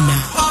emu ni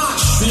na.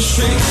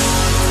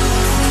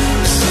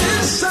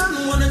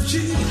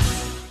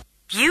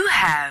 You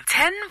have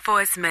 10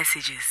 voice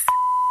messages.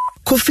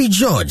 Kofi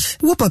George,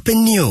 wo papa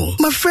new.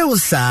 My friend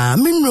sa,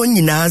 me no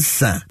nyina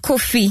sa.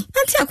 Kofi,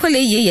 anti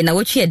akwale yeye na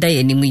wo twa da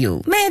ya nimu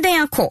yo. Me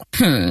dan akọ.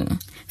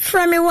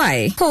 From me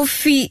why?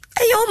 Kofi,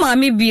 ayo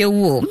mami bie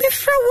wo. Me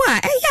fra wa,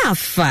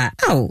 afa.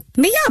 Aw,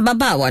 me ya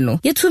baba wa no.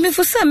 Ye tu me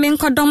fo sa me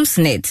nkodom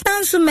snet.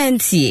 Nanso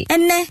mentie.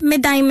 Enne me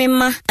dan me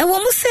ma. E wo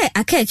mu se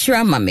aka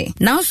akira ma me.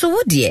 Nanso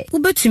wo de, wo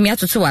betumi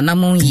atoto wa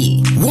namon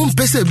yi. Wo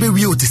mpese be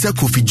wi o ti se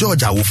Kofi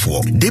George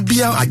awofo. De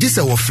bia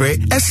agese wo frɛ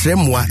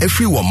esremwa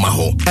efri wo ma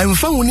ho.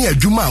 Emfa wo ne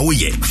adwuma a wo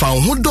ye. Fa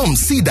ho dom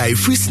sida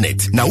efri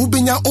snet. Na wo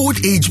benya old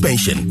age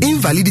pension,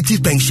 invalidity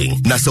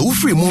pension. Na se wo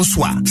free mo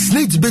nso a,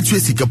 snet betu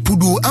esika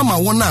pudu ama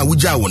wo na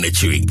wuja wo na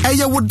chiri.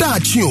 Eye wo da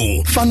achi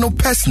o. Fa no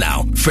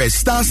personal. Fresh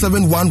star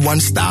 711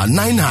 star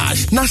 9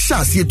 hash. Na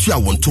shas ye tu a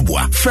won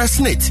toboa. Fresh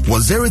snet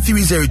was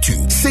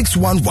 0302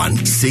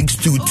 611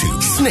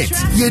 622. Snet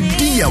ye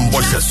di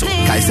ambosha so.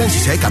 Kaisen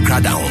she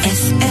kakra down.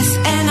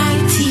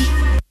 SSNIT.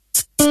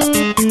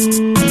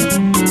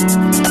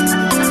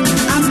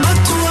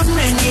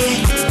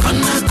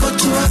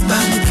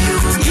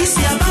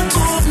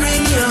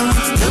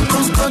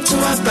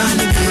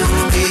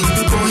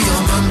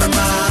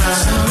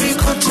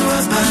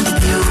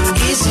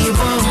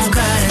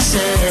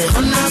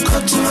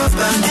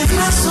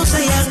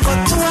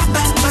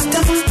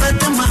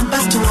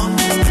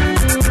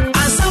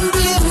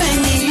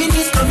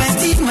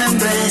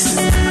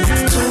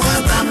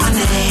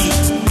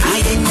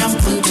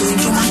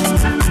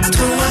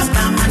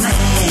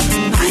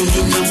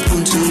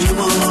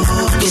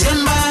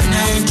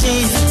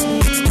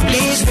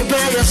 Please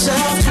prepare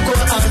yourself to go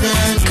out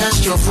there and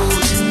cast your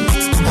vote.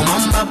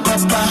 Mama,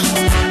 Papa,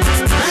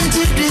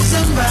 19th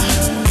December,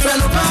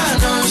 fellow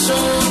pardon, so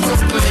go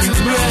pay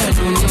bread.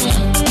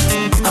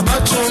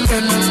 About to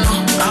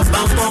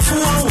about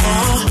for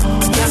war,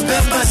 your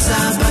pepper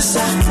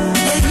sabasa,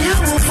 and you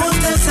will vote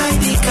the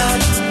ID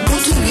card,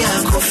 put to your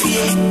coffee, a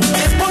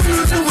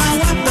bottle to my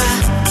wapa.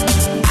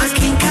 I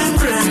can't come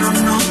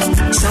no,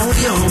 so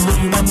your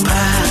papa,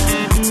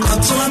 got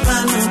to a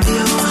banner.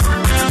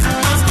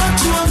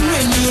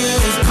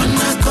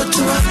 Go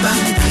to a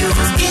banibio.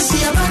 Easy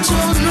about to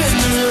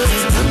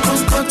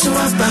go to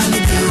a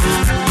banibio.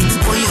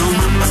 Oh, your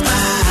mama,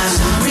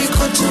 sorry,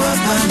 go to a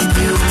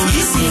banibio.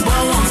 Easy,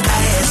 won't I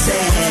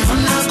say,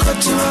 go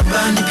to a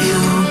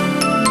banibio.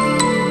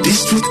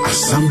 District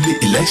Assembly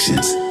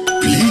elections.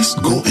 Please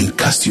go and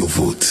cast your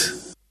vote.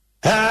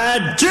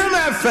 Jim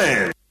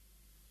FM.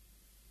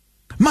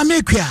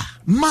 Mamie,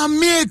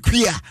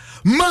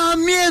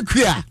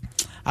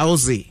 I will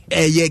say,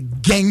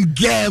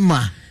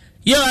 gengema.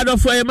 Yo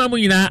adofo e mamu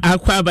nyina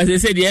akwa ba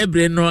se de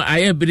ebre no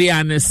ayebre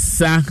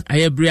anesa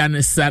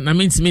na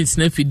mint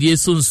na fidie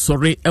so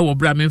nsore e wo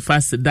bra me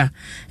fasida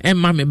e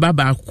ma me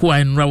baba akwa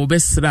enra wo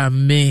besra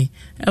me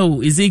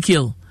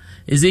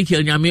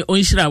Ezekiel nyame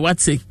onhira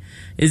wate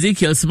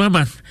Ezekiel's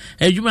mama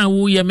adwuma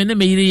wo ye me ne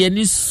me yire ye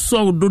ni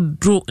so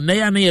dodo na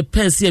ya na ye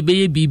pese e be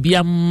ye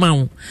bibia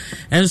mawo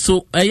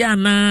enso ya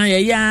na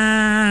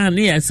ya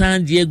ne ya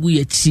sanje egu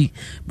ye chi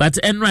but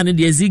enra ne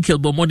de Ezekiel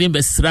bo modern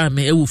besra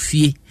me e wo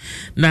fie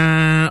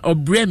na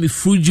obre me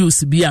fruit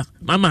juice bia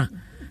mama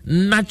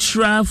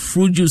natural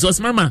fruit juice os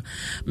mama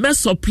me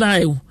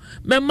supply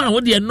mema wo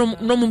de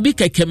nom bi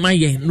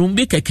kekemaye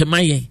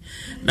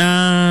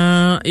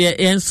na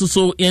yenso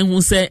so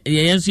yenhu se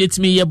yenso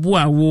yetimi yebo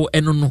awo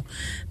eno no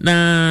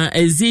na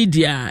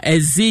ezidia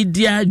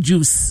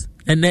juice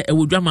ene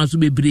ewodwa maso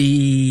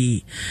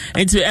bebre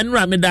enti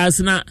enra me das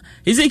na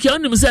Ezekiel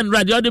onim se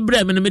enra de ode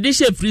bre me no me de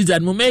she freezer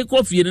no me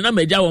coffee na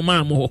magya wo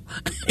ma ho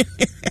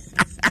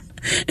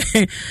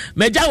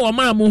meja wo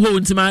ma mu ho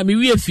ntima me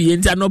wie fie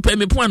ntia no pe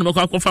me po an me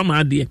kwa kofa ma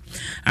ade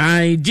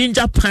ai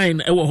ginger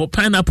pine e wo ho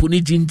pineapple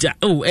ni ginger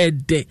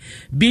ede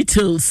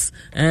beetles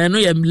no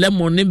ye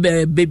lemon ni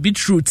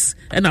beetroot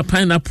and a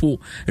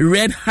pineapple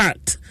red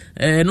heart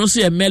no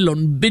so ye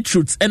melon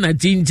beetroot and a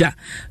ginger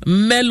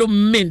mellow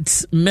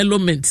mint no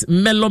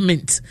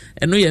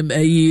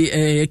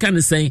ye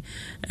can say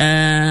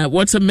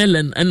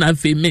watermelon and a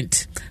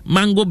mint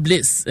mango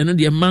bliss and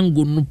the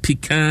mango no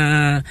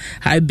pika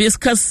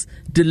hibiscus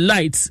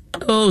delight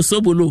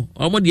so bolo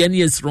omo de ani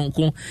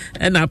esronko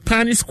and a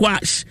pan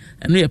squash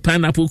and a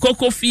pineapple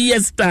cocoa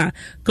fiesta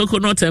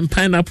coconut and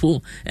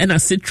pineapple and a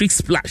citric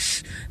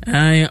splash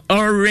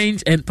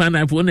orange and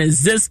pineapple and a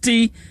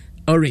zesty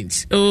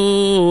orange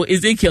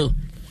Ezekiel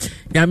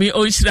yami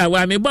onshira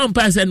wa me bon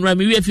pass and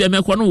rami we fie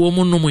me kono wo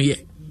mu no ye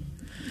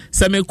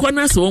se me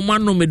kona so wo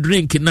no me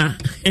drink na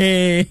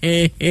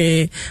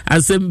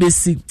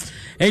asembesi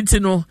enti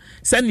no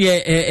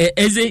sane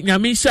eze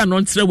nyame sha no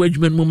ntre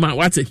wadwuman mu ma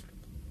wate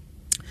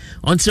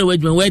ontre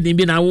wadwuman wedding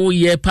bi na wo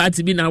ye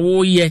party bi na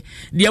wo ye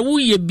de wo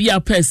ye bia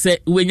pese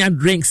wenya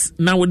drinks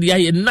na wo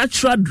de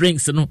natural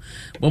drinks no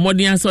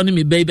bomodian so ne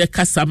me baby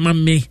kasa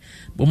mame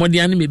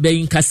bomodian me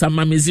baby kasa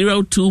mame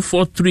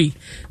 0243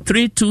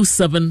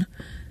 327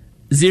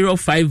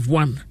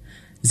 051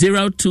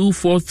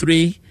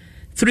 0243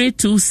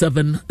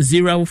 327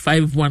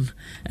 051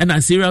 and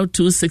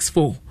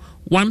 0264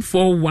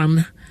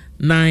 141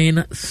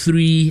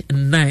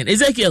 939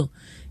 Ezekiel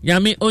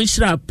nyame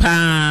onshira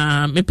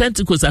pa me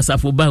Pentecost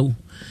asafo bawo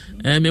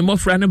me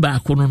mofra ne ba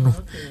kono no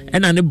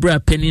ena ne bra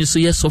pani so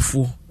ye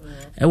sofo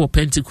e wo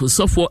Pentecost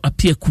sofo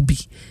apia kubi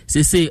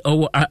se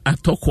owo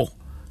atoko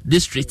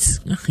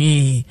district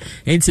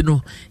enti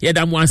no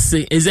yeda mo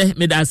ase eze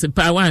me da ase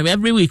pa wan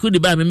every week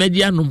could buy me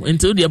media no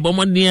until the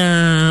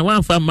bomonia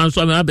wan fa man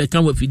so me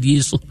abeka wa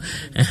fidie so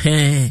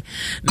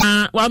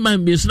na wa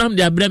man bi so nam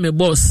de abre me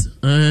boss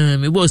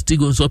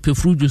tigo so pe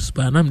fruit juice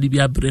pa nam de bi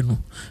abre no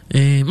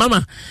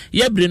mama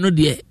ye bre no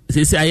de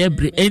se aye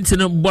bre enti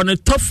no bono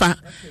tofa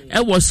e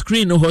was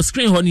screen ho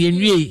no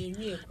enwie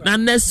na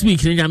next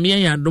week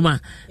nyame yan doma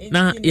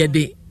na ye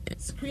de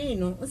screen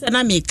no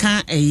na me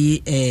ka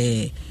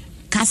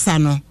kasa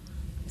no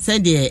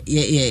said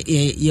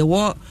ye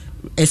wo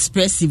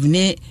expressive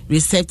ne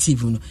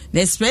receptive no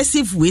na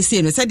expressive we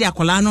say no said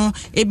akola no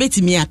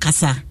ebetimi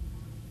akasa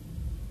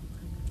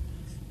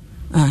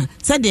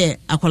said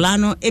akola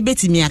no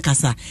ebetimi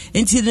akasa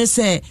enti no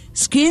say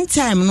screen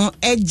time no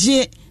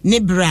eje ne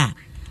bra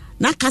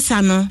na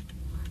kasa no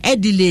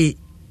edile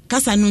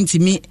kasa no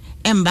ntimi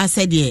emba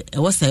said e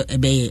wo se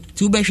ebeye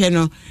ti ubehwe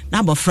no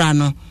na bofra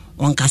no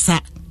on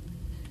kasa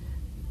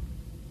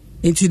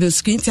enti no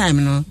screen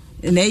time no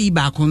na yi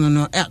ba kono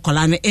no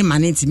kola no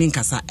emanent mi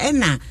nkasa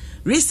na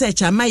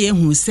research amaye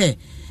hu se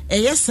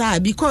yes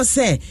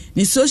because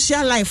ni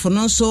social life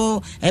no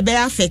so ebe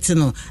affect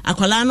no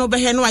akola no be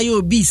he no aye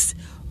obese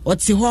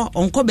oti ho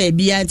onko ba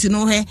bia nti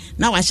no he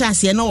na wa hya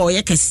ase no wo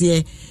ye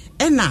kese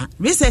na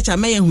research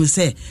amaye hu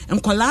se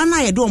nkola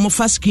na ye do mo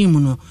fa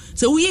screen no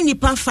so we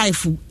nipa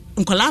 5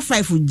 nkola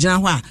 5 gyan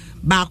ho a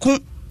ba ko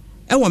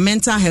e wo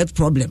mental health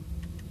problem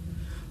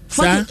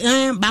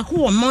bako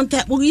wo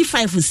monta we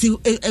 5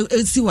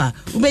 siwa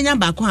ubenya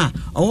bako a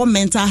or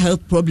mental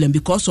health problem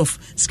because of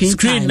screen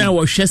time na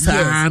wo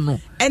hwesa no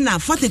and na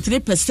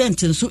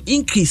 43% so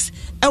increase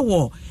e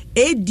wo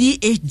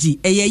ADHD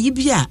yi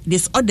bia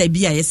disorder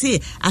bia you say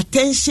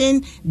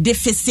attention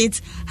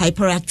deficit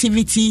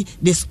hyperactivity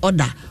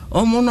disorder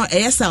omo no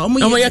yesa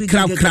omo ye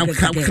crowd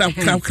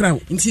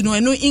nti no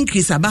eno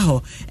increase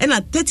abaho and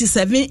a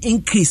 37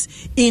 increase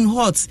in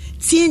what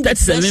teen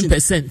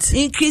 37%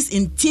 increase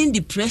in teen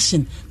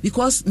depression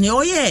because ne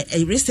oye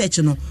research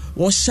no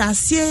was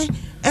shase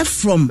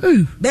from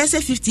best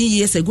 15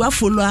 years ago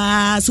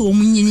follow so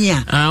omunyini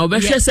a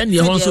obehwe se ne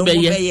ho so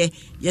beye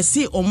you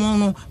see omo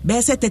no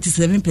best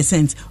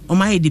 37%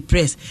 omo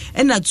depressed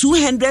and a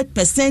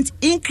 200%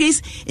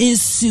 increase in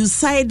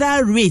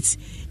suicidal rate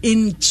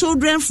in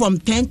children from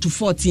 10 to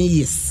 14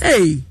 years.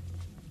 Hey.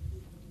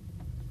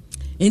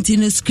 Into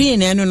the screen,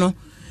 no.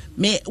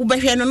 Me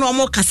ubehwe no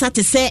mo kasa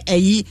te se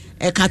a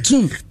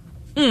cartoon.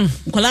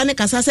 Nkolane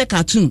kasa se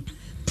cartoon.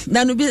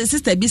 Na no bi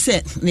sister bi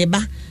se ne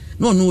ba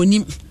no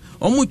onim.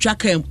 Omu twa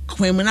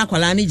kwem na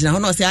kwala ne gina ho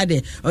no se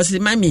ade. O se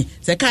mami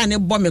se ka ne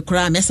bo me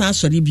kura me san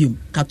sori biom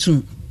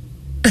cartoon.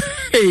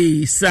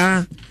 Hey,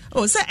 sir.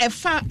 Oh, sir, a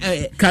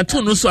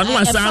cartoon no so no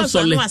asan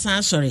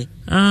sorry.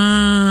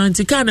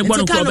 Nti kan ne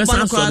bono ko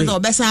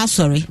besan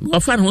sorry. O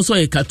fa no so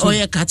e cartoon. Oh,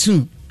 yeah,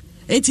 cartoon.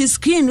 It is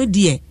screen no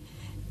dear.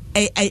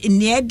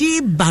 Near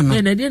the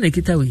banner. Na dia na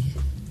kita we.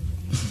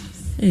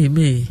 Hey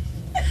me.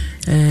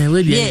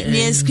 We dia.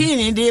 Near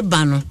screen the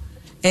banner.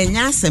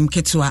 Enya asem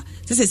ketwa.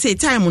 Say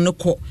time no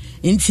ko.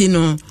 Nti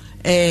no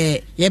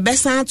ye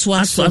besan to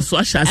aso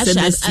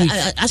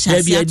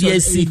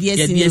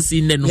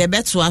DSC no ye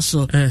beto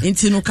aso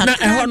nti no ka na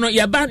ho no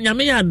ye ba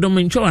nyame ya dom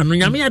ntwa no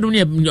nyame ya dom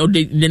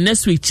the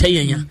next week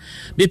cheyen ya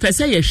be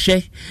pese ye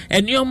hwe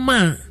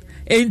enioma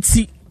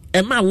enti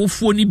ema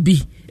wofuo ni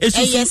bi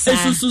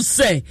esusu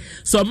say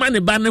so man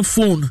ba ne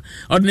phone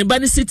or ne ba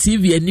ne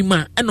TV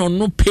anima e no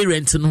no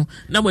parent no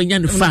na wanya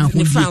ne fa ho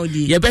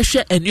ye be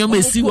hwe enioma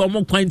esi wo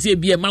mo kwante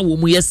bi e ma wo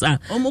mu yesa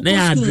na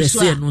ya address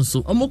e no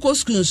so omoko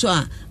school so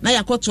a na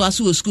yakoto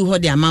aso school ho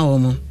de ama wo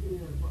mo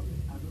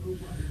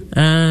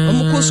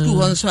omoko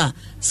school ho so a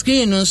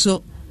screen no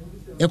so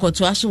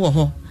yakoto aso wo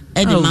ho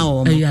e de ma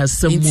wo mo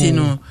nti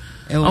no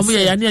omo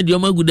ye ya ne de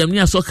omo agudam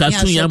ne aso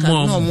cartoon ya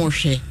mo no mo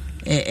hwe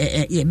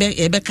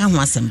ye be ka ho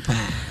asempa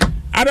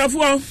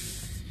Adafo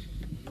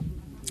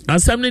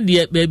asamne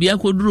de baabi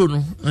akoduro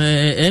no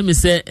me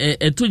se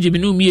etoji me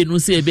no mienu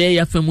se ebe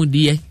ya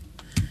famudie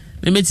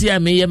me meti ya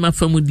me ye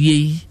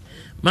mafamudie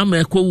mama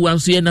ekowu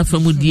anso ye na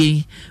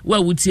famudie wa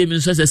wutie me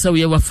nso se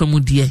ye wa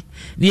famudie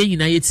ne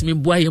nyina yetimi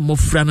boa ye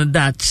mofra no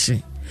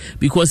daache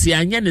because ya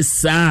anya ne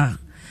saa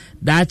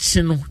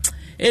daache no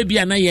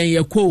ebia na yen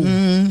ye ko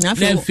na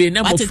fe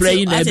na mofra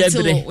yi na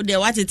ebebre de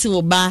watete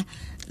wo ba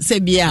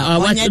sebia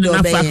onye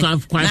do be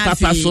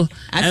papa so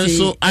and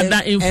so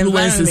other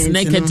influences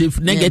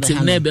negative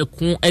na be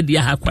ku e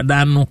dia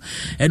hakwada no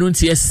eno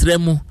nti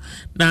esremu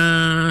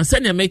na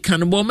senya meka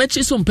no bo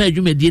mechi so mpa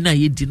adwumadi na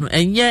yedi no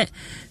enye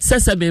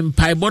sese be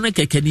mpa bo no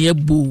keke ne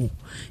ebu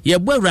ye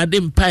bo awrade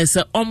mpa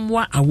se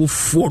omwa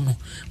awofo no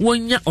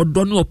wonya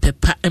odo ne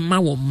opepa ema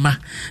wo ma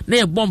na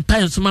ye bo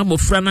mpa nso ma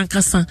mofra na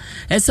nkasa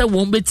ese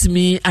wo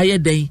betimi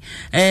ayeden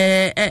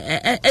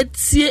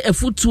etie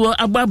efutuo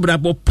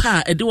agbabrabo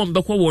pa ede wo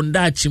mbekọ won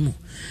daachi mu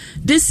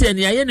this year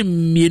ne aye ne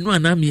mienu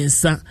ana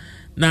miensa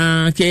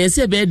na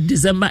kese be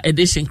December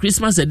edition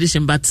Christmas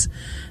edition but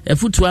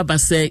efutuo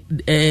abase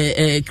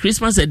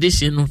Christmas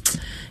edition no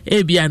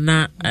ebia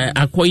na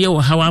akoye wo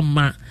hawa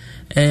ma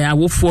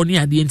awofo ni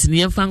ade ntini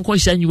yemfa nko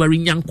January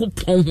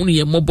nyankopon hu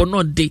ye mobo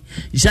no de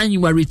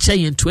January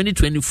chain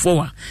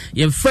 2024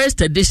 ye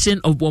first edition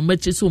of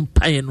Bomechi so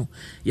mpae no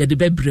ye de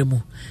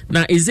bebremu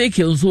na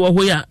Ezekiel so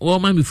wo ya wo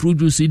ma me fruit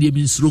juice de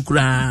mi nsuro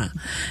kra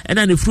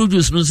na ne fruit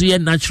juice no so ye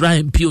natural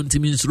and pure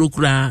ntimi nsuro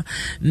kra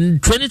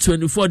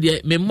 2024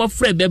 de me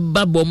mofre be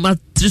babo ma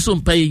triso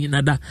mpae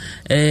nyina da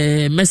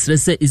mesre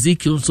se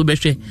Ezekiel so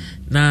behwe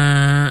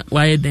na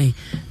waye den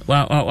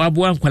wa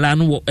boa nkwala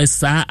no wo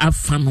esa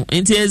afa no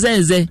enti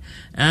eze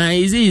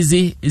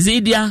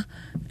easy dia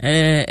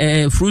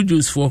fruit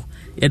juice for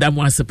yeda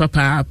mo ase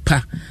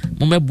papa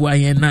mo meboa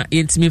yen na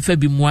entimi fa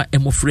bi mo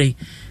emofrey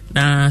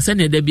na se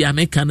ne da bi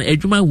ameka no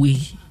adwuma we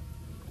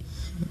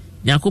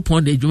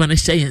yakopon de adwuma no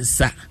hye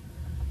yensa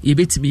ye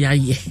betimi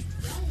aye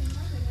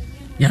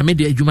ya me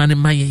de adwuma ne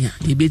mayen ya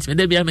ye betimi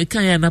da bi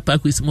ameka ya na pa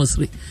Christmas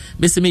re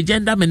me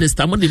gender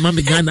minister mo de ma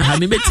me Ghana ha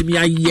me betimi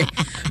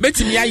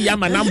aye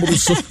ama na mburu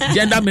so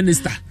gender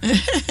minister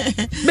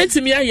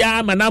betimi aye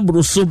ama na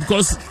mburu so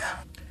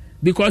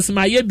because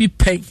my ye be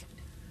pen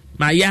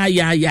my ya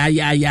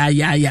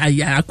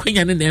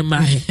akwanya ne na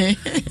ma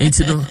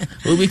enti no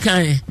obi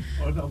kan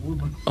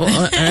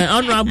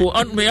honorable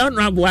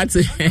what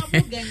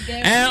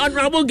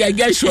honorable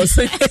gege sure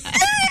say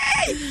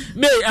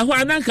me ahwa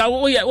ananka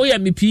wo ya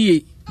me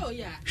pie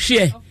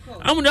hwe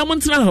amu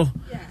ntra ho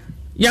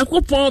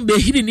yakopon be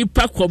hiri ni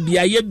pakọ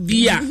bia ye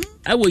bia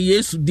awo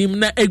Yesu dim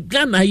na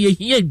egana ye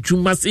hia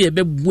adwuma se ye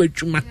bebu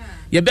adwuma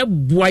ye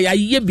beboa ya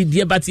ye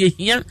bidie bat ye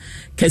hia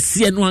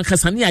kese no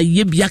ankasa ne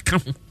ye bia ka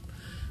ho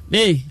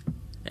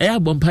ya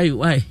bompai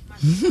why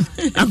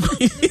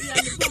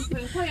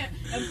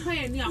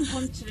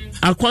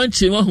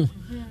akonche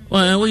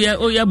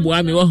wo ya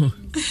boa me wo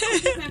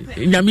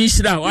nyame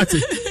hira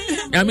wate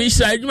nyame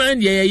hira adwuma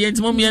ne ye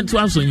ntimo me nto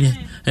aso nye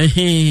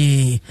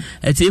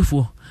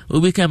etefo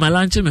obi ka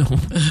malanche me ho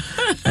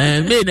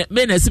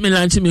me na simi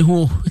lanche me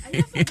ho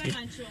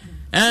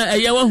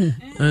ya wo ho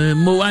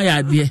mo wa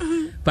ya de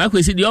pa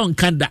kwesi de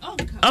onka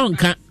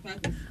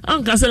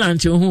se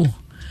lanche ho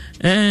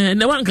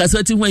na wanka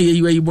se ti ho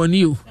ye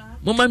boni o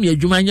mo ma me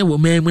adwuma nya wo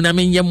ma mu na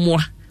me nye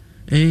moa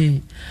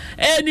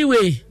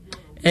anyway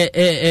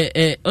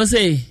o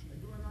say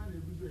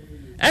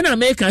ana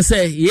make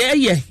say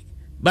yeah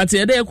but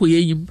ye dey ko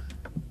yeyim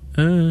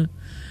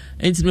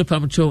enti me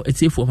pam cho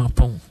etiefo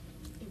mapon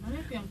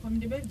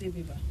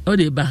o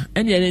de ba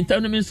eni en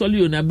tam no me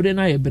solio na bre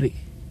na ye bre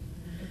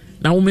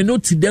na wo me no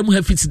ti dem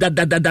ha fit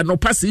da no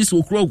pass is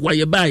okro kwa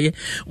ye ba ye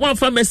one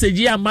fa message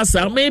ya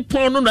massa me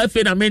pon no na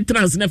fe na me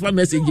trans na fa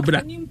message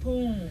bra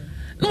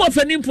no mo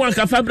fa nimpon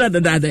aka fa bra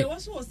da wo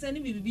so send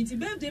me bibi ti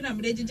birthday na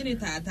me gigi ni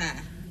tata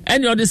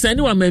eni o de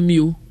send wa mami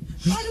o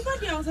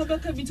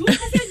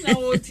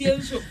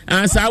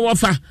Asa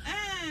wofa.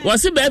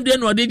 Was it birthday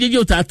no did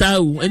you tata?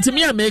 And to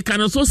me, I make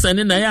an so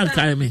sending a young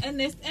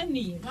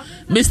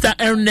Mr.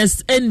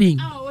 Ernest Enning.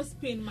 I was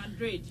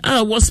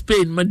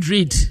Spain,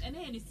 Madrid.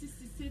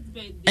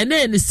 And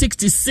then the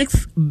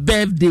 66th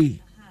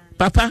birthday.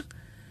 Papa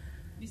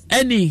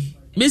Enning.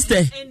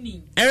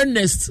 Mr.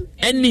 Ernest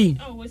Enning.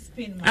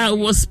 I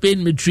was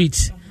Spain, Madrid.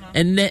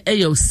 And then a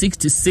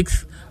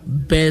 66th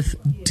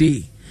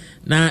birthday.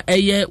 Now, a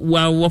year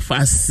while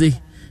wafa say,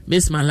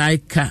 Miss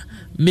Malaika,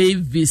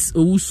 Mavis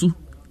Owusu.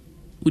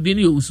 Within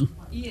Owusu?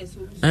 Yes,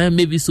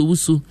 Mavis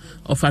Owusu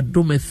of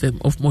Adom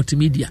FM of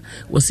multimedia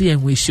was here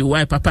and we show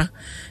why, Papa.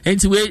 And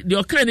to wait, the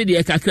Okani, the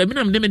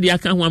Akakraminam, them, the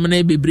Akan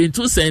woman, be brain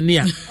to send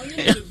near.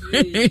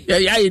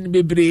 I in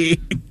Bebre.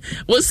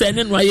 What's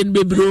sending why in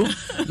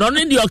Bebro? None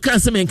in your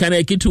councilman can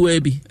I get to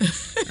Webby.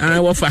 I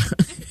offer.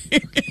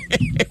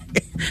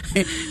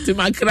 To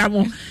my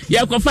cramo,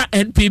 Yakofa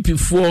NPP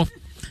for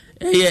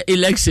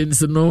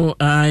elections, no,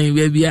 I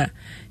will be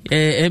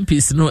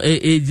MPs, no,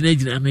 age,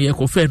 and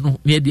Yakofa, no,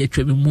 near the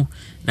Tremimu.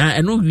 Now,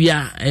 I know we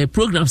are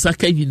programs are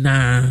coming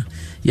now.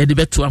 Yadi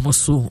betu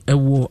amoso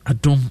ewo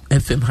Adom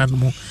FM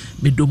hanumo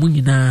medomu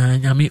nyina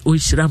nyame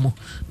onhyiramo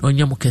na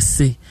onyamo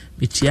kese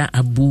metia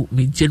abu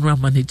me general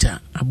manager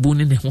abu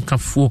ne ho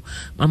kafo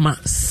mama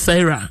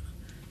Sarah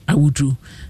Awudu